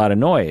don't make a lot of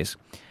noise.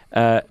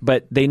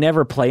 But they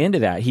never play into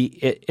that.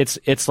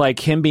 It's like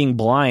him being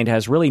blind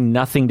has really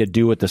nothing to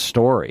do with the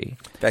story.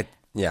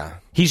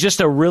 He's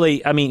just a really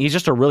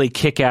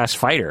kick-ass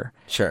fighter.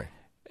 Sure.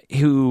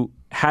 Who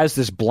has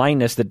this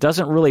blindness that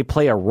doesn't really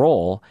play a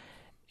role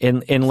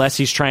unless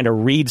he's trying to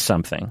read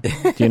something.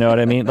 Do you know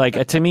what I mean?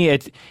 Like, to me,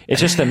 it's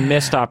just a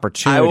missed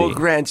opportunity. I will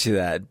grant you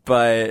that,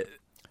 but...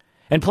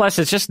 And plus,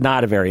 it's just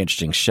not a very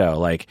interesting show.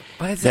 Like,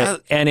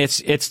 and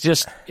it's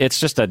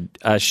just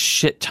a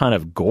shit ton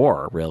of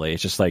gore. Really,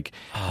 it's just like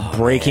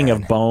breaking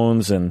of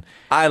bones, and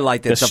I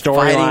liked it. The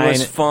fighting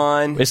was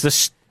fun.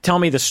 Tell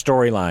me the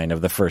storyline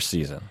of the first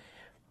season.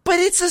 But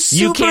it's a superhero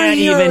you can't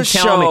even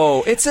show.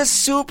 Tell me. It's a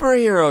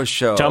superhero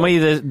show. Tell me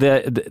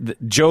the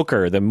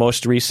Joker, the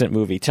most recent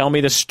movie. Tell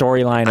me the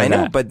storyline of that. I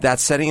know, but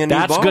that's setting a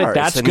new bar. Good.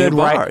 That's good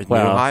writing. New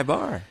high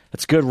bar.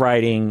 That's good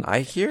writing.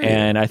 I hear you.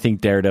 And I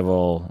think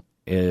Daredevil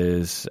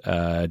is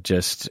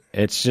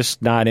it's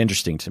just not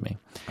interesting to me.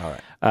 All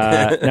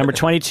right. Number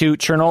 22,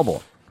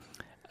 Chernobyl.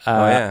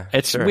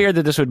 It's weird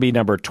that this would be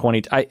number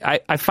 20.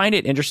 I find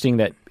it interesting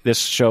that this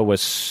show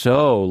was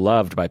so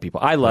loved by people.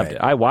 I loved it.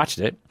 I watched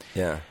it.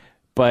 Yeah.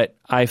 But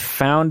I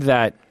found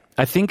that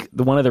I think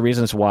one of the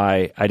reasons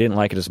why I didn't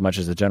like it as much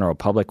as the general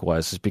public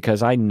is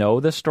because I know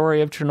the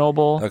story of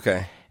Chernobyl.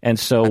 Okay. And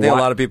so I think a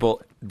lot of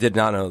people did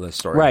not know the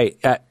story. Right.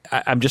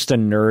 I'm just a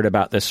nerd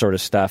about this sort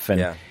of stuff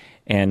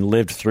and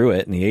lived through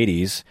it in the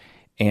 80s.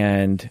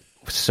 And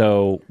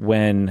so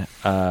when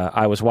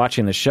I was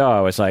watching the show,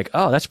 I was like,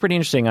 oh, that's pretty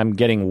interesting. I'm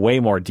getting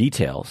way more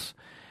details.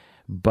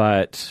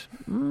 But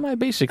I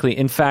basically,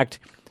 in fact,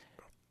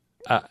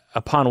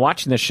 upon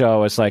watching the show, I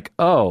was like,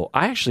 oh,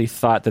 I actually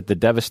thought that the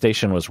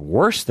devastation was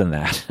worse than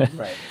that.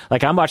 Right.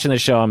 Like, I'm watching the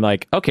show, I'm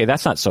like, okay,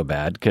 that's not so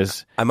bad,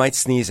 because... I might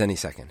sneeze any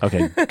second.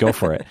 Okay, go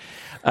for it.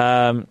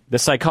 The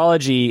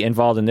psychology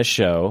involved in this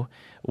show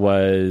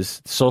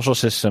was social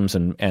systems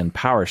and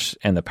power,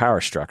 and the power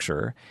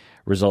structure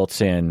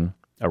results in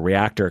a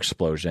reactor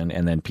explosion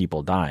and then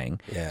people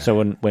dying. Yeah.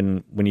 So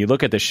when you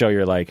look at the show,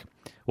 you're like,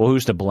 well,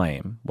 who's to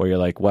blame? Well, you're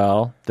like,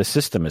 well, the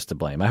system is to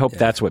blame. I hope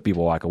that's what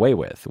people walk away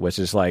with, which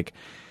is like,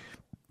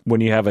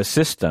 when you have a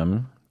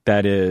system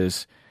that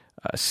is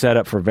set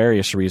up for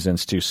various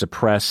reasons to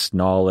suppress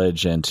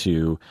knowledge and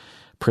to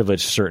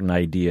privilege certain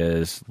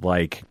ideas,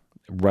 like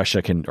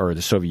Russia can, or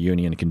the Soviet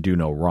Union can do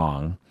no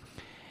wrong,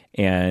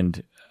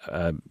 and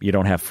you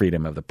don't have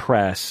freedom of the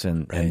press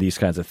and these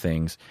kinds of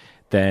things,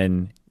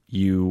 then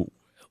you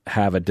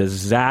have a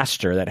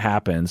disaster that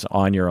happens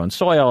on your own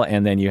soil,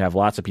 and then you have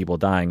lots of people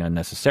dying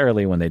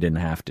unnecessarily when they didn't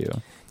have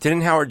to.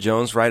 Didn't Howard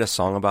Jones write a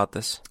song about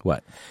this?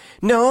 What?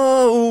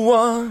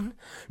 No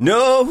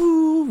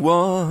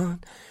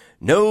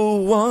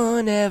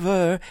one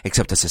ever,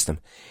 except the system,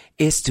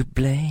 is to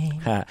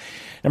blame.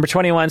 Number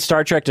 21,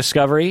 Star Trek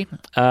Discovery.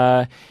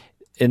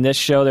 In this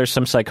show, there's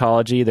some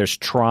psychology. There's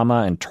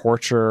trauma and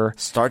torture.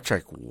 Star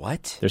Trek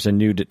what? There's a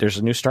new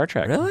Star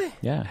Trek. Really?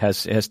 Yeah, it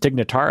has Tig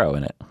Notaro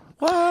in it.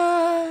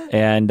 What?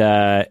 And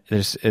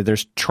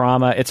there's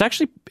trauma. It's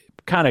actually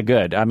kind of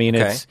good. I mean,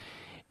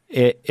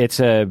 it's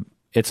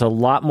a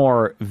lot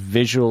more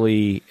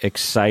visually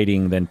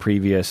exciting than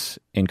previous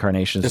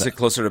incarnations. Is it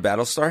closer to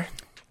Battlestar?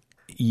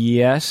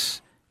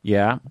 Yes.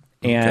 Yeah.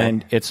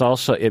 And it's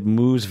also, it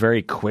moves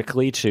very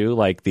quickly too.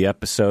 Like, the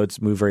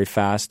episodes move very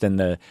fast, and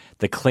the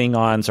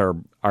Klingons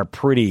are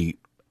pretty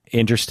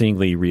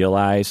interestingly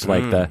realized.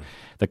 Like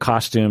the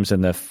costumes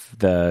and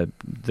the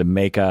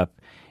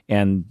makeup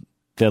and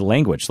the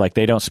language. Like,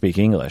 they don't speak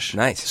English.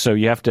 Nice. So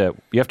you have to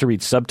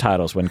read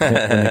subtitles when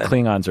the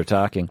Klingons are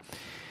talking.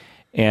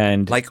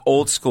 And like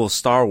old school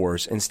Star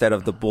Wars instead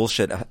of the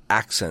bullshit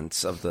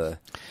accents of the.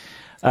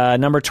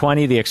 Number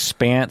 20, The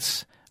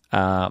Expanse.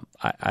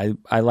 I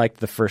liked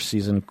the first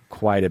season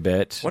quite a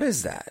bit. What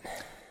is that?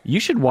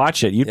 You should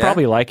watch it. You'd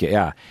probably like it.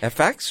 Yeah.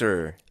 FX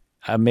or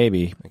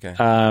maybe. Okay.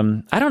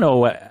 I don't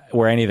know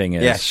where anything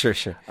is. Yeah,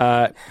 sure.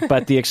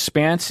 But The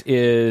Expanse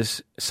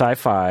is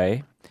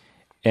sci-fi,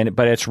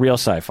 but it's real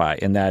sci-fi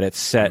in that it's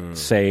set,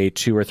 say,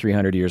 200 or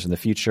 300 years in the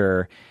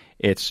future.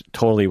 It's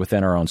totally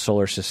within our own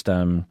solar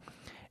system,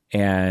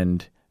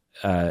 and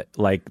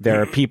like,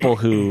 there are people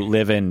who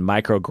live in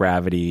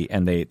microgravity,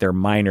 and they're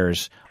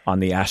miners on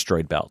the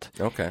asteroid belt.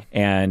 Okay.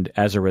 And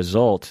as a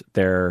result,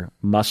 their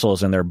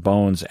muscles and their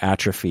bones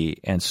atrophy,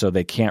 and so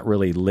they can't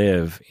really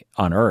live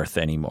on Earth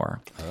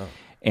anymore. Oh.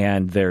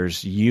 And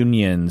there's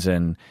unions,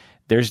 and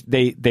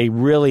they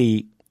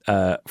really,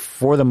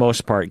 for the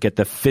most part, get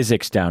the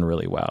physics down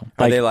really well.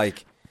 Are they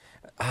like,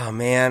 oh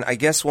man, I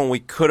guess when we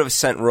could have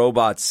sent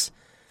robots,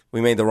 we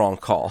made the wrong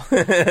call.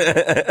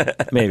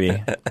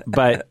 Maybe.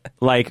 But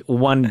like,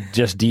 one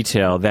just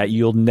detail that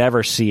you'll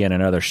never see in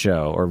another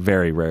show, or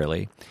very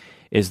rarely,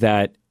 is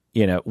that,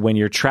 when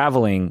you're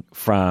traveling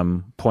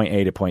from point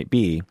A to point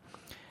B,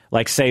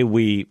 like, say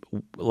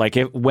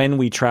when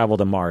we travel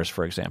to Mars,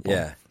 for example,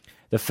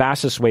 the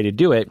fastest way to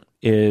do it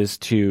is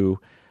to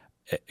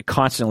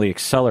constantly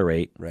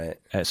accelerate. Right.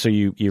 So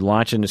you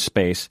launch into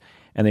space,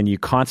 and then you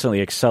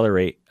constantly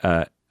accelerate.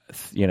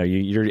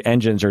 Your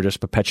engines are just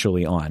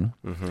perpetually on.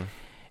 Mm-hmm.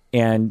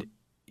 And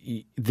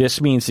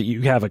this means that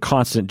you have a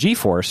constant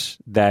G-force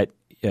that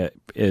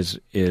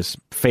is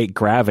fake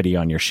gravity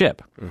on your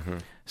ship. Mm-hmm.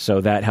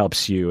 So that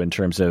helps you in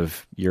terms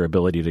of your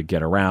ability to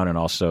get around, and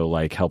also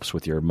like helps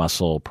with your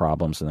muscle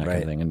problems and that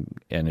kind of thing,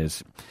 and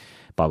is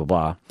blah, blah,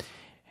 blah.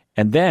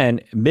 And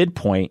then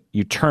midpoint,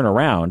 you turn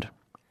around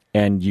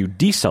and you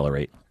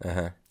decelerate.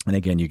 Uh-huh. And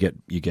again, you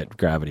get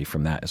gravity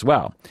from that as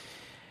well.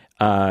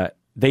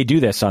 They do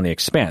this on The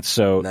Expanse.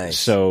 So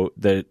so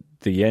the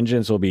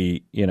engines will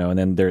be, and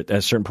then at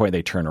a certain point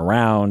they turn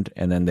around,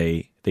 and then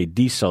they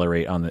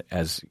decelerate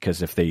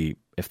because if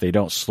they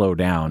don't slow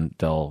down,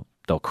 they'll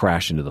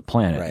crash into the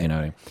planet.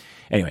 Right.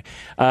 Anyway,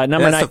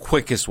 that's the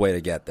quickest way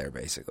to get there,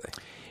 basically.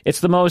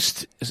 It's the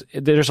most.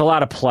 There's a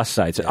lot of plus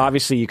sides. Yeah.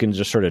 Obviously, you can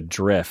just sort of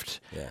drift.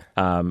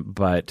 Yeah.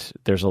 But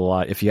there's a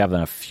lot if you have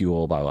enough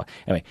fuel. Blah blah.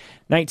 Anyway,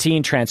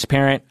 19,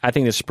 Transparent. I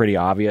think this is pretty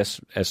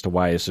obvious as to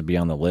why this would be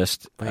on the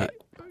list. Wait,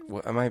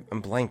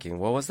 I'm blanking.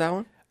 What was that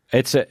one?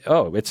 It's a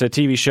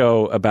TV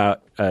show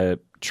about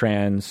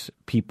trans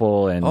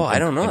people and I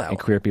don't know and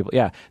queer people.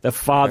 Yeah, the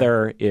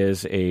father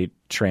is a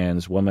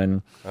trans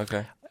woman.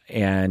 Okay.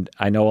 And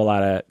I know a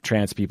lot of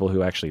trans people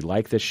who actually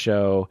like this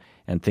show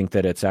and think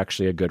that it's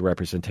actually a good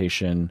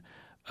representation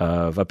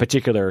of a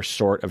particular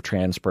sort of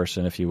trans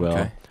person, if you will.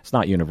 Okay. It's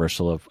not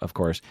universal, of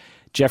course.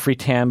 Jeffrey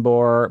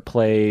Tambor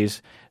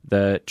plays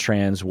the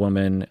trans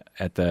woman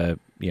at the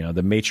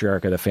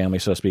matriarch of the family,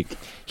 so to speak.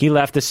 He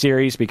left the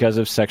series because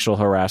of sexual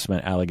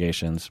harassment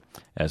allegations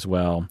as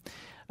well.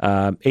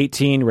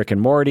 18, Rick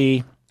and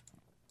Morty.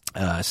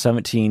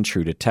 17,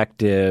 True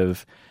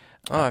Detective.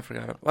 Oh, I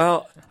forgot.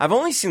 Well, I've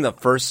only seen the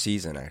first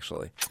season,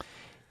 actually.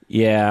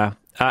 Yeah.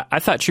 I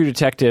thought True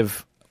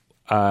Detective,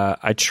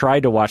 I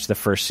tried to watch the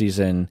first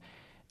season,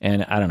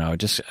 and I don't know,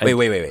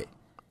 Wait.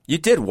 You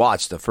did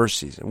watch the first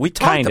season. We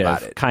talked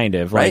about it. Kind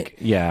of. Right? Like,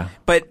 yeah.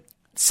 But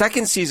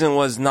second season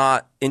was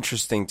not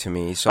interesting to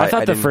me. So I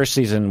thought the first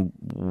season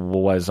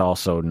was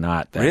also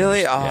not that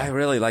Really? interesting. I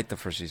really liked the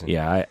first season.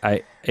 Yeah.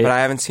 But I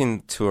haven't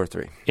seen 2 or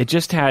 3. It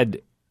just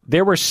had...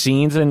 There were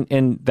scenes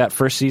in that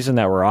first season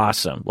that were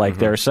awesome. Like,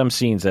 there are some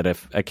scenes that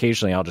if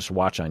occasionally I'll just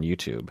watch on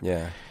YouTube.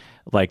 Yeah.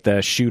 Like the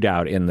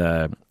shootout in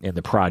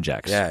the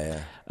projects.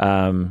 Yeah.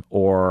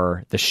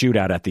 Or the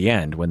shootout at the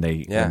end when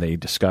they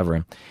discover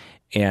him.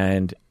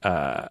 And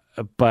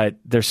but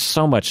there's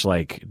so much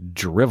like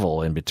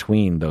drivel in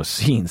between those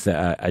scenes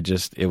that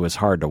it was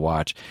hard to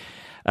watch.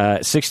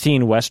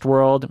 16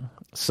 Westworld,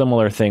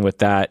 similar thing with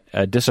that.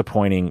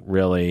 Disappointing,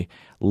 really.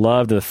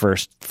 Loved the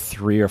first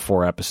 3 or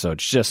 4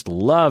 episodes. Just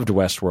loved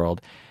Westworld.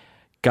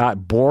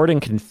 Got bored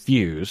and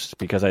confused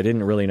because I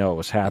didn't really know what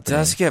was happening. It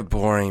does get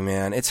boring,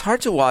 man. It's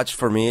hard to watch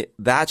for me.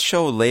 That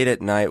show late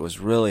at night was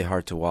really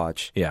hard to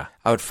watch. Yeah.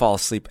 I would fall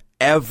asleep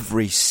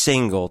every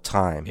single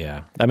time.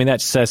 Yeah. I mean,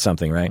 that says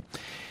something, right?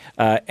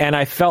 And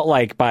I felt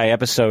like by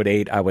episode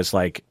 8, I was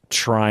like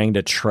trying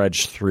to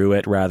trudge through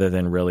it rather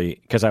than really,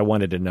 because I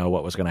wanted to know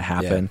what was going to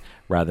happen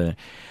rather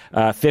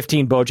than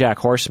 15 BoJack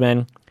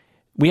Horseman.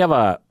 We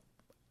have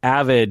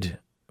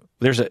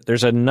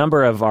there's a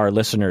number of our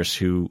listeners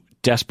who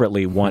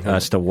desperately want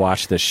us to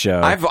watch this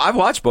show. I've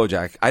watched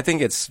BoJack. I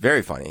think it's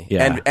very funny.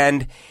 Yeah.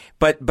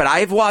 But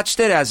I've watched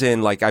it as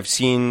in like I've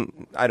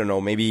seen, I don't know,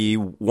 maybe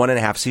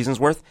 1.5 seasons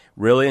worth.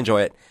 Really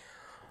enjoy it.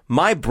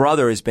 My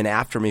brother has been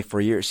after me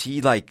for years. He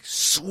like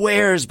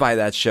swears by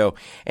that show,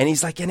 and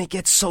he's like, and it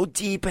gets so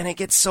deep, and it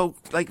gets so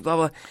like blah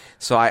blah.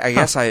 So I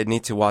guess I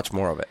need to watch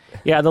more of it.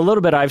 Yeah, the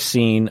little bit I've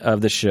seen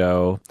of the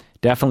show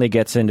definitely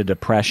gets into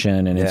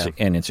depression and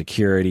and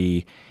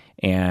insecurity,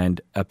 and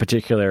a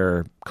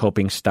particular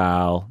coping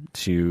style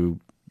to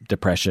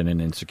depression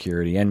and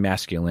insecurity and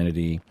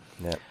masculinity.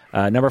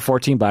 Yeah. Number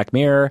 14, Black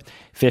Mirror.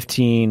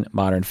 15,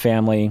 Modern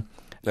Family.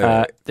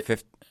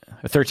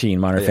 13,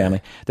 Modern Family.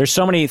 There's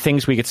so many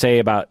things we could say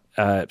about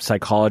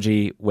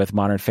psychology with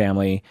Modern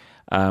Family.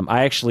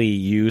 I actually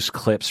use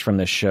clips from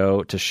the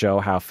show to show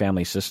how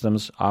family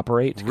systems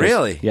operate.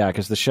 Really? Yeah,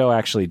 because the show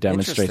actually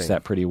demonstrates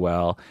that pretty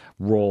well.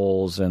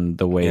 Roles and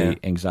the way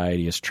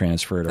anxiety is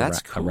transferred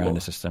around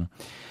the system.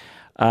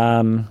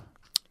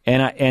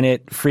 And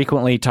it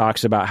frequently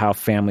talks about how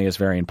family is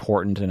very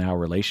important and how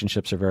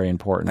relationships are very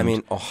important. I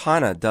mean,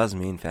 Ohana does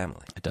mean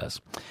family. It does.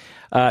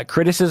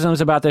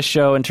 Criticisms about this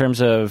show in terms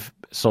of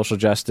social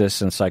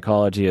justice and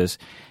psychology is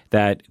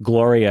that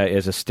Gloria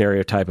is a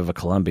stereotype of a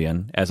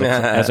Colombian. As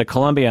a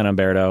Colombian,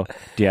 Umberto,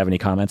 do you have any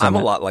comments on that?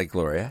 I'm a lot like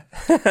Gloria.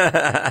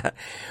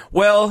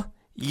 Well,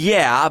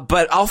 yeah,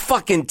 but I'll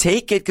fucking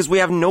take it because we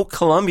have no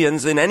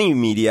Colombians in any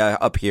media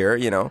up here,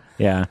 you know?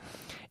 Yeah.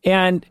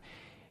 And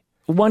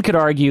one could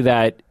argue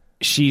that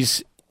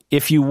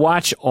if you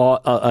watch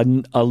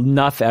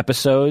enough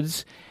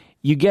episodes,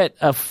 you get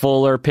a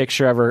fuller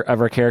picture of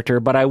her character,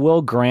 but I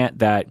will grant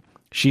that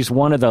she's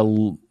one of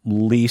the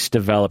least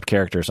developed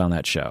characters on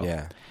that show.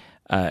 Yeah.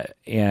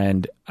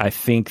 And I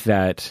think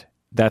that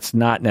that's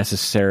not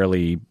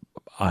necessarily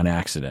on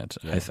accident.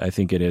 Yeah. I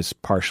think it is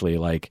partially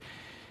like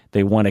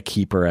they want to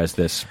keep her as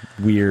this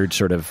weird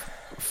sort of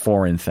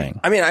foreign thing.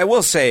 I mean, I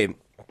will say,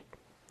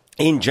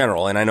 in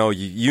general, and I know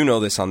you know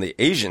this on the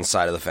Asian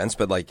side of the fence,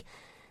 but like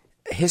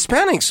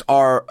Hispanics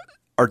are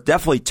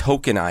definitely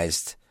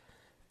tokenized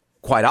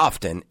quite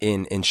often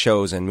in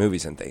shows and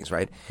movies and things,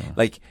 right? Yeah.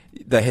 Like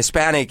the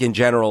Hispanic in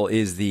general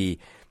is the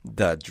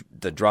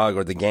drug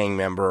or the gang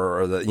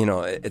member or the, you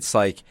know, it's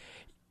like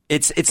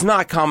it's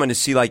not common to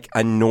see like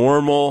a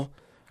normal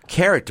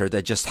character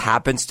that just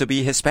happens to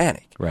be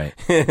Hispanic. Right.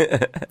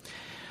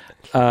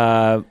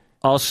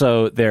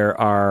 Also, there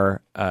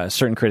are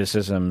certain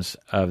criticisms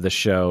of the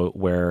show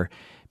where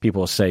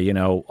people say, you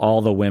know,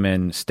 all the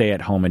women stay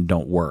at home and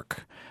don't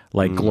work.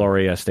 Like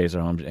Gloria stays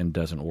at home and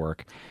doesn't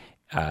work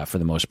for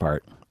the most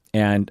part.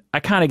 And I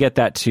kind of get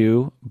that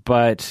too,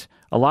 but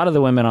a lot of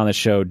the women on the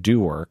show do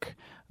work.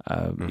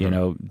 You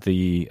know,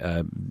 the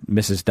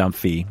Mrs.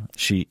 Dunphy,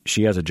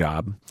 she has a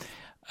job.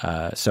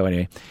 So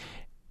anyway,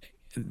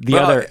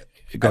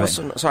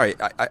 sorry,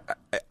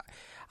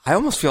 I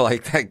almost feel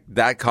like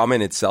that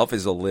comment itself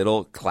is a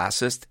little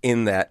classist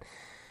in that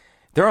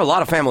there are a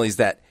lot of families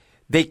that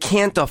they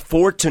can't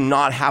afford to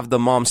not have the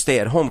mom stay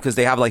at home because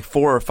they have like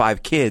 4 or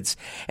 5 kids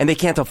and they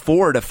can't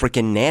afford a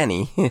freaking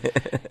nanny.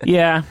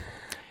 Yeah.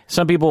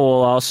 Some people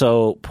will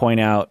also point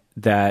out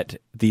that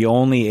the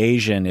only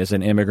Asian is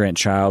an immigrant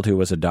child who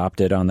was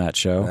adopted on that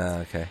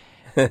show. Okay.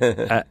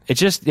 It's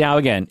just, now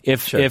again,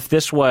 if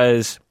this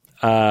was,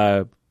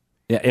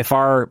 if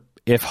our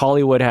if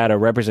Hollywood had a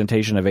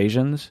representation of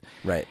Asians,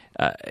 Right.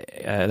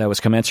 that was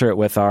commensurate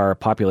with our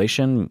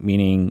population,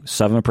 meaning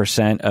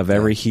 7% of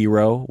every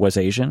hero was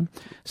Asian,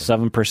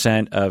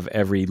 7% of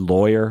every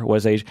lawyer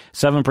was Asian,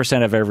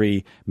 7% of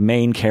every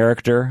main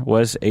character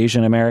was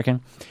Asian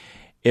American.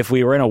 If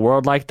we were in a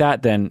world like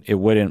that, then it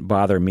wouldn't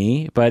bother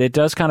me. But it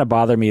does kind of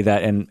bother me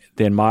that in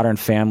Modern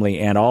Family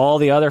and all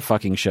the other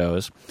fucking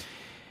shows,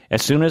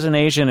 as soon as an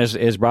Asian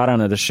is brought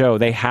onto the show,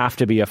 they have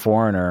to be a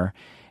foreigner,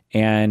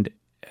 and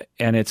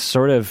it's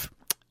sort of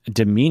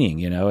demeaning.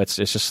 It's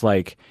just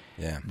like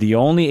the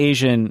only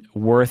Asian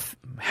worth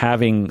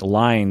having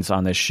lines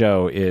on this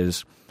show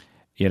is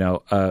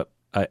a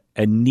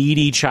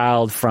needy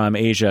child from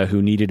Asia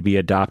who needed to be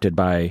adopted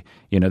by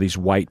these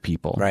white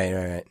people.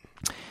 Right.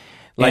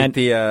 Like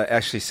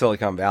actually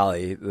Silicon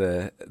Valley,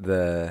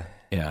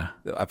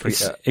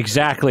 it's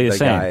exactly the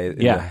same.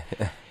 Guy,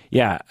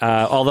 Yeah.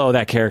 Although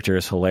that character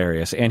is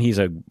hilarious, and he's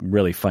a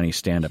really funny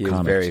stand-up comic.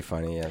 He's very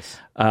funny, yes.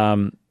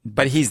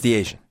 But he's the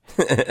Asian,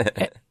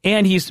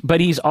 and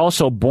he's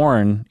also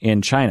born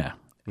in China.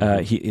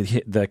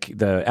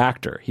 The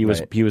actor he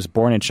was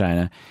born in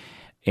China,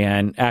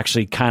 and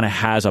actually kind of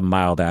has a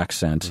mild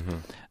accent.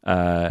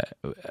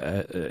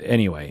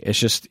 Anyway, it's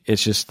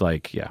just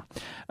like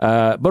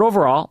but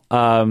overall,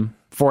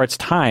 for its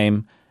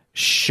time,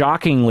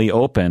 shockingly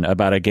open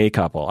about a gay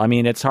couple. I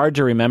mean, it's hard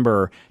to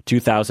remember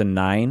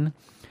 2009,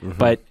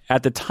 but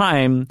at the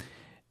time,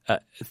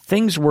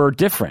 things were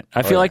different.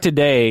 I feel like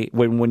today,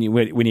 when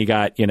you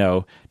got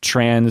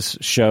trans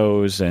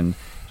shows and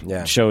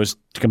shows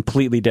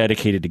completely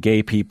dedicated to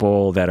gay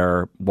people that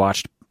are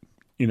watched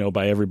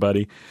by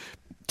everybody.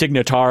 Tig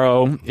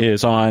Notaro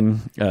is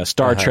on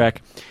Star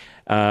Trek.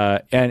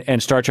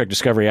 And Star Trek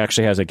Discovery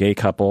actually has a gay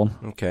couple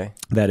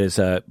that is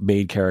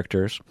main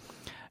characters.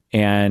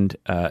 And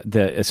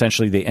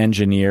essentially the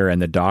engineer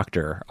and the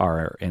doctor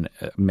are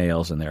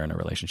males, and they're in a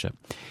relationship.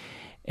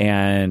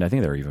 And I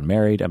think they're even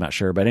married. I'm not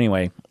sure, but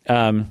anyway,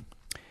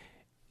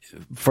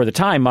 for the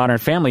time, Modern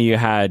Family, you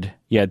had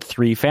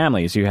three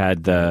families. You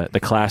had the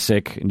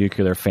classic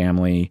nuclear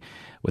family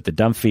with the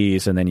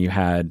Dumfries, and then you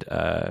had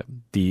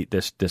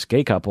this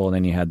gay couple, and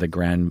then you had the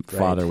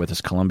grandfather with this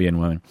Colombian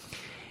woman.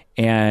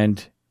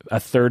 And a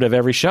third of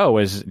every show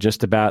was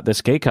just about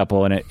this gay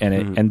couple,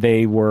 and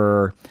they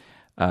weren't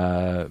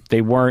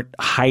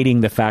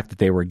hiding the fact that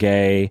they were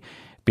gay.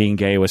 Being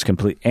gay was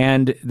complete,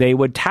 and they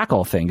would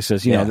tackle things.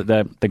 As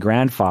the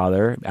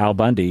grandfather, Al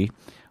Bundy,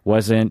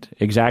 wasn't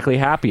exactly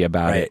happy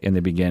about it in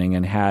the beginning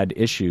and had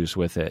issues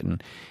with it,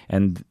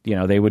 and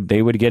they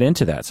would get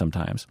into that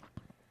sometimes.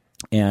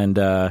 And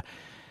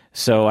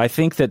so I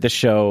think that the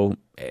show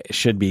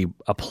should be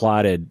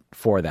applauded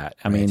for that.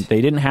 I mean, they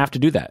didn't have to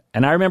do that.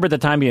 And I remember at the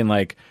time being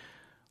like,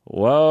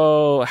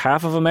 whoa,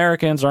 half of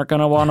Americans aren't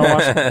going to want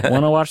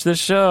to watch this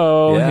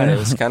show. Yeah, it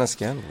was kind of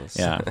scandalous.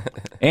 Yeah.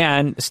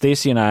 And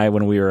Stacy and I,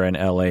 when we were in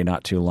LA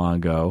not too long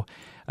ago,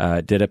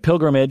 did a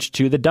pilgrimage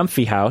to the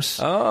Dunphy house.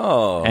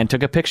 Oh. And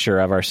took a picture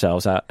of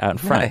ourselves out in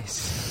front.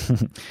 Nice.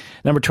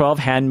 Number 12,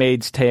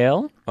 Handmaid's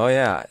Tale. Oh,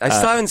 yeah. I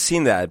still haven't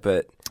seen that,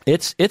 but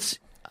it's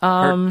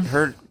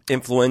heard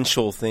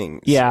influential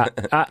things. Yeah.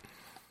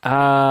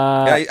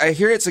 I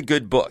hear it's a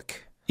good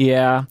book.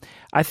 Yeah.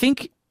 I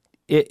think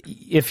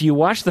if you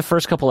watch the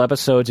first couple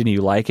episodes and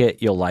you like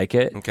it, you'll like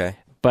it. Okay.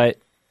 But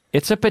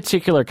it's a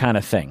particular kind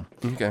of thing.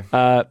 Okay.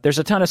 There's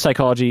a ton of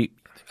psychology,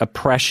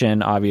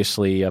 oppression,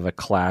 obviously, of a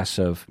class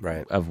of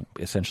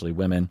essentially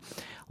women.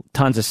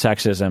 Tons of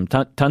sexism,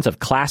 tons of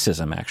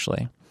classism,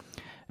 actually.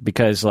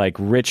 Because, like,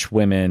 rich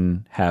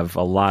women have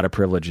a lot of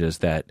privileges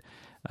that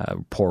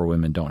poor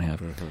women don't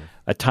have. Mm-hmm.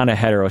 A ton of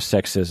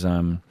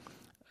heterosexism,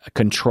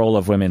 control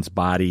of women's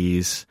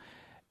bodies.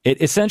 It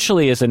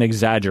essentially is an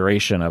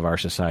exaggeration of our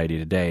society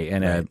today,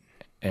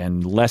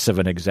 and less of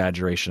an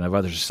exaggeration of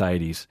other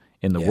societies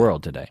in the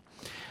world today.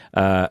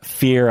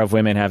 Fear of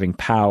women having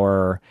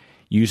power,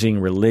 using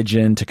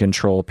religion to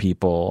control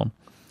people,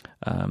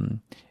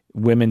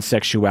 women's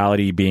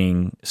sexuality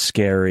being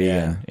scary,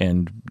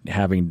 and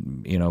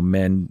having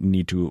men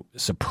need to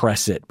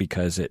suppress it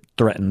because it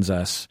threatens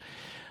us.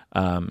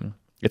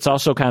 It's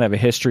also kind of a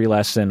history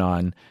lesson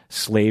on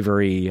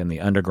slavery and the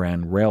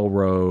Underground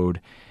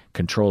Railroad,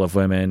 control of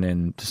women,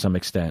 and to some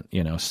extent,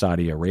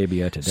 Saudi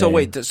Arabia today. So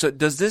wait,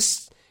 does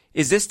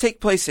this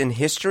take place in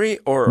history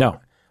or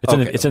no?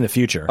 It's in the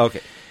future.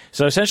 Okay.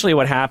 So essentially,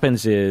 what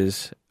happens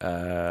is,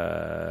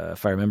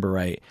 if I remember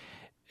right,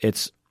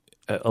 it's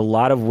a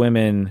lot of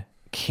women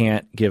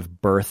can't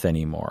give birth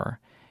anymore,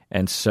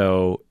 and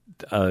so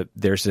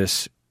there's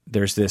this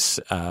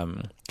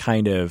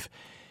kind of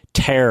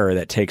terror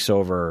that takes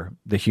over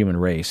the human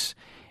race,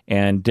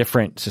 and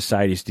different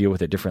societies deal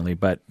with it differently.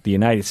 But the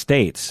United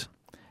States,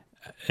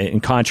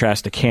 in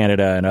contrast to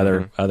Canada and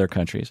other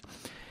countries,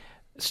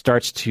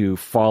 starts to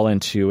fall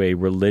into a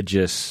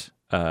religious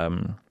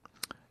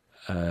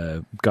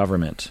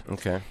government.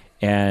 Okay.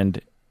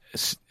 And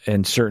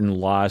certain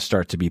laws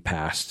start to be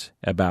passed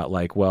about,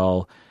 like,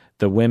 well,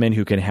 the women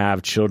who can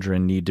have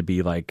children need to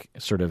be like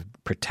sort of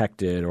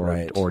protected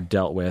or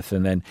dealt with,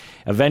 and then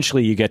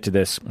eventually you get to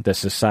this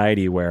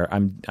society where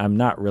I'm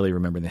not really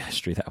remembering the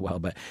history that well,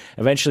 but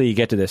eventually you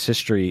get to this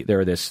history.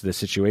 There this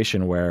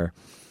situation where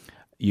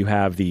you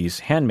have these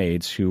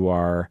handmaids who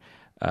are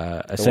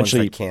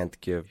essentially the ones that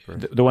can't give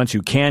birth. The ones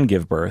who can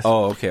give birth.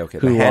 Oh, okay.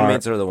 The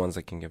handmaids are the ones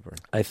that can give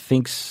birth. I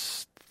think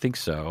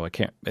so. I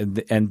can't,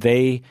 and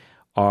they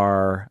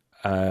are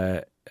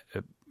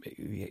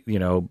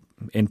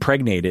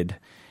impregnated,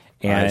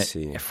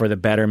 and for the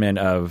betterment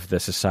of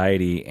the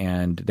society,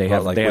 and they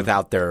have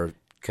without their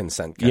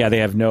consent. They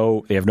have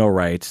no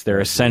rights. They're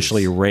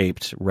essentially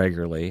raped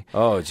regularly.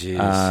 Oh, geez.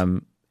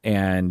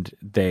 And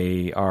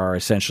they are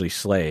essentially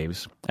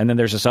slaves. And then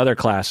there's this other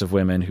class of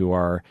women who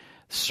are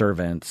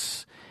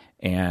servants,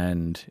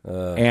 and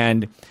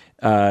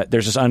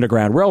there's this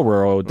underground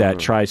railroad that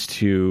tries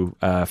to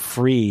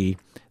free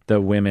the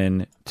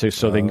women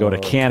so they can go to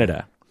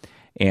Canada.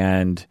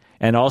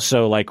 And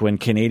also, like, when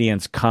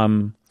Canadians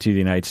come to the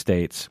United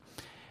States,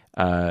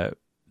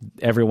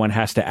 everyone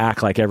has to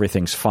act like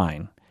everything's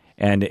fine.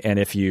 And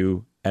if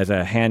you, as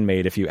a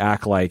handmaid, if you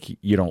act like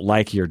you don't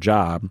like your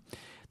job,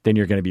 then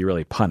you're going to be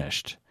really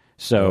punished.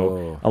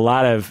 So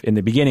in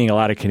the beginning, a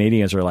lot of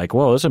Canadians are like,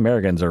 whoa, those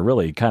Americans are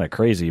really kind of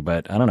crazy,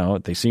 but I don't know,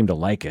 they seem to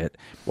like it.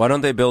 Why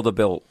don't they build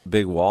a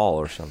big wall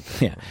or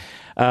something?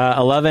 Yeah.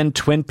 11,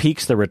 Twin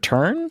Peaks: The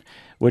Return,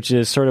 which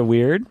is sort of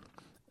weird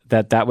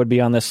that would be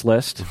on this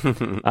list.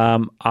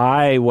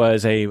 I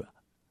was a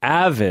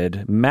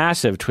avid,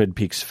 massive Twin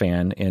Peaks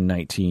fan in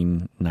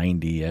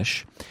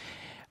 1990-ish,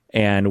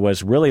 and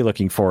was really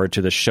looking forward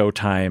to the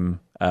Showtime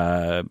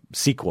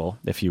sequel,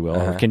 if you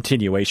will, or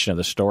continuation of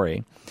the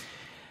story.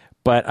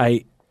 But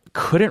I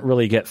couldn't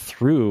really get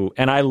through,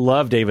 and I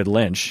love David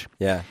Lynch.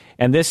 Yeah.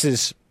 And this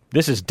is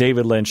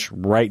David Lynch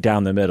right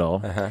down the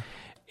middle.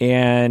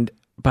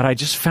 But I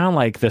just found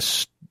like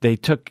they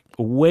took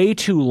way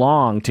too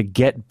long to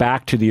get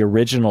back to the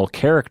original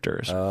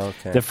characters.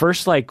 The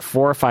first like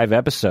 4 or 5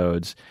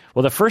 episodes,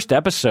 the first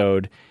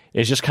episode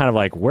is just kind of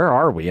like, where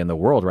are we in the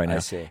world right now? I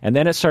see. And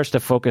then it starts to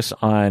focus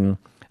on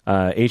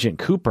Agent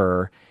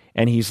Cooper,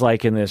 and he's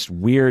like in this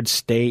weird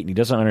state, and he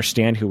doesn't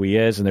understand who he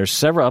is. And there's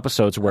several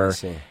episodes where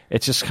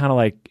it's just kind of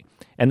like,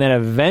 and then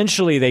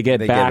eventually they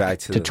get back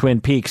to Twin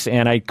Peaks,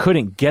 and I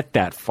couldn't get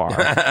that far.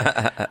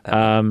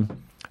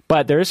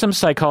 But there is some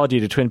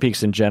psychology to Twin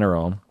Peaks in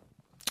general.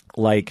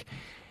 Like,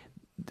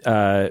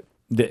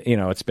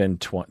 it's been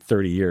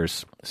 30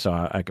 years.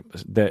 So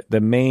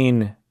the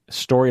main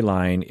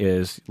storyline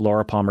is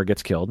Laura Palmer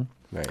gets killed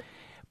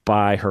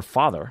by her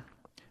father,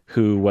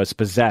 who was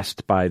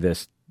possessed by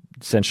this,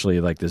 essentially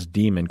like this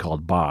demon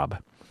called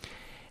Bob.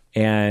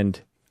 And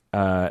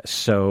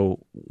so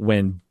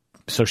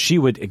she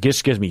would, it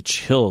just gives me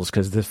chills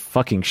because this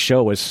fucking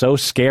show was so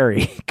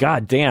scary.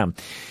 God damn.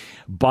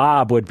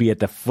 Bob would be at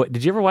the foot.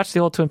 Did you ever watch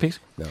the old Twin Peaks?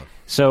 No.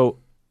 So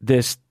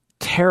this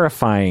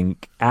terrifying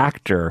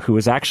actor who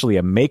was actually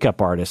a makeup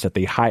artist that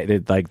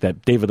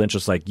that David Lynch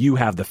was like, you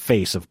have the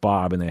face of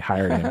Bob, and they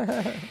hired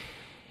him.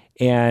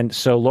 And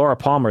so Laura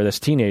Palmer, this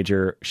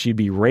teenager, she'd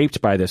be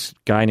raped by this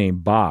guy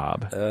named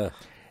Bob.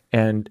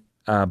 And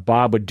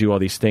Bob would do all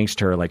these things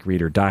to her, like read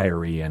her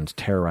diary and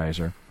terrorize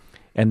her.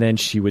 And then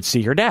she would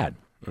see her dad.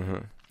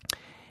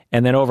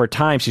 And then over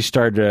time, she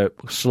started to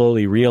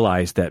slowly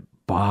realize that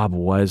Bob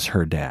was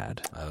her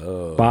dad.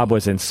 Bob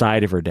was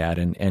inside of her dad,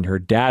 and her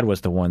dad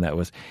was the one that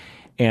was.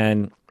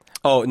 And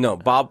oh no,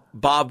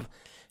 Bob,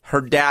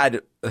 her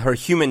dad, her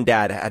human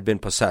dad had been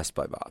possessed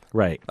by Bob.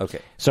 Right.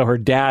 Okay. So her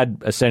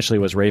dad essentially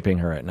was raping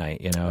her at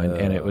night,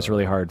 and it was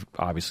really hard,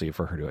 obviously,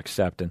 for her to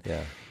accept.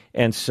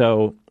 And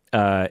so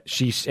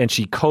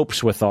she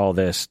copes with all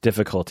this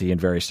difficulty in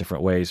various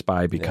different ways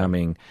by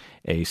becoming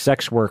a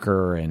sex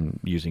worker and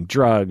using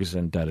drugs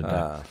and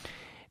da-da-da.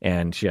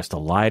 And she has to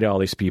lie to all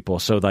these people.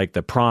 So like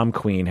the prom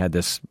queen had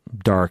this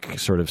dark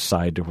sort of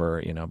side to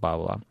her, blah, blah,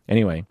 blah.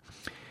 Anyway,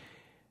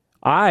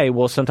 I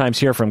will sometimes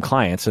hear from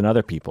clients and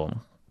other people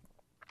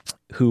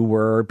who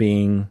were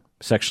being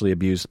sexually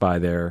abused by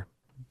their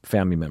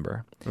family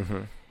member.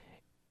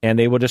 And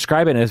they will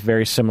describe it in a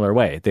very similar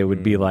way. They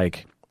would be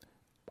like,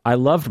 I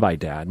loved my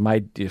dad.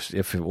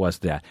 If it was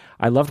that,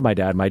 I loved my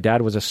dad. My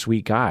dad was a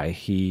sweet guy.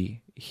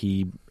 He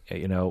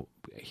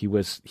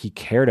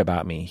cared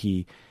about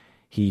me.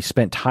 He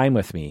spent time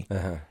with me.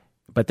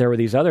 But there were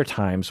these other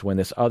times when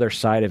this other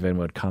side of him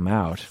would come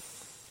out,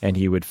 and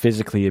he would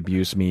physically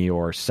abuse me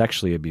or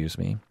sexually abuse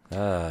me.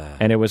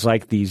 And it was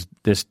like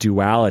this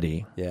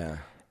duality. Yeah.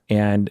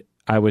 And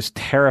I was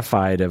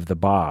terrified of the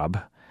Bob,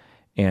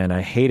 and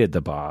I hated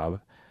the Bob,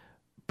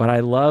 but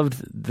I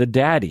loved the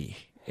daddy.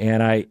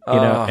 And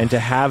and to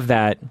have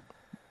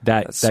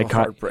that's so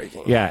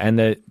heartbreaking. Yeah. And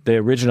the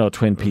original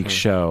Twin Peaks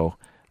show,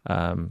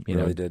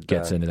 really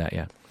gets into that.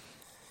 Yeah.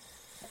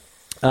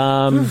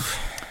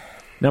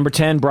 Number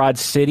 10, Broad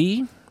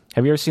City.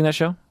 Have you ever seen that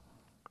show?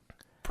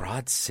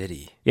 Broad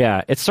City.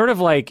 Yeah, it's sort of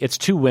like it's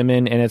two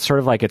women, and it's sort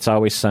of like It's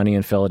Always Sunny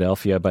in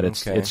Philadelphia, but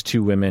it's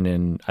two women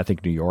in, I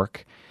think, New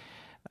York.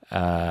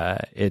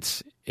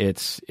 It's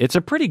it's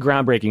a pretty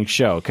groundbreaking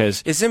show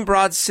because Isn't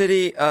Broad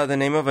City the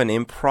name of an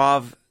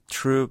improv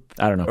troupe?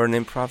 I don't know. Or an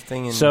improv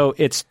thing? So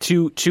it's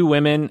two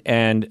women,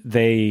 and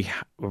they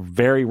are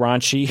very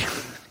raunchy,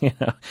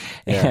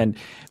 and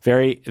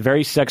very,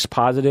 very sex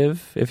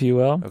positive, if you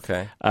will.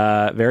 Okay.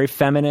 Very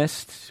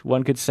feminist,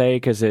 one could say,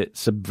 because it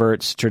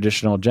subverts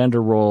traditional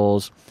gender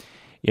roles.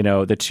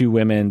 The two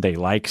women, they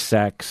like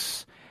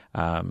sex.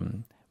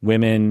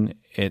 Women,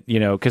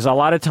 because a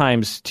lot of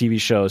times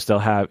TV shows, they'll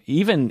have,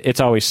 even It's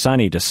Always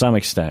Sunny to some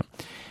extent,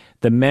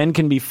 the men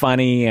can be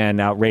funny and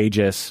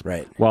outrageous,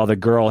 right, while the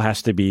girl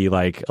has to be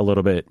like a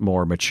little bit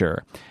more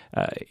mature.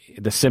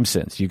 The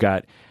Simpsons, you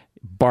got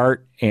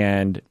Bart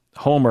and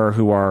Homer,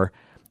 who are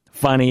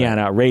funny and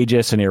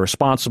outrageous and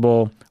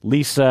irresponsible.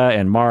 Lisa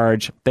and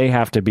Marge, they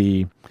have to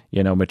be,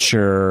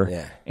 mature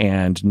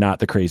and not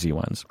the crazy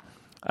ones.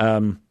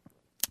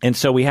 And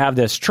so we have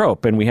this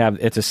trope, and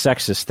it's a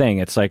sexist thing.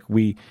 It's like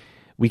we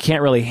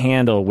can't really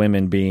handle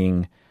women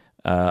being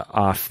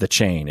off the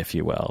chain, if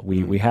you will.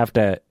 We have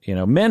to,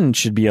 men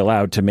should be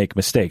allowed to make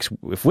mistakes.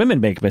 If women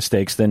make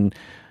mistakes, then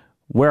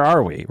where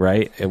are we,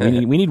 right?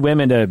 We need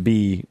women to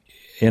be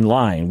in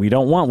line. We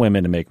don't want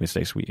women to make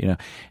mistakes.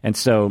 And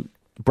so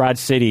Broad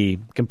City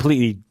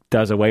completely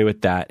does away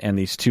with that, and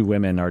these two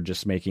women are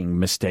just making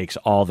mistakes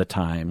all the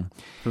time,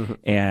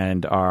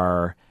 and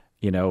are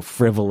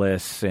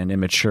frivolous and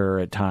immature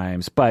at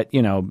times, but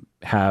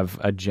have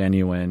a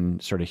genuine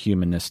sort of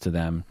humanness to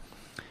them.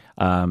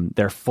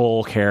 They're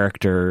full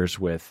characters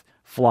with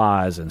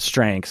flaws and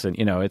strengths, and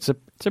it's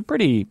a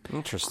pretty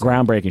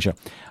groundbreaking show.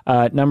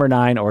 Number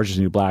 9, Orange Is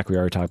the New Black. We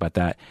already talked about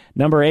that.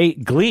 Number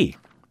 8, Glee.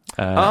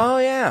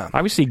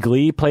 Obviously,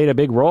 Glee played a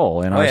big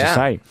role in our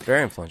society.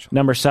 Very influential.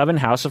 Number 7,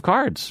 House of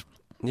Cards.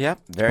 Yep,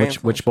 very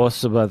influential. Which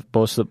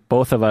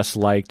both of us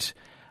liked.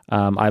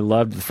 I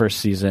loved the first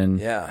season.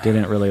 Yeah.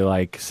 Didn't really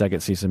like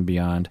second season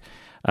beyond.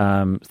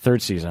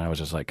 Third season, I was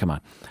just like, come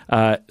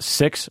on.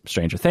 6,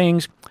 Stranger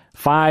Things.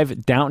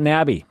 5, Downton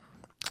Abbey.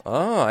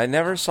 Oh, I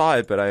never saw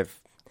it, but I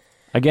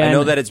Again,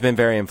 know that it's been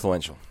very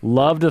influential.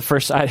 Loved the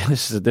first.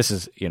 This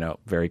is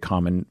very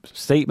common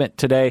statement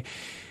today.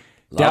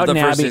 Loved Downton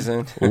the first Abbey,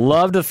 season.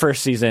 Loved the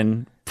first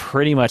season.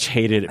 Pretty much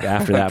hated it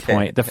after that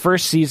point. The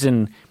first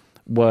season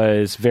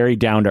was very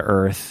down to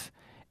earth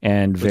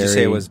and Would very. you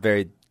say it was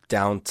very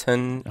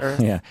Downton Earth?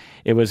 Yeah,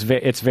 it was.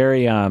 It's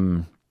very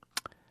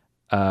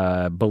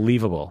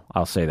believable.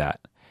 I'll say that,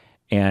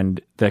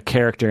 and the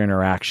character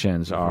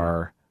interactions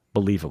are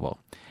believable.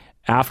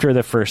 After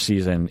the first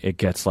season, it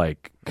gets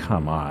like,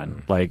 come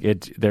on, like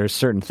there's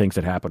certain things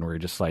that happen where you're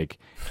just like,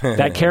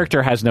 that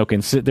character has no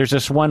there's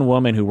this one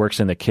woman who works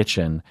in the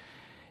kitchen,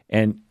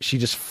 and she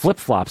just flip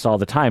flops all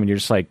the time, and you're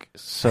just like,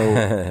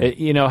 so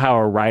you know how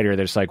a writer,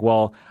 there's like,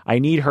 well, I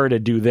need her to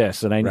do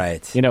this, and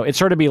it's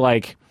sort of be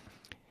like,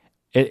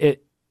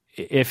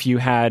 if you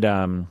had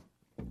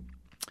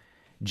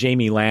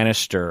Jamie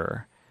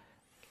Lannister,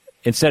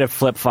 instead of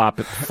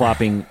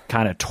flopping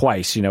kind of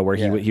twice, where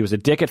he was a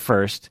dick at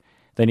first,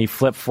 then he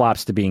flip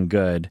flops to being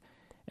good,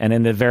 and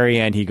in the very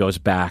end he goes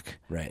back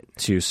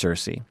to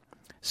Cersei.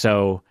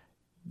 So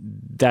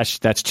that's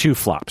 2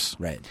 flops.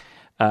 Right.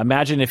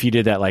 Imagine if you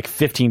did that like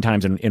 15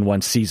 times in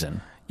one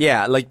season.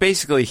 Yeah, like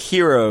basically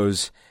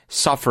Heroes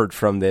suffered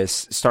from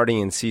this starting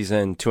in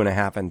season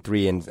 2.5 and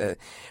 3, and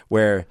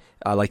where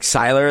like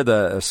Sylar,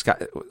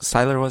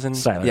 Sylar wasn't.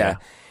 Sylar, yeah.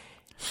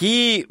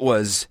 He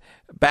was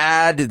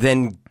bad,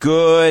 then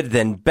good,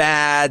 then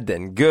bad,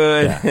 then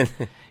good. Yeah,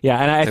 yeah,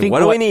 and I think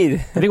what do we need?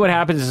 I think what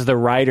happens is the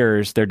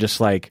writers, they're just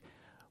like,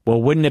 well,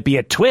 wouldn't it be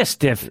a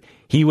twist if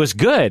he was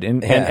good?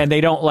 And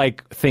they don't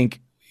like think.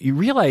 You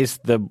realize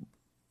the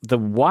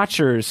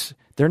watchers,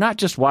 they're not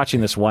just watching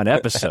this one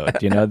episode.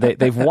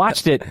 They've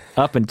watched it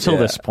up until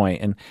this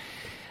point.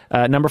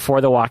 And number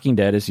 4, The Walking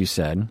Dead, as you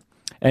said,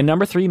 and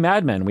number 3,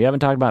 Mad Men. We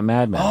haven't talked about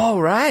Mad Men. Oh,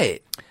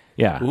 right.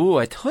 Yeah. Ooh,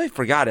 I totally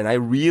forgot, and I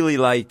really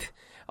liked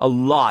a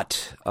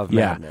lot of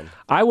Mad Men.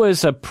 I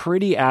was a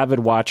pretty avid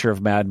watcher of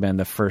Mad Men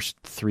the first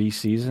 3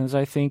 seasons,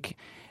 I think,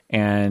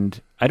 and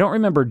I don't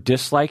remember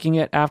disliking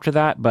it after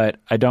that, but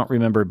I don't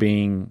remember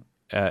being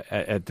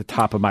at the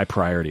top of my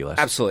priority list.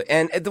 Absolutely.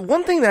 And the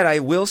one thing that I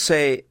will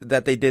say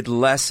that they did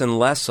less and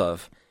less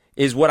of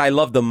is what I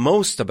love the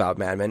most about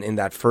Mad Men in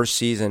that first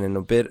season and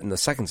a bit in the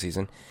second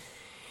season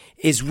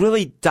is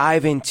really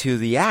dive into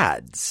the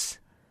ads.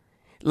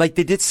 Like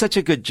they did such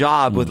a good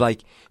job with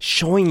like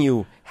showing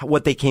you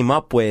what they came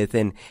up with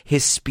and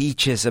his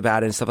speeches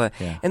about it and stuff like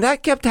that. Yeah. And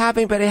that kept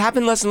happening, but it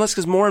happened less and less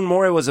because more and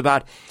more it was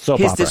about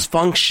his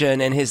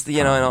dysfunction and his,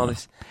 and all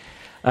this.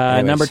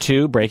 Number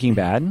 2, Breaking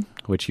Bad,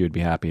 which you would be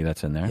happy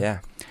that's in there. Yeah.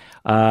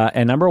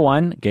 And number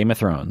 1, Game of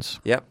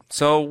Thrones. Yep.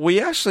 So we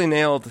actually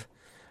nailed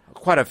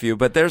quite a few,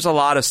 but there's a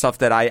lot of stuff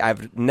that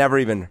I've never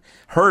even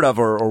heard of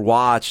or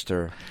watched.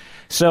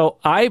 So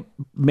I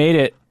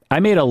made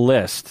a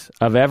list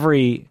of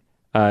every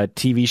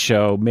TV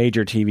show,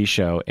 major TV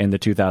show in the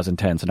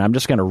 2010s, and I'm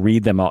just going to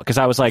read them all because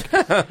I was like,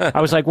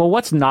 well,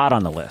 what's not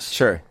on the list?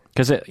 Sure.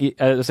 Because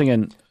I was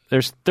thinking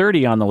there's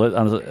 30 on the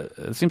list.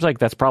 It seems like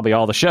that's probably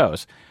all the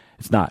shows.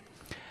 It's not.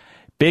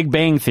 Big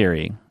Bang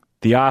Theory,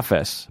 The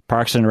Office,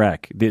 Parks and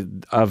Rec,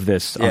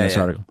 this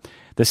article.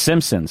 The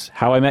Simpsons,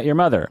 How I Met Your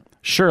Mother,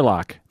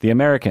 Sherlock, The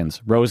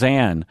Americans,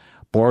 Roseanne,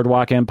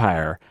 Boardwalk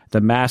Empire,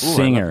 The Masked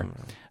Singer,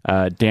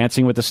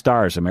 Dancing with the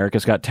Stars,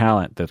 America's Got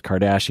Talent, The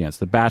Kardashians,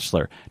 The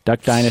Bachelor,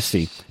 Duck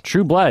Dynasty,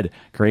 True Blood,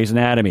 Grey's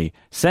Anatomy,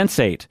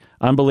 Sense8,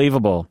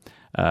 Unbelievable,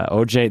 the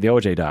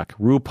OJ doc,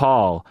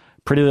 RuPaul,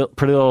 Pretty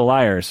Little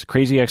Liars,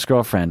 Crazy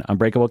Ex-Girlfriend,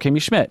 Unbreakable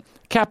Kimmy Schmidt,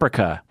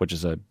 Caprica, which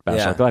is a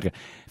Battlestar Galactica,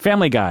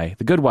 Family Guy,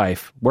 The Good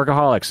Wife,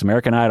 Workaholics,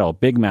 American Idol,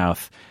 Big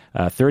Mouth,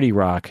 30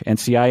 Rock,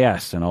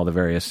 NCIS, and all the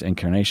various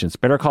incarnations,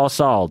 Better Call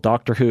Saul,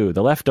 Doctor Who,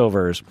 The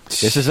Leftovers,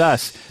 This Is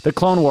Us, The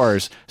Clone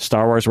Wars,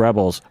 Star Wars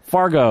Rebels,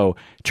 Fargo,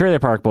 Trailer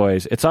Park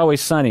Boys, It's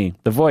Always Sunny,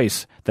 The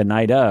Voice, The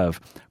Night Of,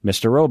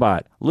 Mr.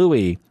 Robot,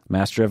 Louie,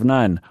 Master of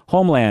None,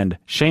 Homeland,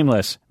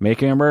 Shameless,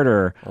 Making a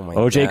Murderer,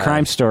 OJ God.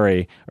 Crime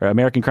Story, or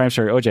American Crime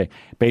Story, OJ,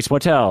 Bates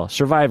Motel,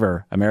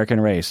 Survivor, American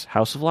Race,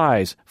 House of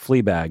Lies,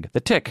 Fleabag, The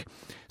Tick,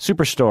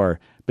 Superstore,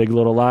 Big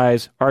Little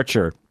Lies,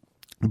 Archer,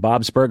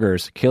 Bob's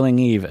Burgers, Killing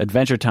Eve,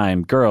 Adventure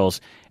Time,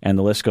 Girls, and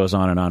the list goes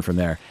on and on from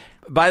there.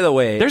 By the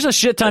way, There's a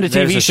shit ton of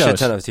there's TV a shows. shit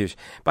ton of TV shows.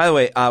 By the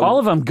way, All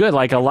of them good.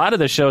 Like a lot of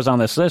the shows on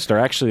this list are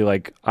actually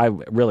like, I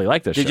really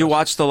like this show. did you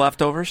watch The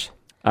Leftovers?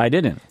 I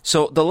didn't.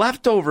 So The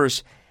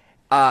Leftovers,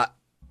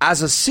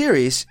 as a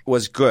series,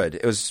 was good.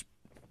 It was,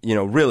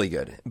 really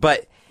good.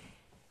 But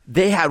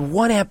they had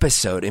one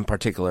episode in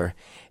particular,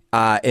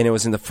 and it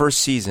was in the first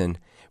season,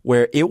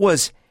 where it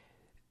was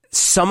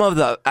some of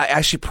the,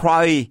 actually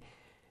probably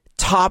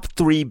top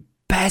 3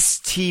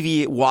 best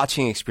TV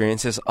watching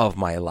experiences of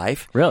my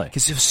life. Really?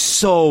 Because it was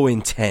so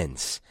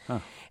intense.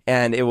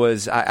 And it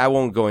was, I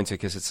won't go into it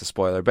because it's a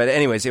spoiler. But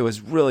anyways, it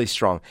was really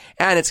strong.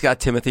 And it's got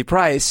Timothy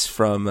Price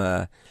from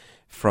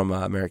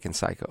American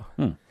Psycho.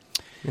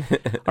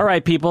 All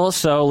right, people.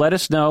 So let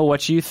us know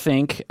what you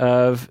think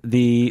of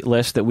the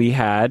list that we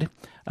had.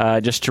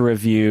 Just to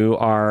review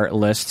our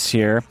lists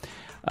here.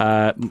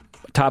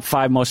 Top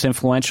 5 most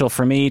influential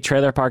for me: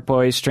 Trailer Park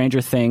Boys, Stranger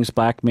Things,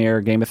 Black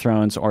Mirror, Game of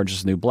Thrones, Orange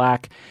is the New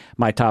Black.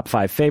 My top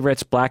 5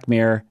 favorites: Black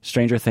Mirror,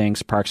 Stranger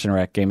Things, Parks and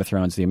Rec, Game of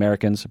Thrones, The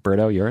Americans.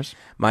 Berto, yours?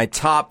 My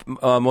top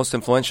most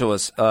influential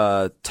was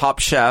Top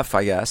Chef,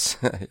 I guess.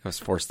 I was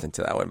forced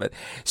into that one. But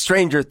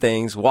Stranger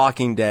Things,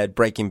 Walking Dead,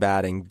 Breaking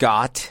Bad, and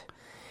GOT.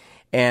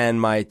 And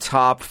my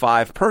top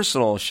 5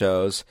 personal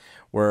shows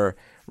were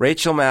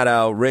Rachel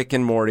Maddow, Rick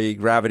and Morty,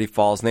 Gravity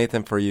Falls,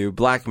 Nathan For You,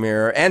 Black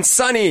Mirror, and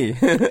Sunny.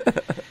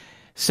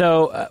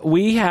 So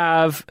we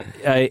have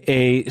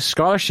a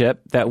scholarship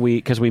that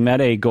because we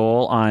met a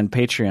goal on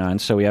Patreon,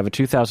 so we have a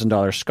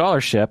 $2,000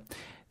 scholarship.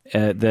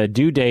 The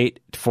due date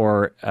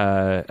for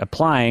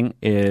applying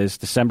is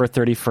December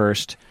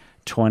 31st,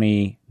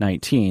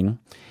 2019.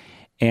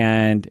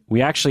 And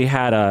we actually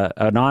had an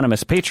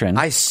anonymous patron.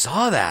 I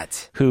saw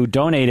that. Who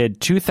donated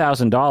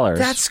 $2,000.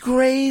 That's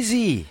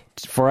crazy.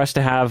 For us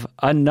to have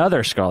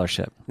another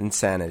scholarship.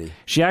 Insanity.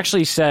 She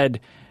actually said,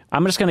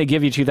 I'm just going to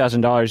give you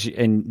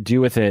 $2,000 and do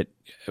with it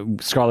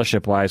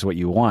scholarship-wise what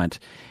you want.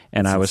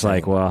 And I was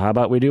like, well, how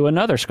about we do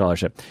another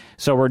scholarship?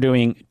 So we're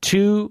doing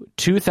 2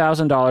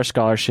 $2,000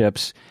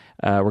 scholarships.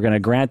 We're going to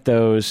grant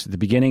those at the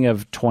beginning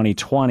of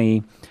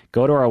 2020.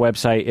 Go to our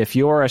website. If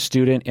you're a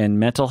student in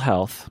mental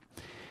health,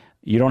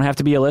 you don't have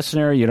to be a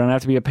listener. You don't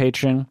have to be a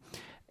patron.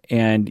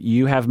 And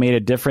you have made a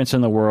difference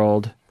in the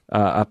world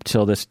up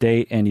till this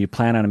date, and you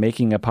plan on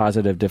making a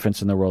positive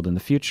difference in the world in the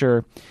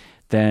future,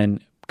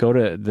 then go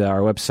to our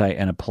website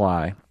and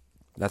apply.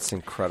 That's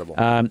incredible.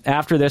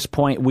 After this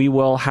point, we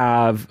will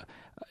have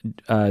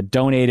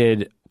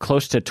donated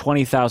close to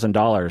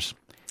 $20,000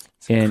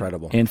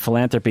 in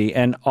philanthropy.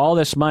 And all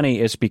this money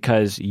is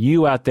because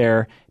you out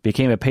there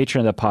became a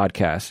patron of the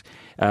podcast.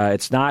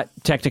 It's not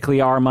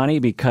technically our money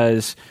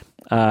because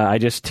I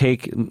just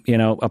take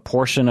a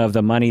portion of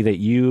the money that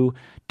you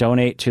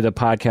donate to the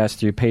podcast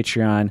through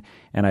Patreon,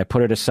 and I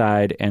put it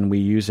aside, and we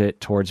use it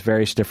towards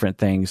various different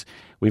things.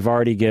 We've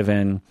already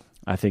given,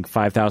 I think,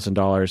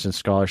 $5,000 in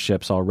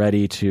scholarships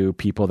already to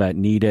people that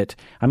need it.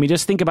 I mean,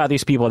 just think about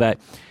these people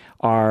that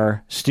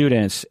are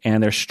students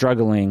and they're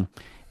struggling.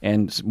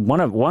 And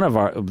one of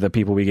the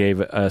people we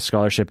gave a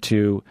scholarship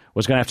to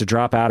was going to have to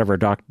drop out of our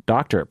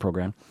doctorate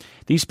program.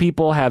 These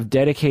people have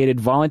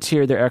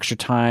volunteered their extra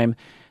time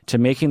to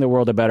making the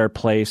world a better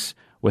place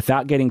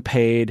without getting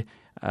paid,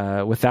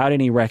 without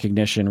any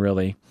recognition,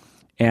 really.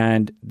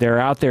 And they're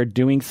out there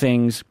doing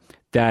things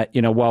that,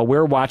 while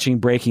we're watching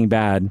Breaking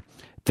Bad,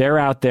 they're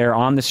out there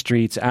on the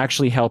streets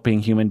actually helping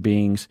human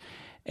beings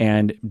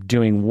and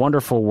doing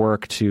wonderful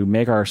work to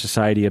make our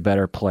society a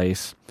better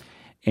place.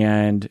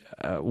 And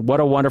what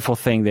a wonderful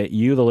thing that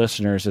you, the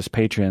listeners, as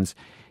patrons,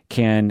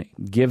 can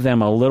give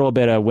them a little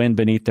bit of wind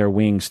beneath their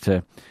wings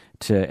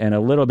and a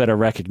little bit of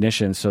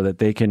recognition so that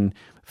they can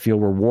feel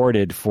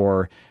rewarded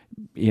for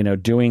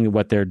doing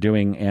what they're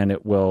doing, and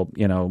it will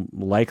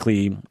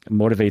likely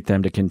motivate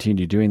them to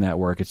continue doing that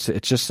work. It's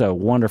just a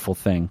wonderful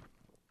thing.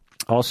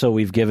 Also,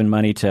 we've given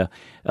money to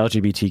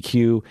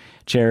LGBTQ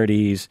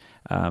charities,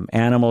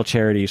 animal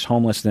charities,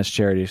 homelessness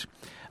charities.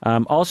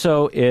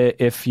 Also,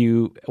 if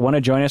you want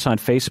to join us on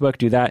Facebook,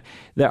 do that.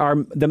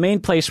 The main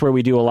place where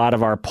we do a lot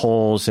of our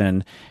polls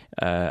and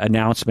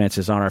announcements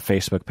is on our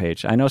Facebook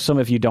page. I know some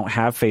of you don't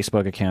have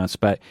Facebook accounts,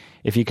 but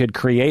if you could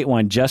create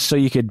one just so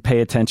you could pay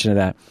attention to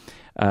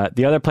that.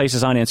 The other place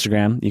is on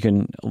Instagram. You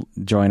can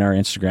join our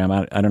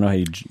Instagram. I don't know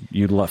how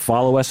you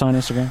follow us on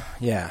Instagram.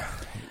 Yeah,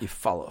 you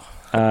follow.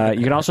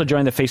 You can also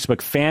join the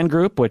Facebook fan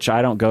group, which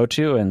I don't go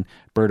to, and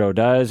Berto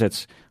does.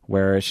 It's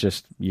where it's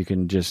just, you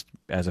can just,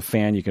 as a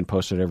fan, you can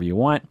post whatever you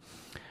want.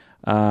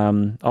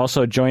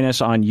 Also, join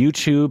us on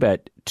YouTube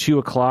at 2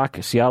 o'clock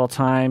Seattle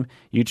time,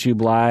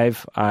 YouTube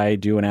Live. I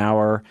do an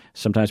hour.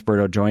 Sometimes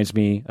Berto joins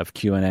me of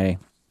Q&A.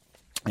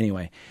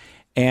 Anyway,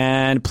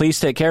 and please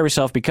take care of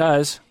yourself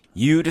because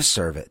you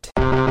deserve it.